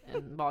 en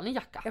vanlig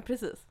jacka ja,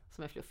 precis.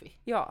 som är fluffig.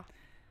 Ja.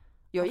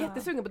 Jag är Ja.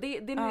 jättesugen på det.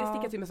 Det Ja.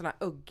 stickas ju med såna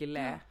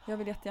ögle Jag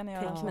vill jättegärna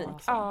göra teknik. så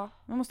också. Ja.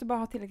 Man måste bara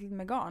ha tillräckligt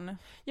med garn.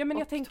 Ja men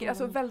jag Och tänker två-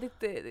 alltså väldigt,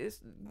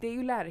 det är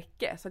ju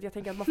Lärke så att jag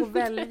tänker att man får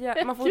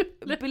välja, man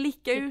får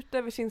blicka ut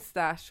över sin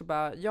stash och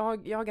bara, jag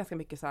har ganska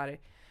mycket så här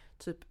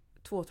typ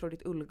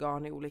tvåtrådigt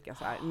ullgarn i olika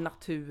så här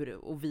natur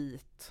och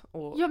vit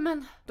och Ja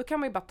men då kan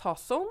man ju bara ta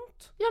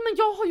sånt.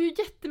 jag har ju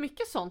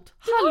jättemycket sånt.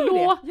 Har du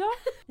Hallå! det?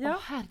 Ja.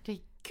 Åh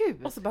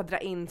herregud. Och så bara dra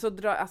in,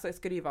 alltså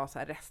ska det ju vara så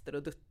här rester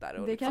och duttar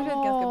och Det är liksom. kanske är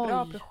ett ganska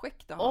bra Oj.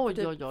 projekt att ha Oj,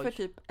 för, typ, oj, oj. för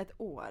typ ett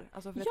år.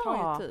 Alltså för det Ja.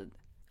 tar ju tid.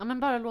 Ja men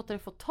bara låta det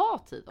få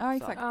ta tid också. Ja,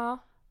 exakt. Ja.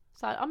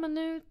 så här, ja men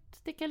nu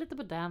sticker jag lite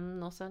på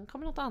den och sen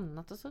kommer något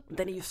annat och så.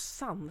 Den är ju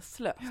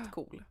sanslöst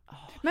cool.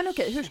 Men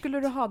okej, hur skulle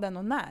du ha den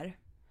och när?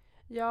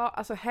 Ja,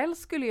 alltså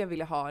helst skulle jag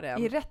vilja ha den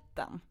I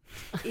rätten?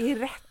 i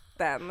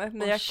rätten.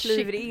 När jag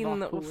kliver shit, in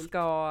vad och coolt. ska...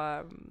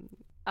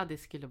 Ja, det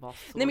skulle vara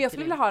så. Nej, men jag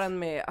skulle vilja grymt. ha den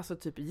med alltså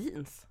typ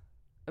jeans.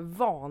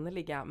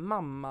 Vanliga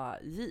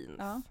mamma-jeans.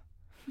 Ja.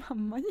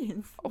 Mamma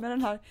jeans med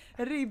den här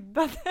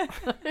ribbade.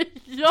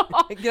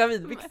 Ja!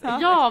 Gravidbyxor.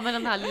 Ja, med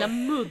den här lilla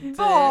mudd.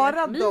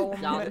 Bara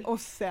midjan. dem och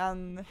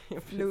sen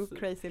loop,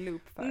 crazy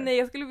loop för. Nej,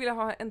 jag skulle vilja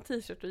ha en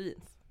t-shirt och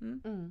jeans.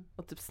 Mm.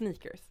 Och typ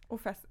sneakers.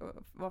 Och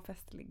vara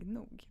festlig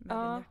nog med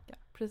Ja. din jacka.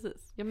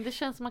 Precis. Ja, men det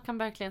känns som man kan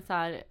verkligen så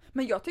här.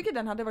 Men jag tycker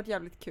den hade varit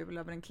jävligt kul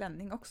över en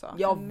klänning också.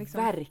 Ja, En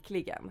liksom-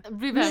 verkligen.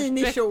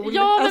 Minikjol,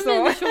 Ja, men alltså.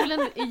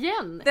 minikjolen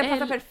igen. Den passar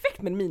Eller-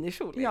 perfekt med en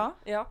minikjol. Ja.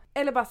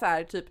 Eller bara så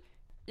här typ,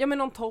 ja men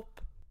någon topp,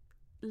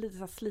 lite så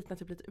här slitna,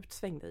 typ lite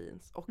utsvängda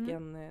jeans och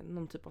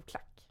någon typ av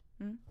klack.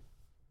 Mm.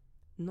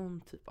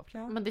 Någon typ av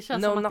klack. Ja. Men det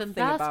känns Know som att den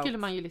nothing där about. skulle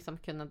man ju liksom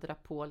kunna dra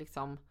på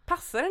liksom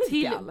Passar den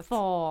till inte alls?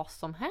 vad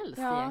som helst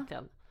Ja.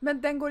 egentligen.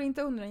 Men den går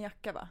inte under en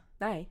jacka va?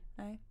 Nej.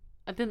 Nej.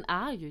 Ja, den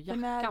är ju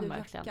jackan Den är ju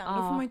verkligen. jackan.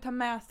 Då får man ju ta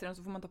med sig den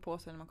så får man ta på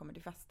sig när man kommer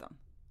till festen.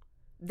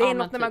 Det är Ja, men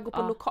något när man typ, går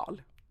på ja.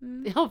 lokal.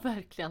 Mm. Ja,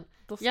 verkligen.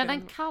 Då ska Gärna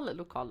den- en kall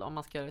lokal då, om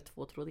man ska göra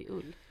tvåtrådig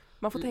ull.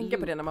 Man får tänka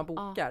på det när man Ja.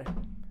 bokar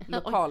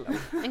lokalen.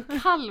 En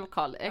kall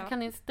lokal. Ja. Kan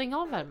ni stänga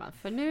av värmen?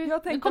 För nu, Jag nu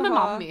tänkte kommer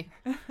ha- mammi.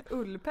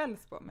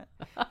 Ullpäls på mig.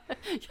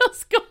 Jag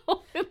ska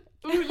ha en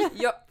ull.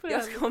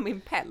 Jag ska ha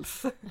min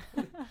päls.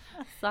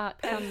 Så här,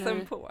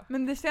 Pälsen på.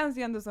 Men det känns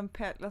ju ändå som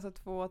päls, alltså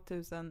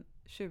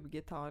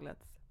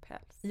 2020-talets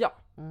päls. Ja,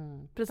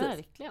 precis. precis.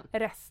 Verkligen.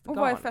 restgarn. Och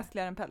vad är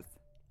festligare än päls?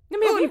 Nej,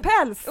 men jag vet.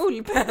 Ullpäls!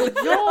 Ullpäls!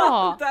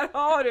 Ja! Där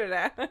har du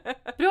det!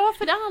 Bra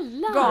för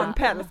alla!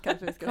 Garnpäls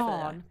kanske vi ska säga.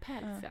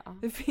 Garnpäls, ja.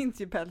 Det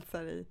finns ju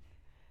pälsar i.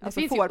 Det Alltså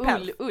finns ju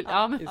fårpäls. ull.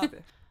 Ja, men Just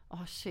det.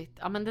 shit.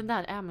 Ja, men den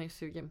där är man ju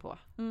sugen på.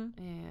 Mm.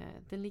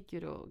 Den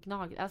ligger och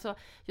gnager. Alltså,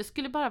 jag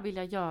skulle bara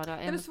vilja göra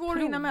en Den är svår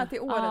att hinna med till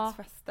årets Ja,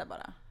 fester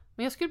bara.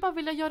 men jag skulle bara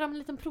vilja göra en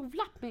liten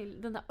provlapp med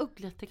den där Typ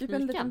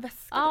uggletekniken. en liten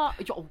väska.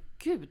 Ja,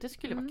 gud, det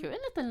skulle vara Mm. kul. En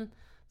liten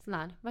sån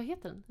här, vad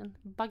heter den? En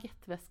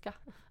baguetteväska.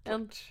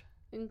 En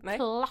Nej.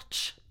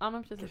 klatsch. Ja,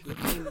 men precis.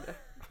 Kanske lite mindre.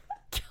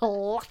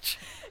 Klatsch.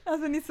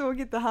 Alltså ni såg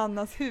inte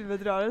Hannas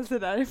huvudrörelse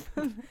där.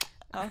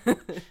 Ja,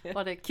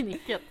 Var det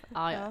knicket?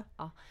 Ja, ja. Ja.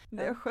 Ja,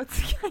 det är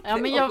skötska. ja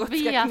men Och jag gotska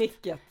vet.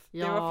 knicket.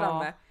 Det var Ja.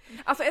 framme.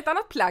 Alltså ett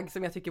annat plagg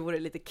som jag tycker vore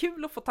lite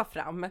kul att få ta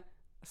fram.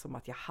 Som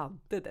att jag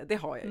hade det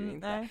har jag ju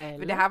inte. Nej.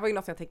 För det här var ju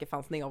något som jag tänker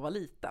fanns när jag var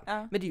liten.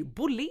 Ja. Men det är ju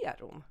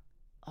boleron.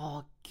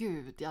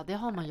 Gud, ja det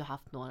har man ju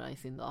haft några i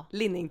sin dag.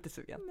 Linne är inte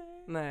sugen.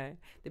 Nej. Nej,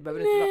 det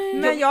behöver det inte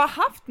vara. Men jag har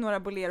haft några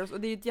boleros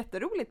och det är ju ett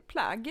jätteroligt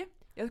plagg.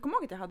 Jag kommer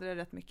ihåg att jag hade det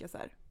rätt mycket så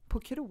här på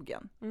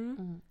krogen.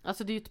 Mm.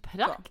 Alltså det är ju ett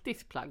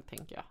praktiskt plagg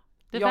tänker jag.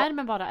 Det Ja.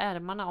 värmer bara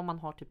ärmarna om man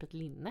har typ ett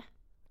linne.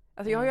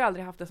 Alltså jag har ju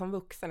aldrig haft det som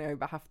vuxen, jag har ju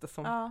bara haft det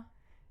som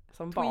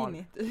barn.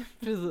 tweenie, typ.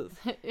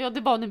 Precis. Ja,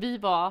 det var när vi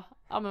var,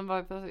 ja men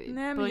var Nej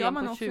men början jag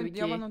var, på nog 20. också,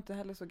 jag var nog inte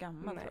heller så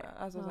gammal Nej. tror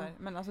jag. Alltså, Ja. så här,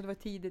 men alltså det var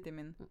tidigt i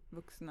min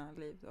vuxna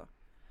liv då.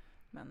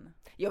 Men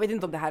Jag vet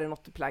inte om det här är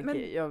något plagg.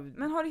 Men-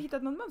 men har du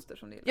hittat något mönster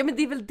som du gillar? Ja men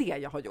det är väl det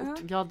jag har gjort. Ja.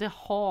 Ja det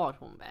har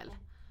hon väl.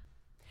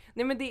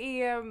 Nej men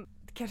det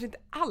kanske inte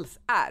alls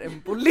är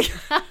en bolero.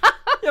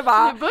 Jag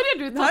bara, Nu börjar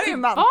du det ta här är ju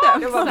tillbaka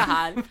manteln. Jag bara- det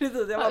här. precis,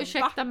 jag Ja, bara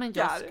ursäkta men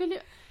jag backar. skulle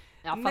ju...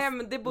 Ja, fast... Nej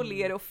men det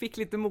bolero och fick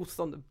lite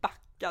motstånd,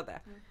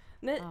 backade.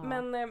 Nej Ja.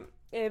 men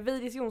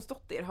Vidis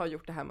Jonsdottir har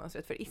gjort det här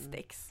mönstret för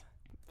Istex.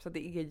 Så det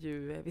är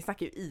ju, vi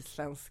snackar ju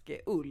isländsk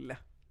ull.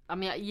 Ja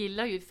men jag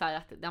gillar ju så här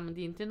att ja, men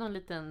det är inte någon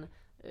liten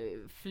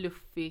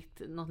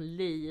fluffigt, någon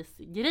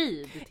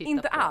lace-grej du tittar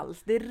Inte på.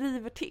 alls, det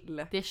river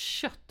till. Det är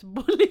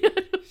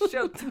köttbolero.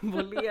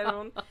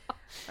 Köttboleron.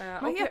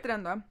 Vad heter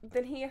den då?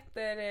 Den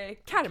heter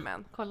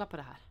Carmen. Kolla på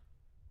det här.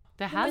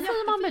 Det här Den var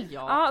säger man väl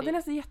ja Ja, till? den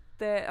är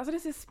så alltså den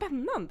ser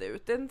spännande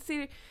ut.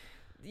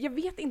 Jag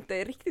vet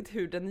inte riktigt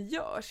hur den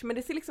görs, men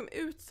det ser liksom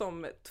ut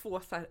som två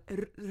så här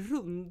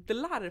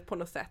rundlar på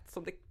något sätt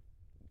som det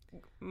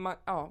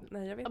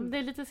nej jag vet Ja, men inte. det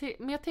är lite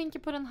men jag tänker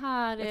på den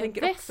här Jag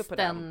tänker också på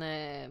västen.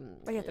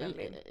 Vad heter den,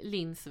 Linn?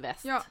 Lins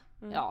väst. Ja.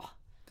 Mm. Ja,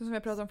 Som vi har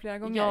pratat om flera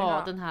gånger.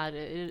 ja den här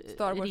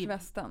Star ribb.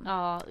 Wars-västen.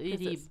 Ja, i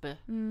Precis. ribb.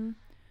 Mm.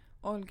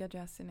 Olga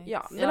Jasinates.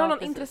 Ja, den Ja, har någon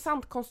precis.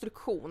 intressant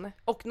konstruktion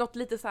och något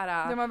lite så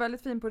här. Den var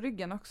väldigt fin på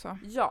ryggen också.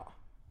 Ja,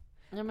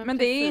 Ja, Men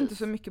det är precis. inte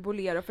så mycket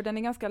bolero för den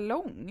är ganska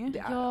lång. det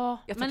är Ja,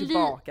 Jag tar men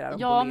tillbaka det här om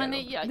ja, bolero.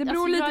 men Det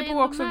beror jag är lite på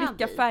ändå också med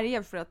vilka dig.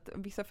 färger för att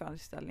vissa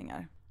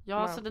föreställningar.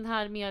 Ja, Ja. så den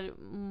här mer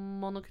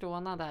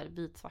monokrona där,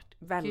 vit-svart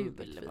Väldigt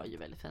gul fin. var ju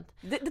väldigt fint.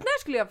 Den där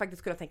skulle jag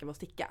faktiskt kunna tänka mig att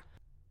sticka.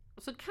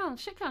 Så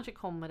kanske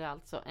kommer det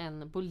alltså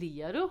en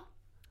bolero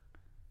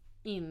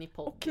in i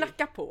podden. Och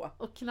knacka på.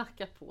 Och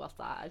knacka på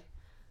så här.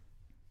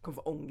 Kommer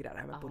få ångra det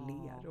här med Ja.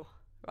 bolero.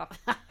 Va?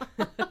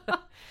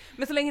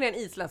 Men så länge det är en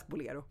isländsk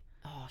bolero.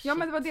 Oh, Ja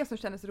men det var det som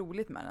kändes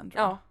roligt med den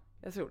tror jag. Ja,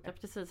 jag tror Jag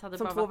det. precis hade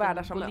Som bara två varit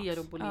världar en som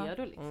bolero, möts.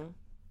 liksom. Mm.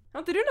 Har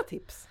inte du något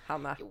tips,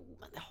 Hanna? Jo,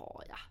 men det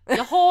har jag.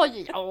 Jag har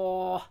ju,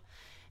 ja.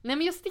 Nej,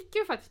 men jag stickar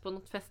ju faktiskt på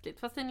något festligt.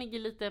 Fast den ligger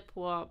lite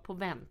på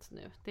vänt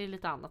nu. Det är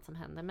lite annat som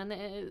händer. Men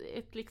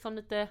ett liksom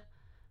lite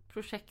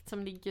projekt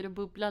som ligger och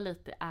bubblar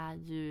lite är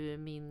ju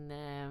min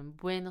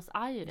Buenos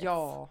Aires.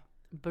 Ja.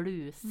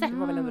 Bluse. Det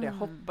var väl ändå det jag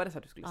hoppades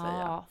att du skulle säga.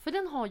 Ja, för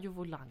den har ju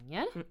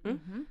volanger.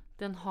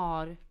 Den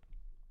har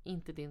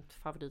inte din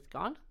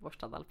favoritgarn,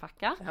 borstad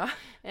alpacka. Ja.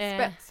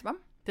 Spets, va?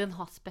 Den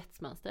har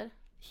spetsmönster.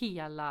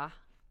 Hela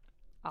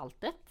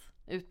alltet,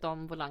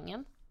 utom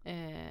volangen.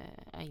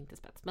 Är inte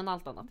spets, men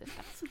allt annat är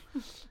spets.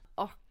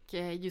 Och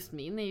just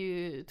min är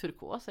ju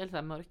turkos, eller så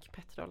här mörk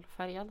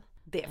petrolfärgad.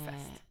 Det är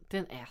fest.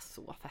 Den är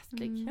så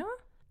festlig. Ja.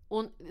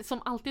 Och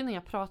som alltid när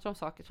jag pratar om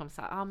saker som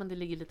så här, men det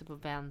ligger lite på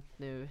vänt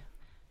nu.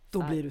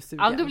 Då blir du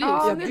sugen. Ja, då blir du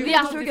sugen. Nu Det är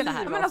alltid så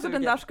här. Men alltså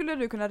den där skulle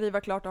du kunna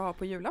riva klart och ha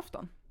på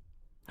julafton.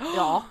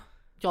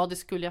 Ja, det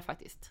skulle jag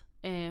faktiskt.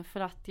 För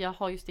att jag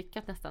har ju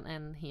stickat nästan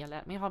en hel,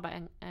 men jag har bara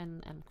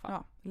en kvar.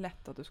 Ja,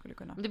 lätt att du skulle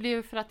kunna. Det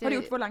blev för att har du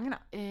gjort volangerna?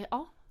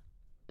 Ja.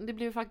 Det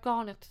blev för att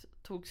garnet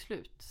tog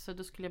slut. Så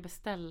då skulle jag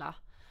beställa.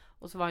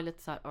 Och så var det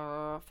lite så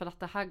här, för att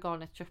det här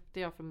garnet köpte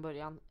jag från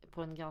början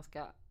på en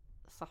ganska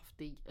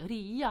saftig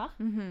rea.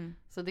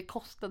 Så det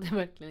kostade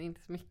verkligen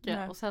inte så mycket.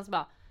 Nej. Och sen så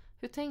bara,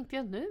 hur tänkte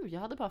jag nu?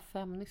 Jag hade bara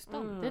 5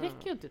 nystan. Det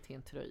räcker ju inte till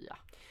en tröja.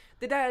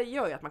 Det där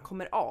gör ju att man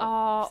kommer av.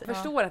 Ja.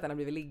 Förstår att den har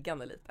blivit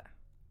liggande lite.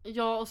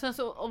 Ja, och sen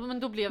så, men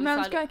då blev det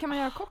Men så här, kan man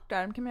göra kort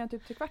ärm? Kan man göra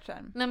typ 3/4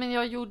 ärm? nej, men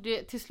jag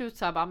gjorde till slut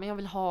så här bara, men jag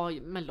vill ha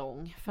med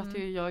lång. För att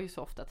jag gör ju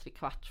så ofta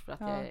 3/4 för att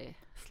jag är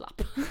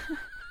slapp.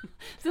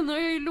 Sen har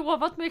jag ju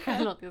lovat mig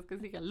själv att jag ska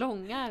sticka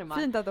långa ärmar.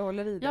 Fint att du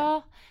håller i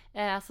det.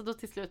 Ja, så då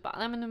till slut bara,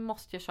 nej men nu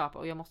måste jag köpa,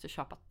 och jag måste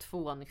köpa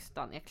 2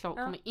 nystan. Jag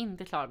kommer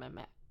inte klara mig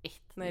med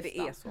 1 Nej,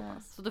 nystan. det är så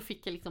pass. Så då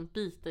fick jag liksom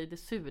bita i det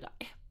sura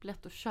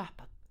äpplet och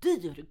köpa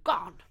dyr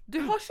garn.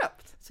 Du har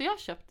köpt? Så jag har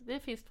köpt, det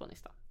finns 2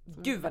 nystan.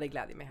 Gud vad det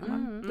glädjer mig,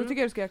 Hanna. Då tycker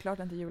jag du ska göra klart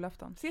den till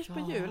julafton. Ses på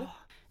jul.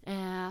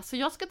 Så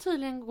jag ska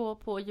tydligen gå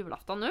på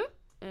julafton nu.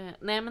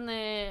 Nej, men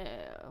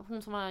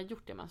hon som har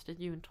gjort det mönstret,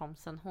 June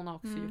Thompson, hon har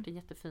också gjort en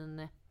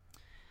jättefin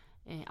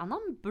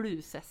annan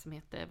bluse som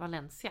heter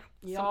Valencia.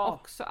 Ja. Som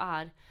också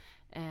är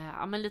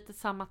men lite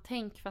samma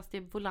tänk, fast det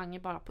är volanger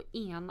bara på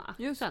ena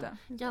axeln. Just det.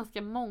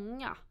 Ganska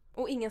många.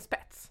 Och ingen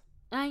spets.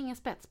 Nej, ingen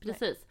spets,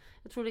 precis.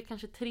 Jag tror det är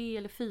kanske 3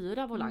 eller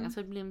 4 volanger, så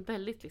det blir en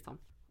väldigt liksom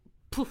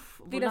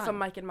puff. Det är den som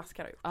Michael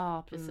Maskar har gjort.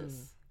 Ja,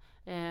 precis.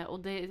 Och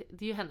det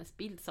är ju hennes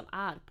bild som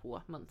är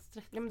på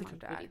mönstret. Ja, men det är klart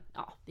det är.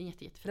 Ja, det är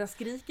jättefint. För den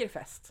skriker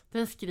fest.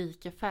 Den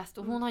skriker fest.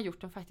 Och hon har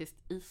gjort den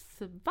faktiskt i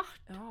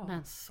svart. Ja.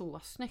 Men så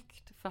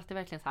snyggt. För att det är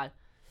verkligen så här.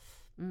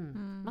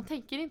 Man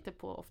tänker inte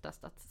på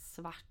oftast att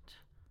svart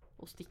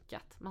och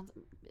stickat.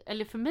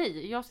 Eller för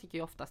mig, jag stickar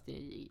ju oftast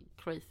i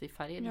crazy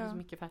färger. Det är så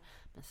mycket färg.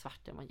 Men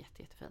svarten var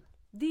jättefin.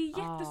 Det är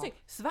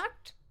jättesnyggt.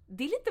 Svart,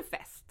 det är lite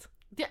fest.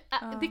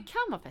 Det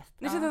kan vara fest.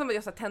 Nu känns det som att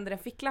jag så tänder en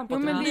ficklampa Jo,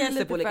 och men det är lyser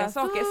lite på olika fest.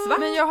 saker. Svart,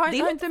 Men jag har det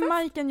är inte lite fest.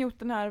 Majken gjort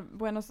den här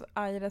Buenos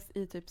Aires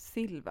i typ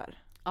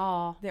silver?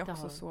 Ja, Det är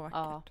också har så hon. vackert.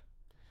 Ja.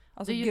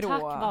 Alltså det är ju grå.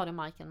 tack vare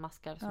Michael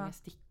Maskar som Ja. jag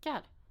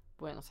stickar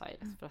Buenos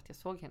Aires. För att jag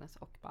såg hennes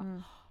och bara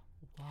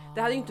wow.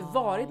 Det hade ju inte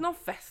varit någon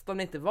fest om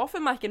det inte var för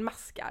Michael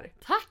Maskar.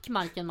 Tack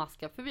Michael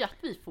Maskar för att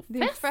vi får Det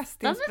är festa med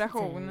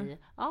festinspiration.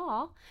 dig.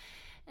 Ja.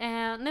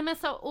 Nej men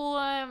så, och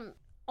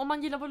om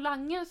man gillar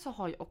volanger så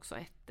har jag också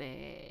ett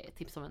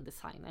tips om en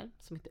designer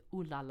som heter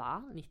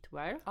Olala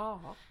Knitwear.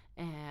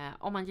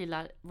 Om man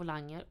gillar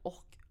volanger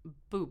och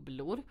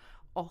bubblor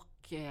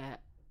och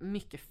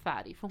mycket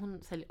färg, för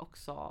hon säljer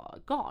också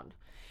garn.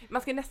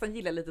 Man ska nästan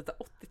gilla lite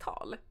av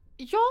 80-tal.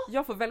 Ja,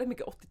 Jag får väldigt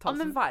mycket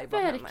 80-tals-vibe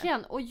av henne.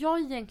 verkligen. Och jag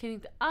är egentligen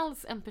inte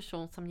alls en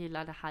person som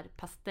gillar det här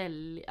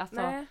pastell, alltså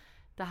Nej.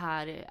 det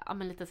här,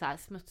 men lite så här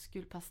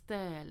smutsgul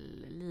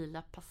pastell,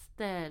 lila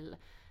pastell.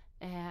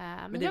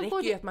 Men det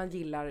räcker ju att man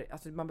gillar,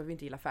 alltså man behöver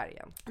inte gilla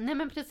färgen. Nej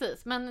men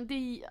precis, men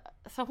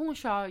så hon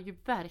kör ju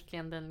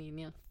verkligen den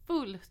linjen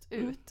fullt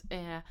ut.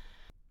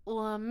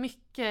 Och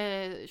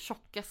mycket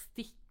tjocka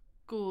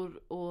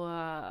stickor och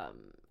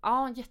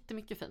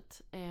jättemycket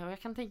fint. Och jag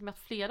kan tänka mig att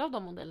flera av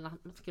de modellerna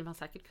skulle man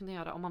säkert kunna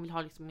göra om man vill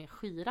ha liksom mer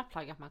skira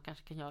plagg, att man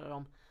kanske kan göra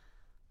dem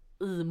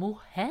i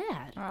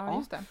mohair. Ja,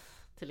 just det.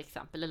 Till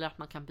exempel, eller att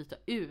man kan byta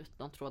ut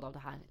någon tråd av det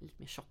här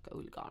lite mer tjocka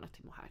ullgarnet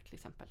till mohair till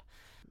exempel.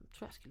 Jag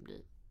tror jag skulle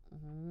bli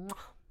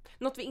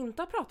Något vi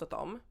inte har pratat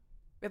om.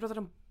 Vi har pratat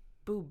om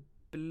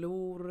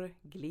bubblor,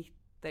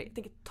 glitter. Jag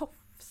tänker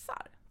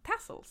tofsar.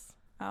 Tassels.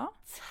 Ja.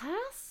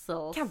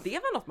 tassels. Kan det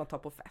vara något man tar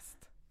på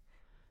fest?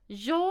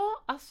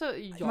 Ja, alltså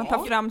ja. Man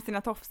tar fram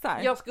sina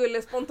tofsar. Jag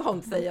skulle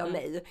spontant säga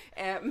nej.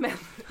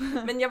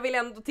 Men jag vill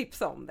ändå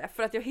tipsa om det.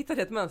 För att jag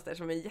hittade ett mönster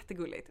som är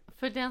jättegulligt.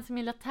 För den som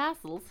gillar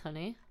tassels,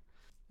 hörni.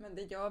 Men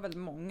det gör väl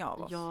många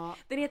av oss. Ja,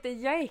 Den heter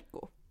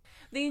Jaeko.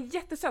 Det är en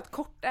jättesöt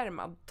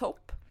kortärmad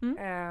topp.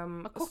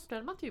 men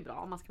kortärmat är ju bra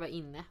om man ska vara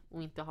inne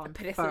och inte ha en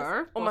Precis,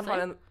 fur på om man sig. har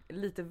en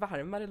lite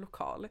varmare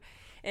lokal.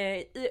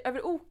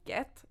 Över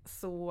oket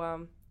så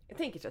Jag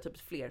tänker så typ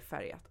ett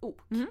flerfärgat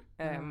ok.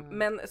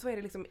 Men så är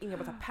det liksom inga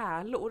bara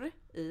pärlor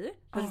i.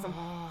 Det liksom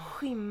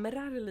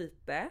skimrar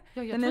lite.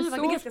 Ja, Den är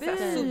så ganska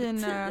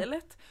fin.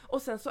 subtilt.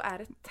 Och sen så är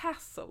det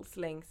tassels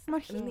längst Man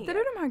ner. hittar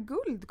du de här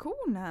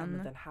guldkornen?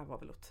 Men den här var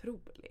väl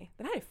otrolig.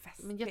 Den här är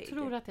festlig. Men jag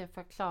tror att det är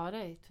för att Klara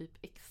är typ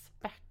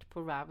expert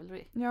på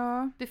Ravelry.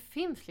 Ja. Det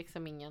finns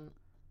liksom ingen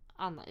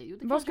annan. Jo,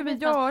 Vad ska vi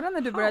göra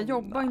när du börjar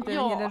jobba och inte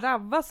hinner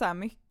ravva så här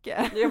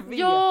mycket? Jag vet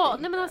Ja,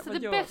 inte. nej men alltså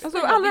det bästa Alltså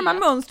jag alla de här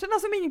vet- mönstren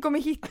som ingen kommer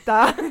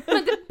hitta. Men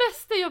det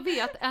bästa jag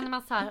vet är när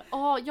man så här,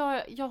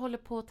 jag håller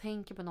på och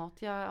tänker på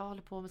något. Jag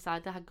håller på med så här,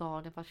 det här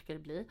garnet, vad ska det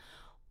bli?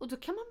 Och då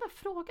kan man bara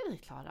fråga dig,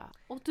 Klara.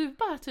 Och du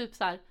bara typ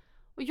så här,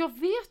 och jag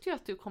vet ju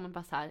att du kommer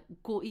bara så här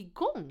gå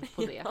igång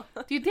på det.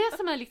 Det är ju det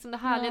som är liksom det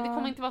härliga. Ja. Det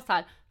kommer inte vara så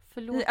här,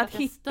 förlåt Att att jag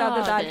hitta stör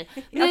det där. dig.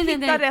 Att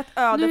hitta rätt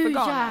öde Nu för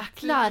garnet.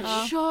 jäklar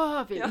Ja.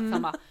 kör vi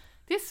liksom. Bara.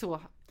 Det är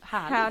så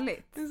härligt.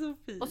 Härligt. Det är så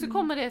fint. Och så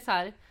kommer det så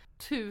här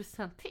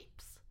 1000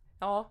 tips.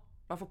 Ja,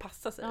 man får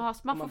passa sig. Ja, så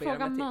man om får ber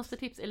fråga om ett tips.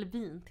 mönstertips eller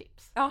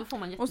vintips. Ja. Då får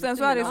man Och sen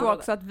så är det så Ja.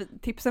 också att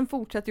tipsen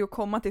fortsätter ju att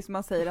komma tills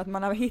man säger att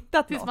man har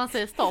hittat tills något. man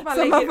säger stopp. Man Så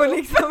man lägger får upp.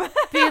 liksom...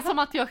 Det är som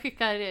att jag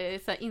skickar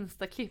så här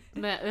Insta-klipp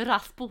med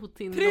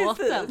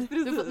Rasputin-låten.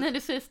 Precis. När du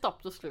säger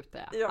stopp då slutar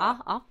jag. Ja.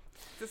 Ja.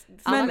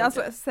 Men Ja,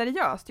 alltså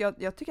seriöst,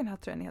 jag tycker den här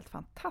tröjan är helt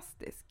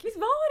fantastisk. Visst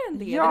var den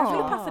det? Ja. Den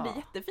skulle passa dig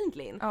jättefint,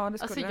 Linn. Ja, det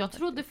skulle Alltså den jag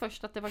trodde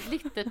först att det var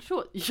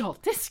glittertråd. Ja,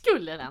 det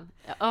skulle den.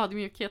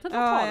 Ödmjukheten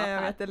har Ja, talat jag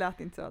här. vet, det lät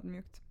inte så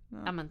ödmjukt. Ja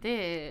Ja. men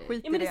det...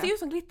 Skit Ja, i men det det. ser ju ut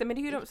som glitter, men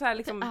det är ju så här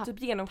liksom Det är typ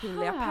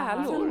genomskinliga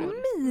pärlor. pärlor.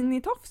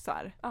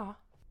 Minitofsar. Ja,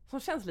 som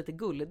känns lite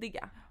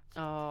guldiga.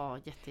 Ja,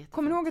 jätte.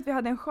 Kommer ni ihåg att vi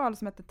hade en sjal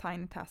som hette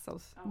Tiny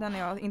Tassels? Den har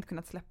jag inte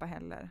kunnat släppa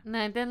heller.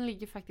 Nej, den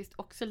ligger faktiskt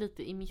också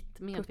lite i mitt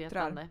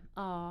medvetande.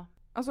 Ja.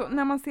 Alltså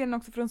när man ser den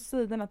också från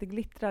sidan att det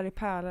glittrar i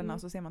pärlorna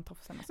så ser man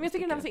tofsarna som Men jag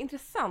tycker den var så sticker ut.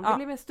 intressant. Ja. Det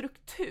blev en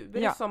struktur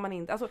Ja. som man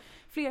inte... Alltså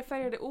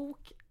flerfärgade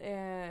ok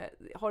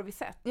har vi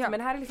sett. Ja. Men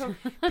det här är liksom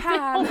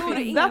pärlor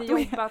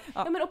injobbat. Ja.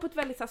 Ja, men och på ett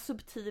väldigt så här,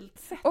 subtilt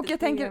sätt. Och Det jag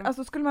tänker, är-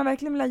 alltså skulle man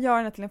verkligen vilja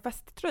göra den till en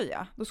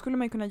festtröja, då skulle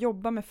man ju kunna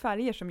jobba med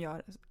färger som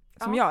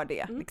gör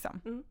det. Mm.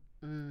 Liksom.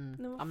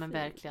 Det var Ja men fint.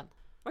 verkligen.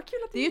 Vad kul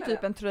att Det är ju gillar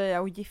typ en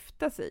tröja att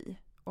gifta sig i.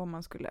 Om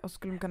man skulle, och så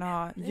skulle man kunna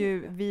ha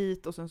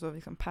vit och sen så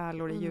liksom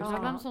pärlor i Ja,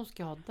 ljusgrå. vem som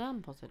ska ha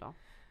den på sig då?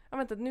 Ja,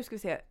 vänta, nu ska vi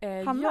se.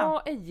 Hanna.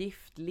 Jag är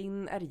gift,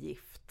 Linn är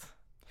gift.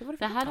 Hur var Det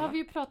för här Hanna? har vi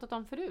ju pratat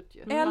om förut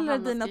ju. Vad Eller Hanna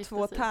dina ska gifta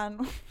 2 sig.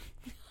 tärnor.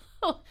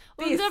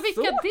 Det är Undrar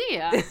vilka så- det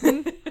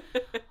är.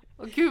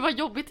 Och gud vad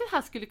jobbigt det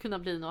här skulle kunna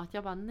bli nu. Att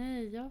jag bara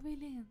nej jag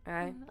vill inte.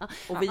 Nej. Ja.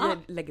 Och vi Ah.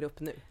 lägger upp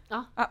nu.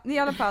 Ja, i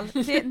alla fall.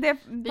 Det är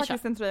Vi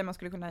faktiskt en tröja man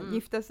skulle kunna Mm.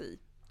 gifta sig i.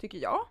 Tycker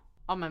jag.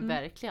 Ja men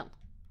verkligen.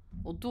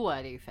 Och då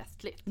är det ju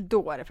festligt.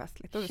 Då är det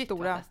festligt. Då är det Shit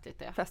stora vad festligt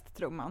det är.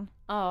 festtrumman.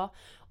 Ja.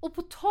 Och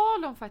på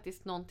tal om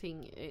faktiskt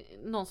någonting,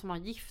 någon som har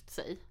gift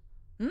sig.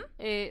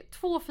 Mm.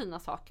 2 fina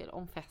saker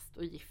om fest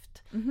och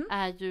gift. Mhm.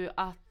 Är ju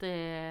att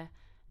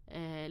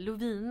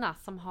Lovina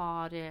som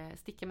har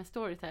Sticka med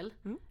Storytel,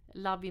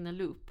 Love in a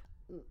Loop.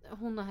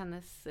 Hon och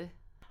hennes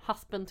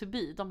husband to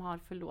be, de har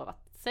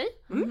förlovat sig.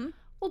 Mhm.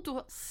 Och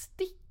då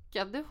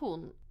stickade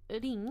hon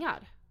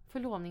ringar.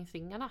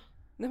 Förlovningsringarna.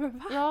 Nej men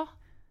va? Ja,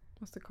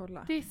 Måste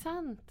kolla. det är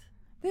sant.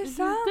 Det är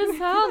sant! Det är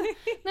sant.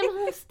 Nej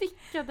men hon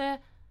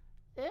stickade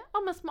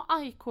med små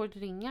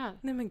i-cord-ringar.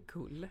 Nej men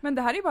gull. Men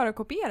det här är ju bara att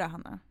kopiera,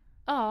 Hanna.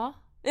 Ja,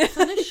 så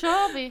nu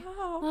kör vi.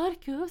 Ja.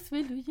 Marcus,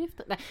 vill du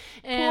gifta dig?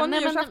 På Nej,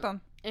 nyårsafton.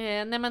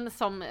 nej men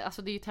som,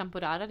 alltså det är ju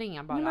temporära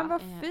ringar bara. Nej, men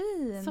vad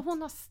fint! Så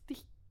hon har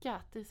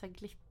stickat i så här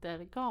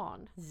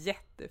glittergarn.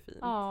 Jättefint.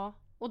 Ja,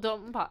 och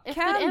de bara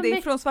efter en Candy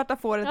vecka. från Svarta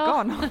fåret Ja.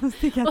 garn har hon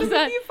stickat Och i. så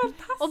här, Det är ju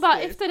fantastiskt. och bara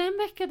efter en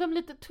vecka är de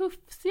lite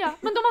tufsiga.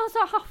 Men de har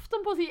alltså haft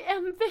dem på sig i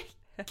en vecka.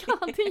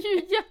 Det är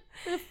ju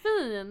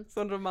jättefint.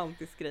 Sån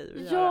romantisk grej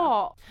att göra.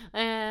 Ja,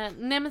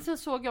 nej men sen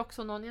såg jag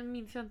också någon, jag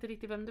minns inte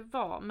riktigt vem det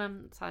var,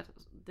 men så här,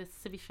 det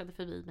swishade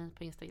förbi mig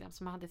på Instagram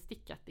som hade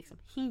stickat liksom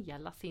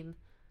hela sin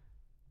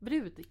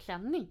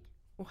brudklänning.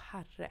 Åh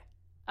herre.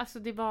 Alltså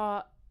det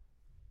var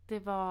Det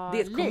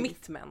är ett lace.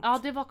 commitment. Ja,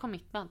 det var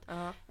commitment.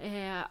 Ja.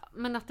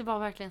 Men att det var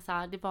verkligen så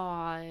här, det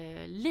var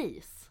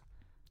lace.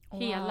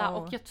 Hela,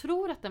 Wow. och jag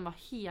tror att den var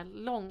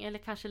hel lång eller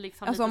kanske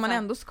liksom Alltså lite om man så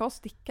här, ändå ska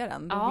sticka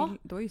den, då, Ja.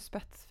 då är ju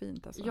spets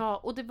fint alltså. ja,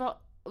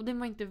 och den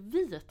var inte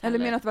vit Eller heller.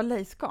 menar att det var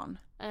lacegarn?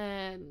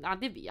 Ja,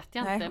 det vet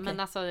jag Nej, inte, okej. men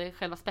alltså själva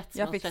Jag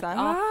spetsmönstret. fick såhär,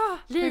 Ja.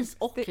 Lace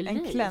och en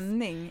lace.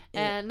 klänning i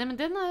Nej men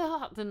den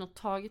hade nog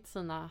tagit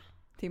sina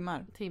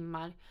timmar.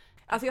 timmar.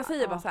 Alltså jag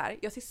säger bara Ja. så här,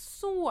 jag ser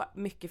så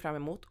mycket fram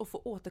emot att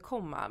få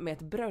återkomma med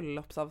ett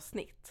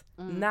bröllopsavsnitt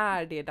Mm.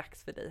 när det är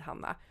dags för dig,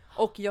 Hanna.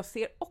 Och jag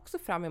ser också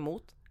fram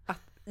emot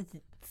att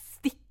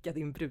sticka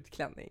din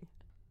brudklänning.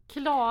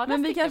 Klara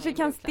Men vi stickar kanske min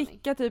kan brudklänning.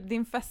 sticka typ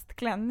din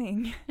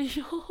festklänning.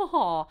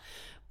 Ja!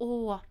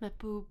 Med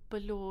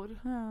bubblor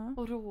Ja.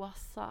 och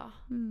rosa.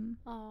 Mm.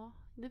 Ja,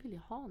 det vill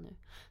jag ha nu.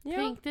 Ja.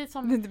 Tänk dig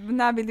som...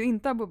 När vill du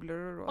inte ha bubblor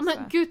och rosa?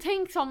 Men gud,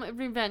 tänk som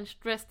Revenge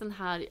Dress den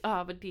här i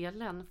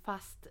överdelen,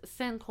 fast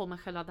sen kommer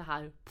själva det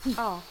här.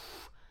 Ja.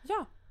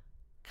 Ja.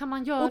 Kan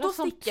man göra Och då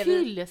som stickar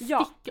vi- tyll?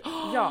 Ja. Sticka.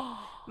 Ja.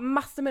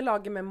 Massor med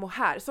lager med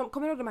mohair. Som,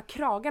 kommer du ihåg de här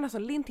kragarna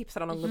som Linn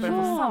tipsade om någon gång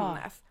på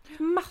Sandnäs?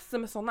 Massor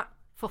med sådana.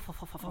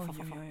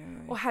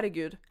 Och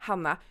herregud,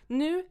 Hanna,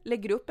 nu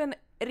lägger du upp en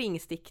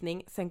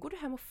ringstickning, sen går du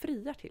hem och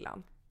friar till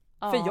han.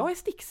 För jag är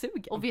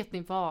sticksugen. Och vet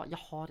ni vad? Jag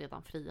har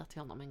redan friat till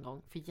honom en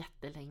gång för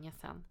jättelänge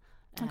sedan.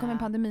 Sen kom en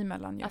pandemi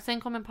mellan ju. Ja,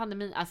 sen kom en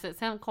pandemi, alltså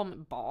sen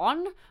kom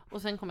barn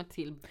och sen kom ett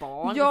till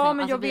barn. Ja, sen,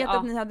 men alltså, jag vet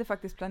att ni hade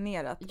faktiskt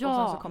planerat och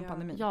sen så kom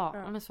pandemin. Ja,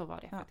 men så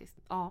var det faktiskt.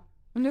 Ja.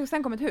 Och nu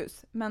sen kom ett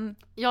hus, men...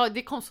 Ja,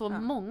 det kom så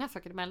många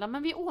saker emellan,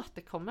 men vi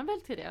återkommer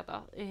väl till det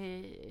då.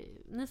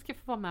 Ni ska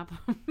få vara med på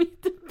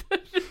mitt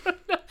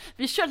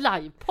vi kör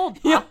livepodd,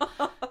 va?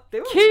 Ja, det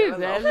var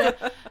kul!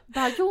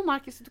 Bara, jo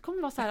Marcus, det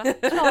kommer vara så här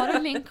att Klara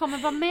och Linn kommer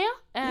vara med.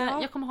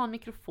 Jag kommer ha en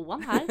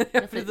mikrofon här.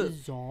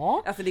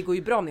 Ja. Alltså det går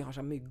ju bra om ni har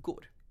så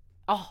myggor.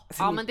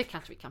 Ja, men det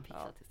kanske vi kan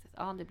fixa till sist.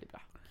 Ja, det blir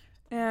bra.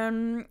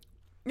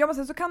 Ja, men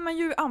sen så kan man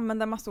ju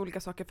använda massa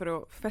olika saker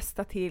för att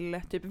fästa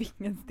till typ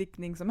vilken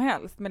stickning som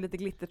helst. Med lite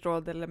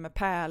glittertråd eller med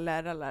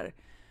pärlor eller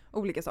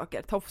olika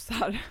saker.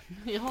 Tofsar.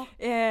 Ja,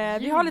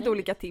 vi har lite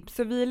olika tips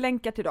så vi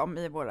länkar till dem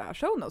i våra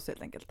show notes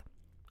helt enkelt.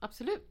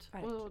 Absolut.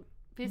 Och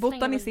vi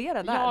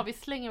botanisera där. Ja, vi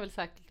slänger väl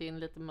säkert in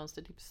lite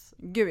mönstertips.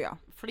 Gud ja.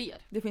 Fler.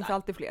 Det finns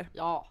alltid fler.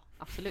 Ja,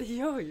 absolut. Det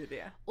gör ju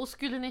det. Och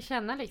skulle ni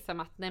känna liksom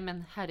att nej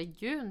men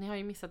herregud, ni har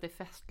ju missat det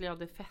festliga och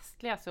det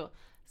festliga, så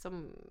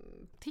som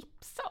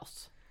tipsa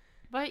oss.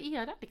 Vad är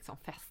era liksom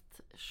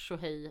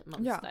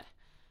fest-tjohej-mönster?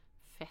 Ja.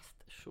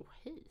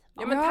 Fest-tjohej?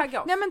 Ja, men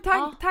tagga oss. Nej, men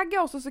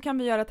tagga oss och så kan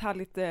vi göra ett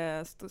härligt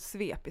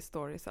svep i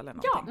stories eller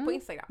någonting. Ja, på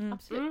Instagram.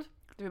 Absolut.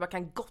 Vi bara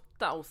kan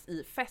gotta oss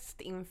i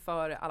fest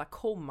inför alla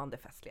kommande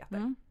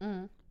festligheter.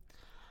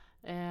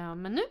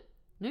 Men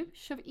nu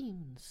kör vi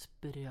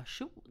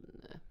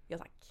inspiration. Ja,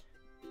 tack.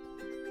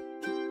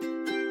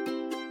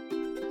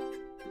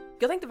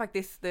 Jag tänkte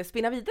faktiskt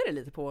spinna vidare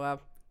lite på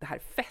det här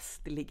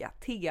festliga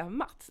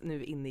temat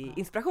nu in i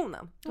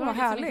inspirationen. Du har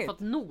liksom inte fått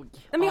nog.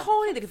 Nej, men jag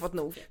har inte riktigt fått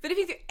nog. För det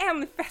finns ju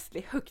en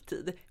festlig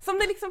högtid som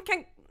det liksom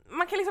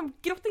man kan liksom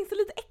grotta in sig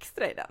lite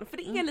extra i den. För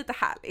det är lite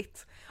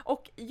härligt.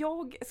 Och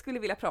jag skulle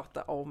vilja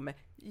prata om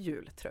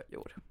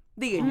jultröjor.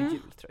 Det är ju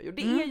jultröjor.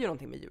 Det är ju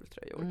någonting med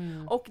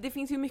jultröjor. Och det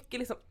finns ju mycket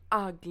liksom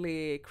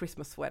ugly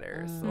Christmas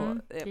sweaters. Och,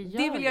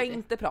 det vill jag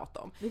inte prata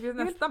om. Det finns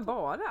nästan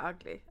bara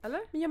ugly,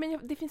 eller?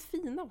 Men det finns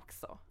fina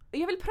också.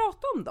 Jag vill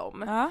prata om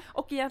dem.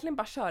 Och egentligen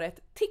bara köra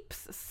ett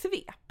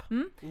tipssvep.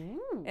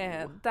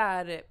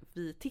 Där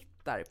vi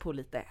tittar på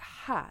lite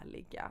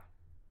härliga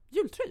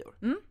jultröjor.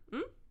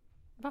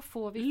 Vad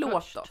får vi Låt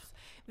först? oss.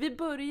 Vi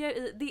börjar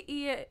i, det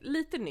är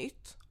lite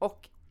nytt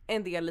och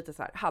en del lite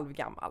så här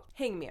halvgammal.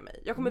 Häng med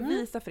mig. Jag kommer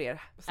visa för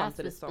er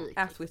samtidigt som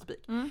as we speak.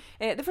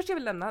 Det första jag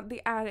vill lämna,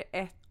 det är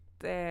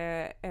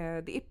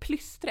det är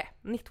plystre,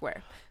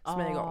 knitwear, som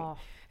är igång.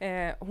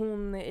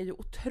 Hon är ju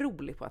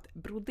otrolig på att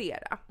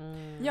brodera.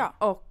 Ja,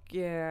 och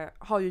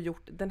har ju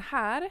gjort den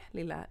här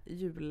lilla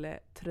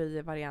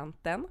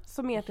jultröjevarianten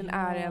som egentligen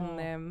är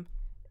en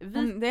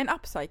det är en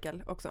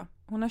upcycle också.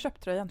 Hon har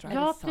köpt tröjan tror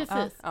jag. Ja,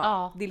 precis.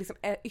 Ja. Det är liksom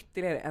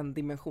ytterligare en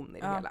dimension i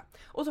det hela.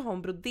 Och så har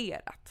hon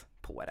broderat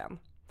på den.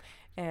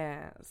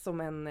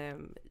 Som en...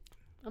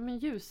 Ja, men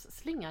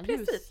ljusslinga.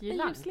 Precis,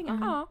 en ljusslinga.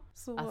 Ja,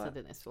 så, alltså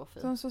den är så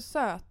fin. Så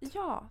söt.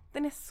 Ja,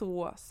 den är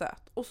så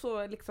söt. Och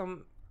så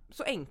liksom,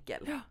 så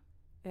enkel. Ja.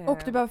 Och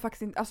du behöver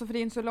faktiskt inte, alltså för det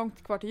är inte så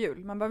långt kvar till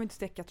jul. Man behöver inte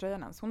steka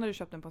tröjan ens. Hon hade ju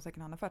köpt den på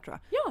second hand affär tror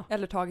jag. Ja.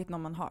 Eller tagit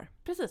någon man har.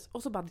 Precis,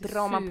 och så bara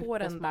drar man på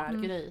den där.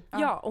 Grej.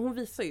 Ja, och hon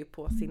visar ju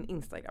på sin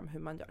Instagram hur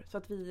man gör. Så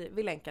att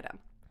vi länkar den.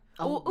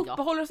 Och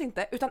uppehåller oss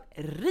inte, utan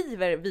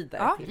river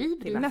vidare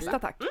till nästa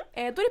tack. Då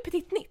är det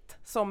Petit Knit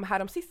som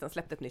häromsistens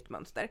släppte ett nytt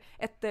mönster.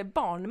 Ett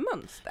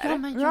barnmönster. Ja,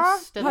 men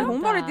just det. Har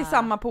hon varit i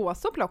samma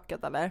påse och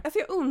plockat eller? Alltså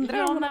jag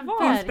undrar om hon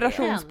var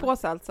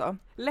inspirationspåse alltså.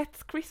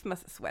 Let's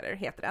Christmas Sweater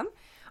heter den.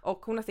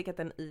 Och hon har stickat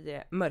den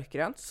i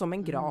mörkgrönt som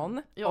en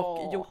gran.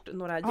 Och gjort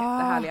några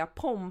jättehärliga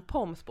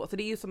pom-poms på. Så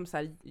det är ju som så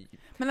här...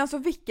 Men alltså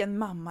vilken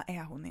mamma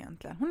är hon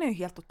egentligen? Hon är ju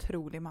helt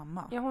otrolig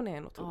mamma. Ja, hon är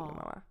en otrolig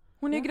mamma.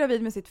 Hon är ju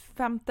gravid med sitt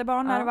 5:e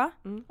barn här va?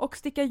 Och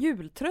stickar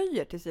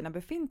jultröjor till sina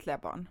befintliga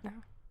barn.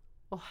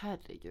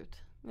 Herregud.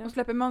 Hon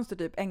släpper mönster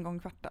typ en gång i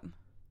kvarten.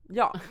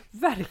 Ja,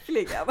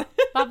 verkligen.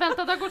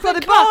 Vänta, det går så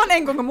det barn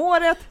en gång om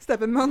året,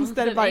 släpper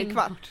mönster varje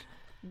kvart.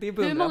 Det är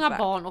hur många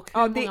barn och hur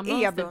många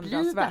mönster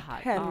blir det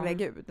här?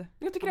 Herregud.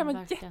 Jag tycker det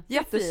var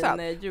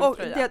jättesöt. Och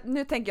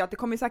nu tänker jag att det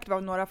kommer säkert vara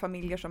några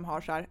familjer som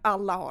har så här,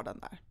 alla har den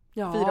där.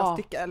 4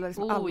 stycken eller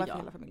liksom alla för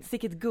hela familjen.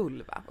 Sicket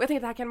gull va? Och jag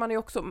tänkte här kan man ju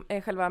också,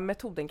 själva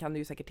metoden kan du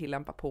ju säkert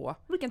tillämpa på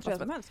vilken tröja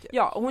som helst.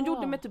 Ja, och hon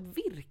gjorde med typ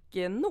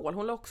virkenål.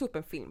 Hon la också upp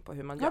en film på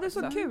hur man gör. Ja, det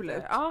såg kul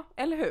ut. Ja,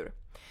 eller hur?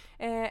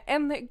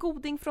 En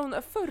goding från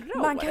förra året.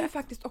 Man kan ju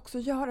faktiskt också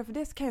göra, för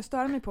det kan jag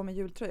störa mig på med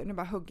jultröjor. Nu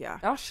bara hugger jag.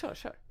 Ja,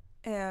 kör.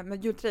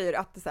 Med jultröjor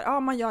att det så här,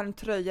 man gör en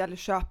tröja eller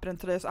köper en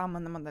tröja så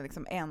använder man den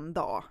liksom en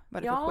dag.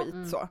 Vad är det för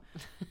skit så?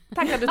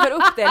 Tack att du tar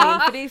upp det Linn,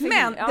 för det är så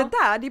men det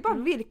där, det är bara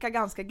virka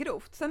ganska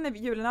grovt. Sen när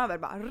julen är över,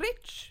 bara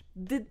rich.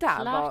 Det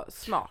där var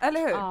smart.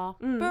 Eller hur?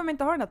 Behöver man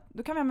inte ha den där,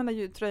 då kan vi använda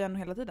jultröjan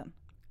hela tiden.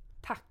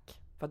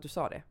 Tack för att du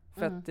sa det.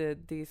 För att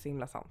det är så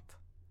himla sant.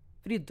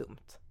 För det är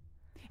dumt.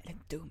 Eller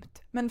dumt.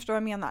 Men förstår vad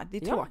jag menar? Det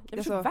är Ja, tråkigt. jag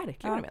förstår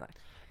verkligen vad du menar.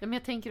 Ja, men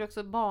jag tänker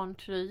också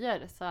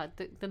barntröjor. Så här,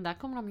 den där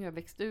kommer de ju ha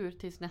växt ur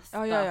tills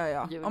nästa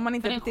jul. Om man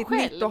inte för riktigt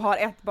själv, nytt och har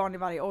ett barn i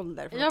varje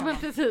ålder. Ja, men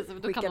precis.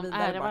 Då kan de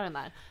ärva den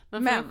där.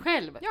 Men för en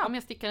själv, om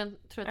jag stickar en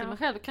tröja till mig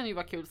själv, kan det ju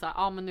vara kul så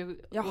här, men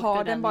nu jag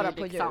har den bara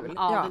på liksom, jul.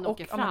 Ja, den och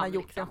åker om man har fram,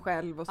 gjort liksom. den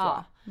själv och så.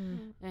 Ja.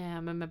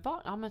 Men med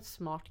barn, men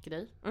smart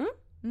grej.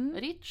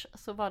 Rich,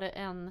 så var det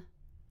en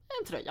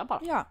tröja bara.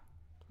 Ja.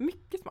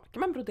 Mycket smart. Kan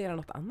man brodera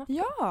något annat?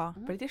 Ja.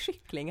 Bara lite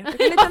kycklingar.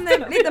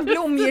 En liten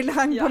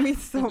blomgirlang på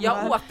midsommar.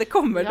 Jag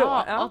återkommer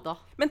då. Då.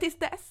 Men tills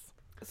dess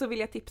så vill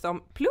jag tipsa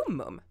om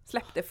Plumum.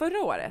 Släppte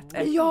förra året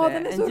den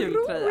är så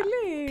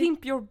rolig!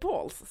 Pimp your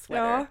balls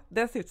sweater. Ja.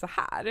 Den ser ut så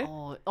här.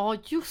 Ja,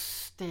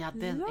 just det.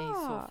 Den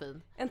är så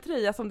fin. En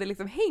tröja som det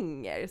liksom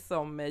hänger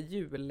som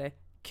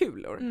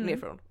julkulor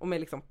nerifrån. Och med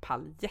liksom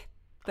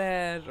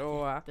paljetter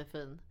och...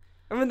 Jättefin.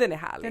 Ja, men den är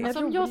härlig. Den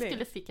är Om jag rolig.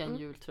 skulle sticka en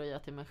jultröja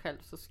till mig själv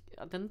så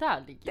den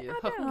där ligger ju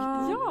högt.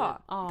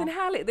 Ja, den är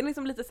härlig. Den är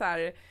liksom lite så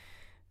här...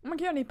 Man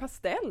kan göra den i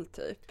pastell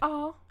typ.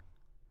 Ja.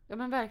 Ja,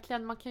 men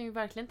verkligen, man kan ju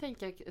verkligen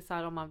tänka så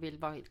här om man vill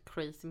vara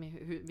crazy med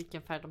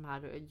vilken färg de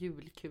här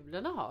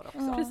julkulorna har också.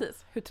 Ja.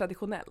 Precis, hur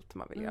traditionellt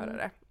man vill göra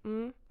det.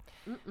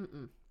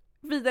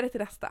 Vidare till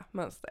nästa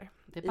mönster.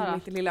 Det är bara i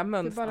mitt lilla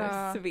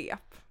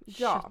mönstersvep.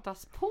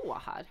 köttas på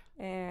här.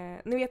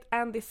 Ni vet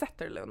Andy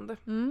Zetterlund.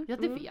 Ja,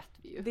 det vet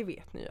vi ju. Det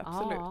vet ni ju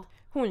absolut. Ja.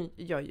 Hon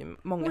gör ju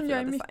många Hon fina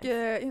gör designs.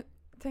 mycket,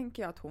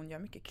 tänker jag att hon gör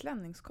mycket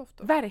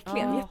klänningskoftor.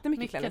 Verkligen, Ja, jättemycket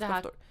mycket det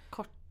här klänningskoftor.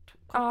 kort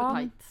Ja. och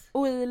tight.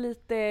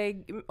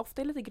 Och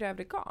ofta i lite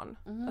grövre garn.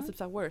 Alltså typ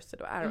såhär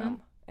worsted och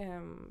Aran.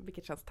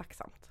 Vilket känns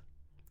tacksamt.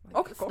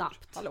 Och kort.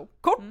 Snabbt. Hallå.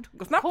 Kort,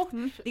 gå snabbt. Kort, Det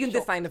är ju en tjockt,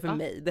 designer för va?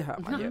 mig, det hör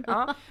man ju.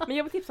 Ja. Men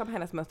jag vill tipsa om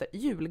hennes mönster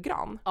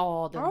julgran.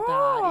 Ja, den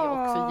där är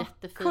också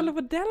jättefin. Kolla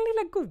på den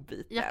lilla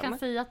godbiten. Jag kan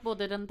säga att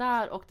både den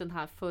där och den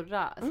här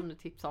förra som du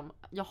tipsade om.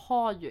 Jag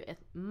har ju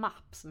ett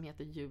mapp som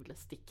heter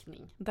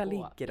julstickning. Där på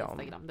ligger de.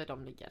 Instagram, där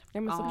de ligger.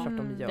 Ja, men såklart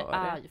de gör det.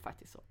 är ju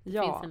faktiskt så. Det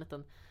Ja. finns en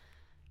liten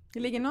Det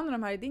ligger någon av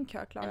de här i din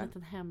kö, Klara. En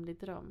liten hemlig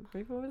dröm.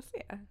 Vi får väl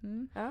se.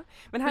 Mm. Ja.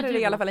 Men här På är det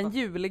i alla fall en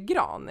julafton.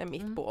 julgran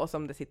mitt på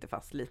som det sitter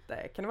fast lite.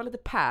 Kan det vara lite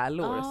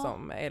pärlor Ja.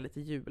 som är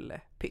lite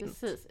julpynt?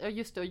 Precis, ja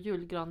just det, och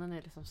julgranen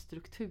är liksom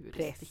struktur.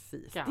 Precis,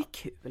 sticka. det är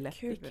kul. Det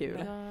är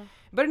kul. Ja.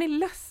 Börjar ni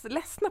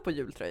ledsna på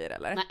jultröjor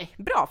eller? Nej.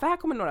 Bra, för här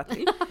kommer några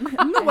till.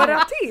 Några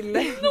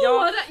till!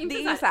 Ja, inte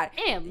det är så här.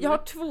 en. Jag har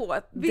 2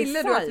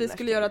 Ville du att vi designers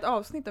skulle göra ett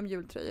avsnitt om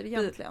jultröjor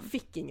egentligen? Vi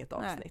fick inget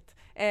avsnitt.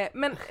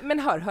 Men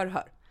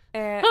hör.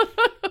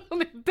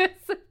 Hon är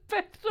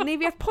desperat. Ni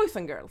vet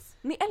Poison Girls?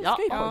 Ni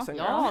älskar ju Poison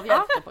Girls. Ja, vi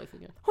älskar Poison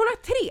Girls. Hon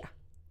har 3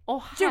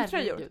 Åh,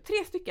 jultröjor. herregud. 3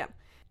 stycken.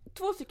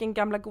 2 stycken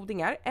gamla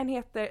godingar. En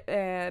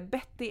heter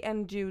Betty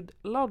and Jude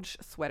Lodge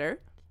Sweater.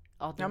 Ja,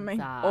 Ja, den men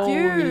där.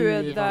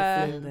 gud,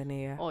 Vad fin. Den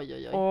är...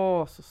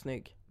 Oj. så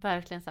snygg.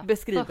 Verkligen såhär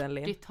Beskriv den,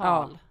 Linn.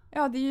 40-tal.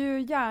 Ja, det är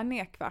ju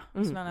järnek va? Och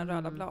Mm. sådana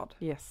röda blad.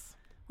 Yes.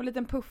 Och en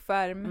liten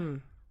puffärm.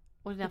 Mm.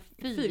 Och den där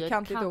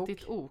Fyrkantigt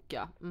fyrkantigt ok.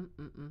 Ja.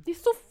 Det är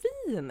så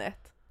fint!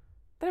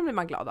 Den blir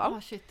man glad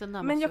av. Shit, den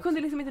där Men måste jag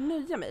kunde liksom inte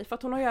nöja mig för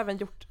att hon har ju även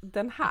gjort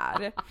den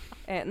här.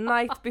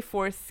 Night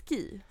Before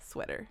Ski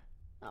Sweater.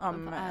 Ja,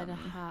 men vad är det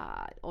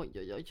här?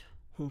 Oj.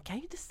 Hon kan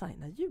ju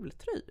designa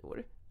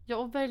jultröjor. Ja,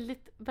 och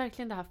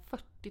verkligen det här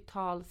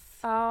 40-tals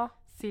Ja,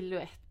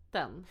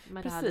 siluetten.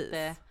 Med Precis. det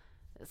här lite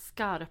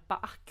skarpa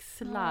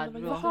axlar.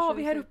 vad har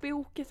vi här uppe i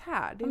oket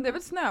här? Det är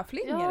väl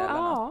snöflingor Ja, eller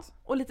Ja, något?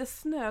 och lite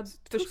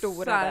snötussar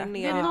Förstorade. Det är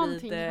ner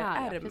någonting vid här,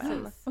 ja, ärmen.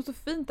 precis. Och så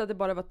fint att det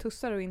bara var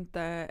tussar och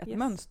inte ett Yes.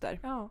 mönster.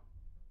 Ja.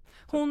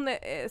 Hon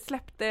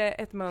släppte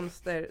ett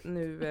mönster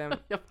nu,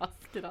 Jag bara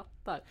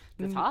skrattar.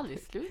 Det tar aldrig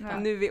slut. Nej.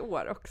 nu i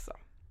år också.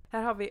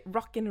 Här har vi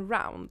Rockin'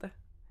 Round.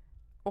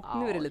 Och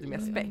nu är det lite mer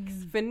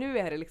spex. För nu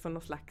är det liksom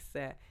någon slags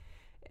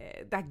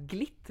det här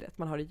glittret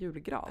man har i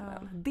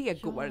julgranen.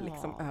 Det går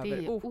liksom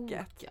över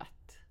oket.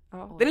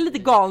 Ja. Den är lite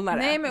galnare.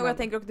 Nej men och jag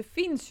tänker också det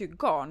finns ju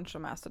garn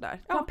som är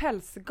sådär. Ja.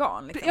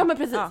 Pälsgarn liksom. Ja men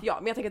precis, Ja, ja.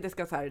 Men jag tänker att det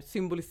ska så här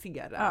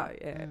symbolisera.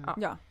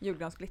 ja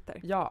julgransglitter.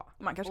 Ja.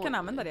 Man kanske kan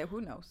använda det, who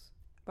knows.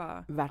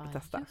 Bara Värt att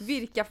testa.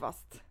 virka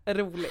fast.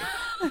 Roligt.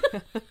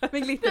 Med Det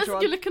glittertråd.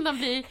 skulle kunna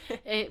bli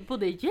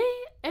både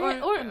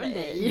yay och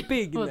nej.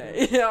 Big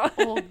nej. Ja.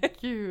 Åh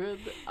gud,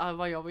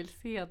 vad jag vill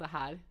se det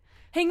här.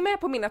 Häng med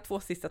på mina 2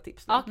 sista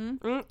tips nu. Ja.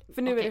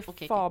 För nu Okej, är det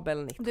okej. Fabel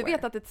Knitwear. Du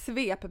vet att ett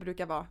svep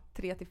brukar vara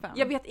 3-5.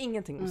 Jag vet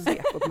ingenting om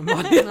svep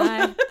uppenbarligen.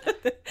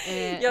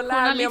 Nej. Jag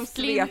lär mig om Journalist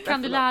Linn, svep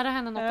kan du efteråt. lära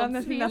henne något om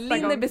nästa svep? gång.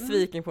 Linn är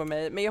besviken på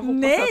mig, men jag hoppas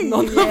Nej! att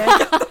någon...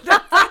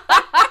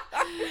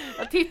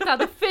 Titta,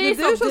 the Det är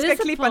face du of som ska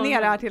disappointment. klippa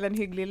ner det här till en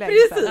hygglig längd.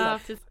 Precis. sen. Ja,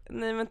 precis.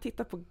 Nej men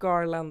titta på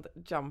Garland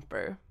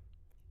Jumper.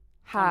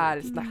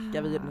 Här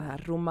snackar vi den här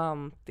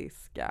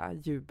romantiska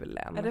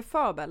julen. Är det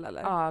Fabel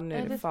eller? Ja, nu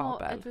är det Är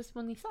Fabel. det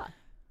små nissar?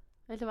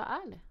 Eller vad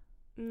är det?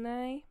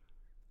 Nej,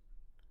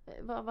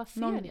 Vad ser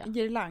Någon jag?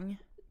 girlang.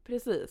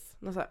 precis.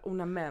 Någon sån här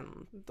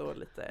ornament och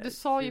lite... Du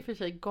sa ju för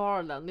sig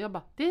Garland och jag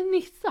bara, det är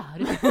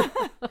nissar.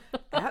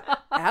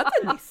 Är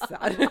det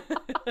nissar?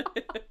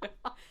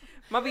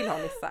 Man vill ha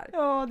nissar.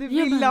 Ja, du Ja,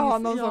 ville men ha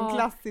niss- någon ja. sån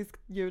klassisk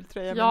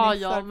jultröja med Ja,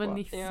 nissar ja, med på.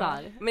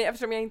 nissar. Men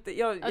eftersom jag inte...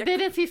 Ja, det är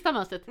det sista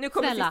mönstret. Nu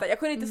kommer Snälla. sista. Jag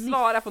kunde inte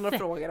svara på några Nisse.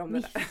 frågor om det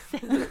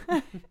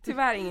där.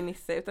 Tyvärr ingen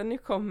nisse, utan nu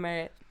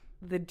kommer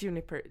The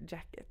Juniper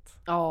Jacket.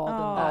 Ja,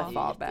 den där är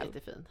Fabel.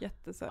 jättefin.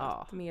 Jättesöt.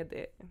 Ja. Med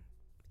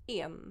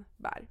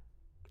enbär.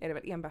 Är det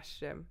väl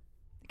enbärs...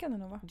 Kan det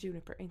nog vara.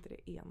 Juniper, är inte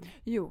det en?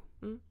 Jo.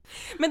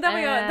 Men där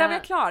var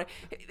jag klar.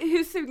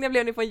 Hur sugna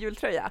blev ni på en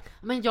jultröja?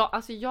 Men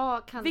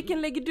jag kan...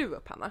 Vilken lägger du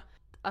upp, Hanna?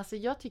 Alltså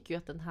jag tycker ju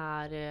att den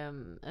här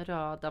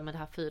röda med det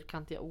här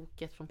fyrkantiga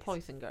oket från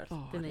Poison Girls,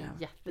 den är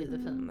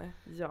jättefin.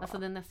 Ja. Alltså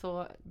den är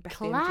så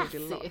Betty and Judy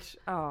classy. Lodge.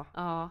 Ja.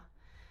 Ja.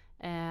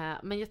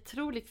 Men jag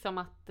tror liksom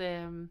att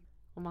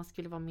om man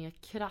skulle vara mer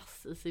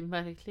krass i sin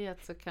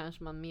verklighet så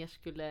kanske man mer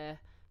skulle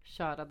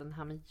köra den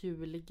här med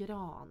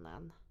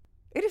julgranen.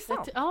 Är det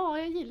sant? Ja,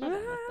 jag gillar den.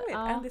 Ja.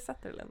 Andy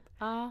Sutherland.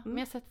 Ja, men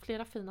jag har sett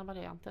flera fina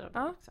varianter av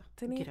den också.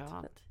 Den är Grönt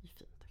är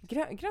fint.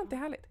 Grönt är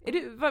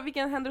härligt.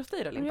 Vilken händer hos dig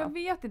då, Men Limpan? jag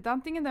vet inte,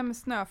 antingen den med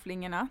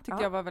snöflingorna tyckte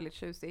Ja. jag var väldigt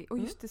tjusig. Och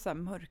just det så här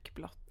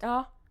mörkblått.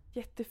 Ja,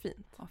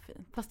 jättefint. Vad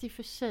fint. Fast i och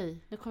för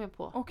sig, nu kom jag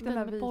på. Och den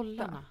där med vita.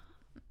 bollarna.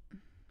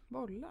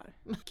 Bollar.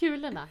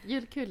 Kulorna,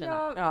 julkulorna.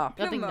 Ja, Ja,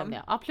 Jag tänkte Plummum.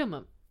 det. Ja,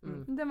 Plummum.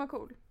 Mm. Den var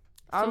cool.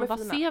 Ja, Så men vad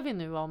fina. ser vi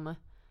nu om...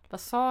 Vad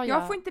sa jag?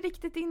 Jag får inte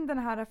riktigt in den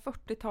här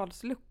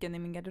 40-talslooken i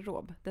min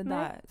garderob. Det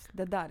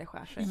där det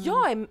skär sig.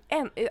 Jag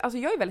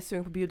är väldigt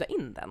sugen på att bjuda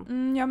in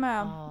den. Jag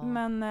med. Ja,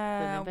 Men... Den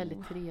är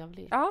väldigt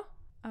trevlig. Ja,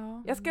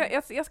 Ja.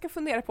 jag ska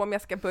fundera på om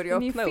jag ska börja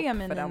Den är öppna upp för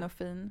feminin den. och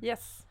fin.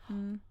 Yes,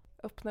 Mm.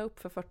 öppna upp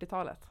för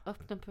 40-talet.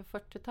 Öppna upp för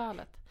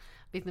 40-talet.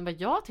 Vet ni vad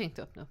jag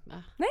tänkte öppna upp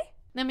med? Nej.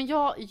 Nej, men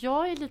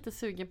jag är lite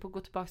sugen på att gå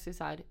tillbaka till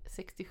så här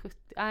 60-70...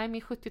 Nej,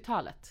 men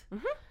 70-talet.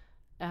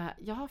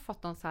 Jag har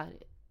fått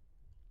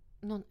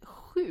någon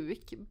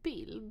sjuk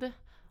bild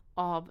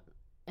av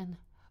en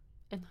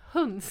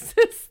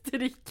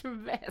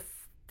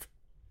hönsstrickväst.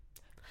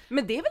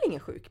 Men det är väl ingen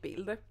sjuk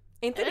bild? Är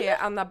inte det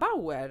Anna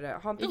Bauer?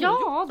 Har inte hon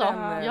Ja gjort då,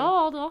 en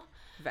ja då.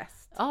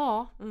 väst?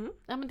 Ja. Mm.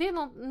 Ja, men det är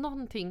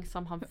någonting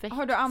som har väckts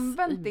Har du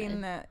använt i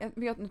mig.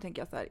 din... Nu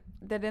tänker jag så här.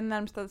 Det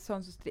närmsta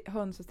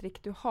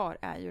hönsestrick du har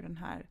är ju den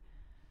här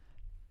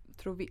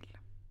Troville.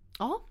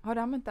 Ja. Har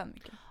du använt den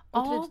mycket? Och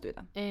Ja. trivs du i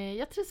den?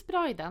 Jag trivs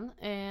bra i den.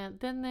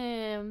 Den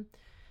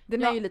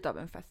Den Ja. är ju lite av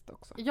en fest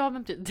också. Ja,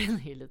 men den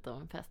är ju lite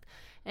av en fest.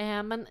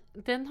 Men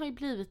den har ju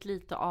blivit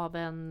lite av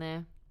en...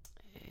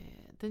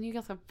 den är ju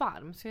ganska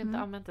varm, så jag har inte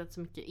använt den så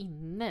mycket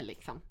inne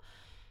liksom.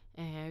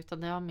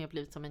 Utan det har mer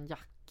blivit som en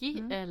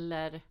jacki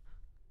eller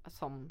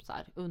som så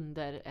här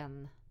under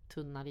en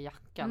tunnare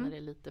jacka när det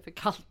är lite för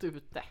kallt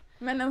ute.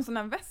 Men en sån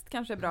här väst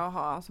kanske är bra att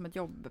ha som ett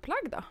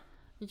jobbplagg då?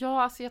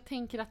 Ja, alltså jag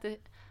tänker att det...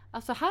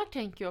 Alltså här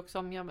tänker jag också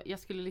om jag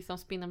skulle liksom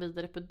spinna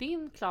vidare på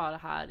din Klara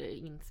här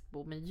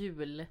inspo med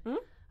jul.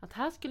 Att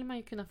här skulle man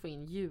ju kunna få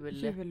in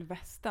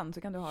Julvästen,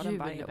 så kan du ha den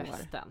varje år.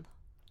 julvästen.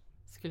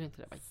 Skulle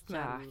inte det vara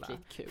Snälla.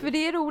 jäkligt kul? För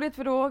det är roligt,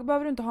 för då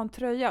behöver du inte ha en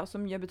tröja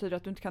som betyder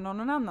att du inte kan ha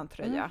någon annan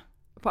tröja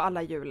på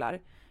alla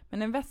jular.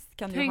 Men en väst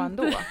kan du ha Tänk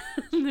ändå.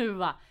 nu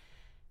va?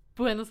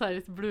 Buenos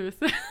Aires blues.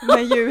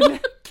 Med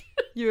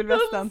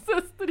julvästen.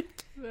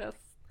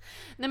 Strickväst.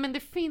 Nej, men det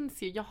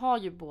finns ju, jag har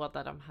ju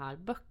båda de här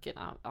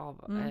böckerna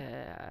av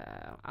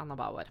Anna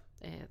Bauer,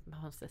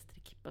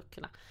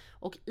 hönsestrickböckerna.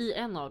 Och i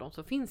en av dem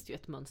så finns det ju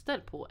ett mönster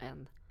på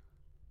en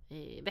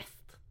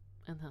väst.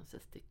 En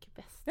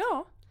hönsestrickväst.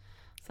 Ja.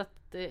 Så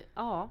att,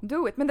 ja.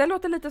 Do it. Men det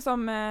låter lite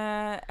som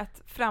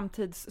ett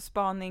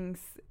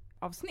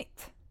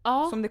framtidsspaningsavsnitt.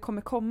 Ja. Som det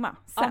kommer komma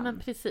sen. Ja, men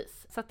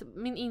precis. Så att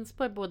min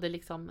inspo är både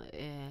liksom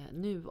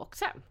nu och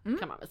sen,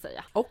 kan man väl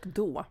säga. Och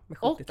då med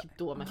 70-talet. Och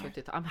då med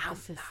 70-talet. Ja, men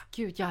precis.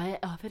 Gud, jag är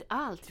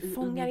överallt i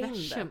fångar in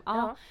universum. det. Ja.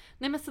 Ja.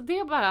 Nej, men så det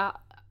är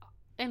bara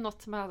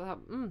något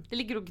som det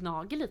ligger och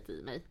gnager lite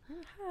i mig.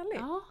 Härligt.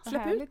 Ja.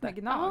 Släpp Härligt ut det. med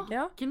gnag.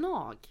 Ja.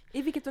 Gnag.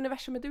 I vilket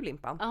universum är du,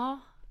 Limpan? Ja.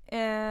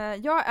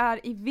 Jag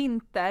är i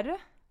vinter.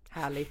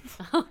 Härligt.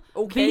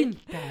 Okej.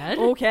 Vinter.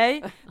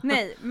 Okej.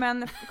 Nej,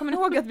 men kommer ni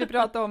ihåg att vi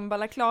pratade om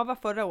balaklava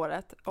förra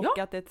året? Och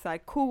att det är ett så här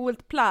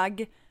coolt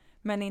plagg,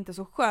 men inte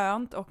så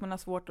skönt, och man har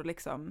svårt att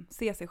liksom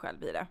se sig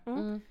själv i det.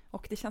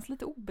 Och det känns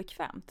lite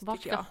obekvämt, Var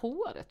tycker ska jag.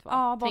 håret vara?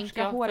 Ja, var Tänker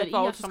ska jag håret för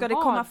vara? er Och så som ska det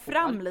har komma hår.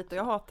 fram lite, och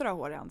jag hatar att ha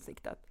hår i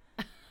ansiktet.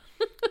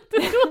 Det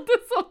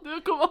låter som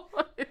du kommer ha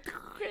ett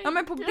skägg. Ja,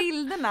 men på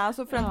bilderna,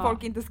 så för att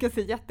folk inte ska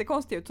se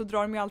jättekonstigt ut, så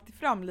drar de ju alltid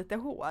fram lite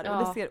hår. Ja.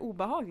 Och det ser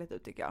obehagligt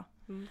ut, tycker jag.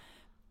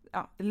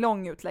 Ja,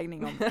 lång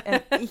utläggning om en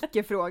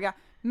icke-fråga.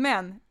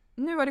 Men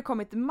nu har det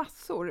kommit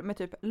massor med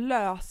typ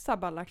lösa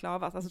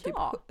balaklavas, alltså typ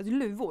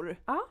luvor.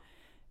 Ja.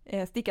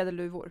 Stickade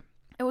luvor.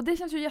 Och det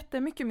känns ju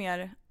jättemycket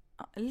mer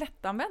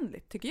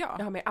lättanvändligt, tycker jag.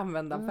 Jag har mer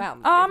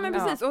användarvänligt. Ja, men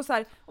precis. Och, så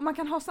här, och man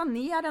kan hasa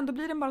ner den, då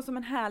blir den bara som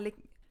en härlig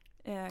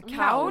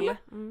kaul.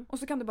 Och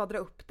så kan du bara dra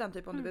upp den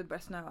typ om du vill börja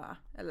snöa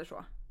eller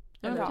så.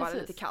 Eller bara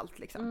precis. lite kallt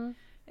liksom.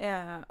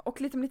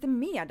 Och lite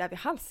mer där vid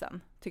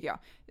halsen, tycker jag.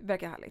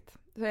 Verkar härligt.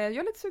 Så jag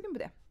är lite sugen på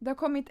det. Det har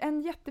kommit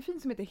en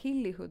jättefin som heter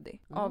Hilly Hoodie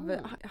av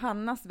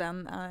Hannas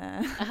vän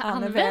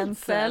Anne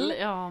Wenzel.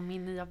 Ja,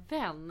 min nya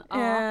vän.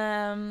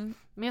 Ja.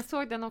 Men jag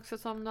såg den också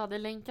som du hade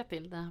länkat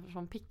till, den här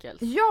från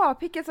Pickles. Ja,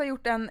 Pickles har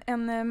gjort en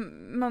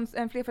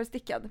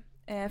flerfärgstickad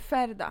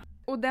Ferda.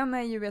 Och den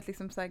är ju ett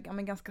liksom så här,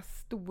 men ganska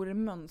stor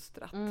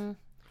mönstrat.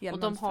 Och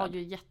de har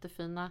ju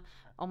jättefina,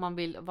 om man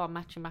vill vara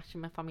matching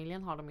med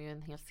familjen har de ju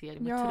en hel serie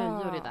med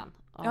tröjor i den.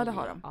 Ja, det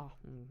har de.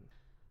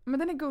 Men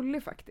den är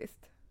gullig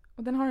faktiskt.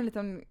 Och den har en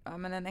liten,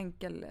 en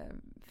enkel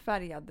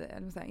färgad,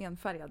 eller så här,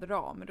 enfärgad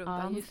ram runt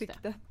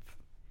ansiktet.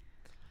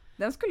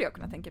 Den skulle jag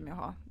kunna tänka mig att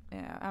ha,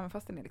 även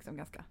fast den är liksom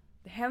ganska,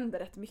 det händer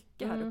rätt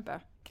mycket här uppe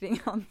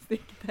kring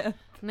ansiktet.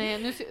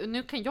 Nej,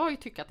 nu kan jag ju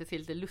tycka att det ser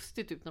lite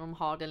lustigt ut när de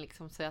har den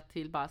liksom så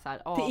till bara så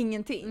här, till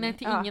ingenting. Nej,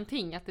 till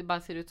ingenting. Att det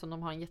bara ser ut som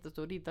de har en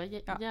jättestor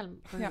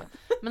riddarhjälm.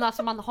 Men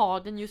alltså man har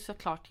den ju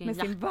såklart till en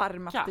jacka. Med sin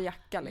varmaste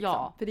jacka liksom.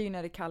 Ja. För det är ju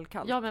när det är kallt.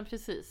 Ja, men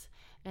precis.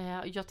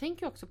 Jag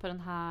tänker också på den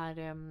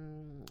här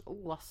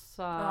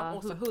Åsa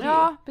Hoodie.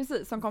 Ja,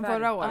 precis. Som kom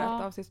förra året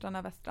av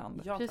systrarna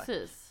Westrand. Ja,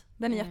 precis.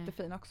 Den är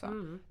jättefin också.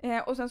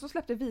 Och sen så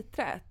släppte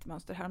Viträ ett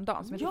mönster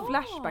häromdagen som heter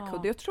Flashback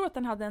Hoodie. Jag tror att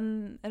den hade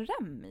en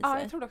rem i sig.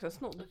 Ja, jag tror också en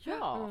snodd.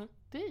 Ja,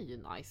 det är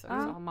ju nice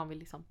också om man vill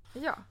liksom.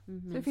 Ja, så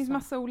det finns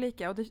massa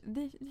olika och det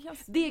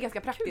är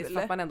ganska praktiskt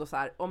för att man ändå så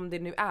här, om det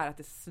nu är att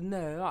det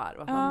snöar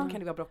och att då kan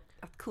det vara bra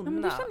att kunna. Ja,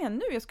 men det känner jag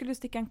nu. Jag skulle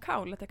sticka en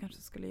kaul, att jag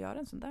kanske skulle göra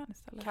en sån där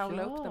istället.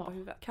 Kaula upp den på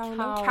huvudet.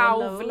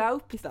 Kavla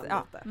upp den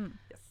lite.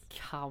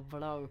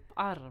 Kavla upp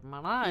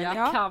armarna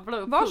eller kavla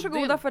upp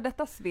varsågoda för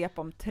detta svep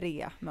om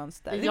 3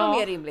 mönster. Det var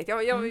mer rimligt.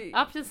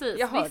 Ja, precis.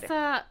 Jag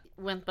vissa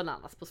went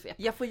bananas på svep.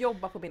 Jag får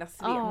jobba på mina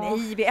svep.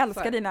 Nej, vi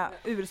älskar dina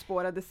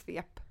urspårade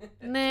svep.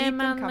 Nej,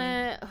 men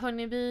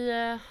hörni,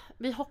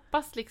 vi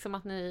hoppas liksom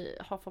att ni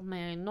har fått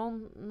med er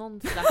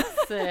någon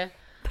slags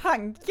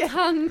tanke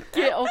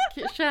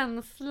och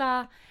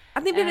känsla.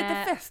 Att ni blir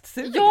lite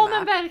festsugna. Ja,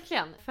 men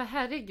verkligen. För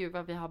herregud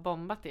vad vi har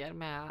bombat er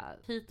med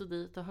hit och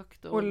dit och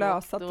högt och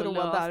lösa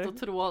trådar. Löst och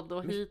tråd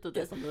och hit och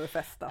dit. Det som du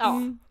festas.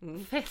 Ja,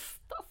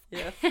 festas.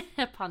 Yes.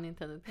 Pun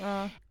intended.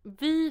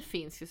 Vi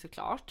finns ju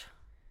såklart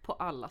på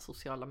alla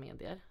sociala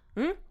medier.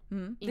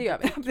 Det gör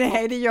vi.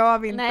 Nej, det gör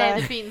vi inte.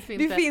 Nej, det finns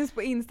inte. Vi finns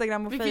på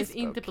Instagram och vi Facebook. Vi finns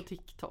inte på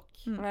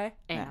TikTok. Nej.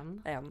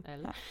 Än. Ja,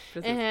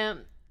 precis.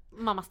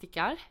 Mamma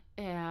stickar.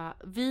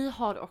 Vi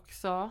har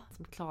också,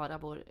 som Klara,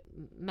 vår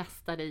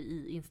mästare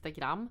i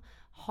Instagram,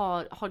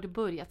 har du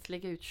börjat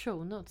lägga ut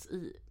show notes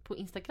på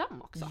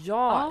Instagram också?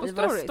 Ja, i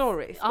våra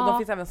stories. Ja. Och de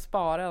finns även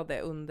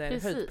sparade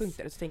under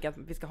höjdpunkter. Så tänker jag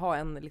att vi ska ha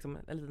en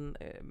liten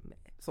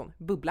sån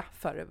bubbla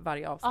för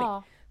varje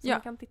avsnitt. Så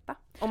man kan titta.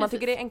 Om man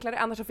tycker det är enklare,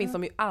 annars så finns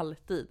de ju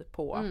alltid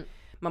på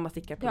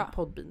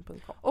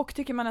mammastickar.podbean.com. Och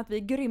tycker man att vi är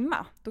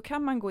grymma, då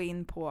kan man gå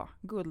in på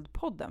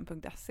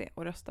guldpodden.se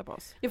och rösta på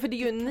oss. Ja, för det är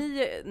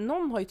ju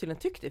någon har ju tydligen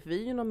tyckt det, för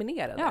vi är ju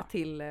nominerade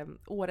till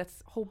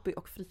årets hobby-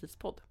 och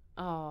fritidspodd.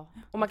 Ja.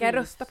 Och man kan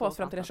rösta på oss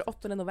fram till den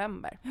 28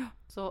 november.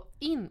 Så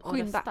in och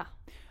rösta.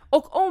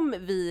 Och om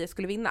vi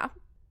skulle vinna,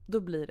 då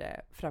blir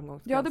det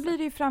framgångsgränser. Ja, då blir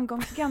det ju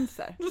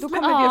framgångsgränser. Då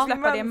kommer vi att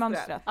släppa det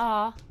mönstret.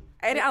 Ja.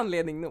 Är det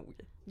anledning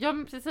nog? Ja,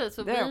 men precis.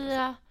 Så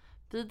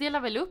vi delar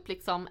väl upp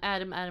liksom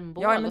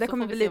ärmbål. Ja, men det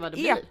kommer bli ett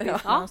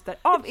episkt mönster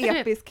av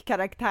episk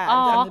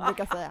karaktär, som ni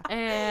brukar säga.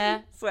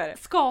 Så är det.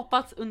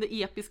 Skapats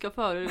under episka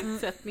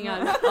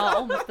förutsättningar,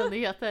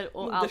 omständigheter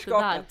och allt det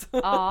där.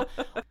 Ja.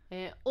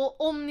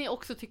 Och om ni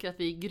också tycker att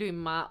vi är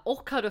grymma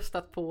och har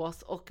röstat på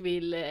oss och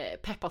vill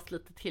peppas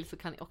lite till, så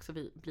kan ni också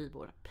bli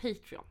vår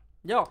Patreon.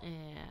 Ja,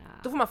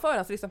 då får man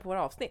förhandslyssna på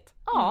våra avsnitt.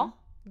 Ja.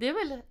 Det är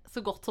väl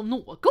så gott som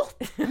något.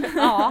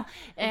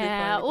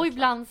 Och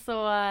ibland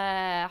så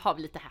har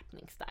vi lite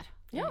happenings där.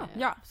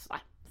 Ja.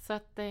 Så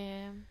att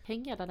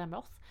häng gärna där med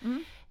oss.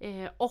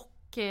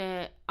 Och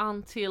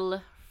until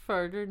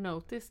further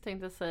notice,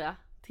 tänkte jag säga.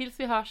 Tills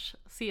vi hörs,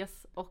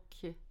 ses och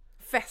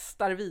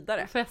festar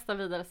vidare.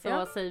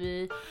 Så säger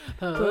vi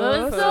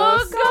puss och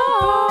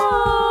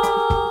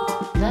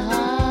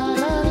skål!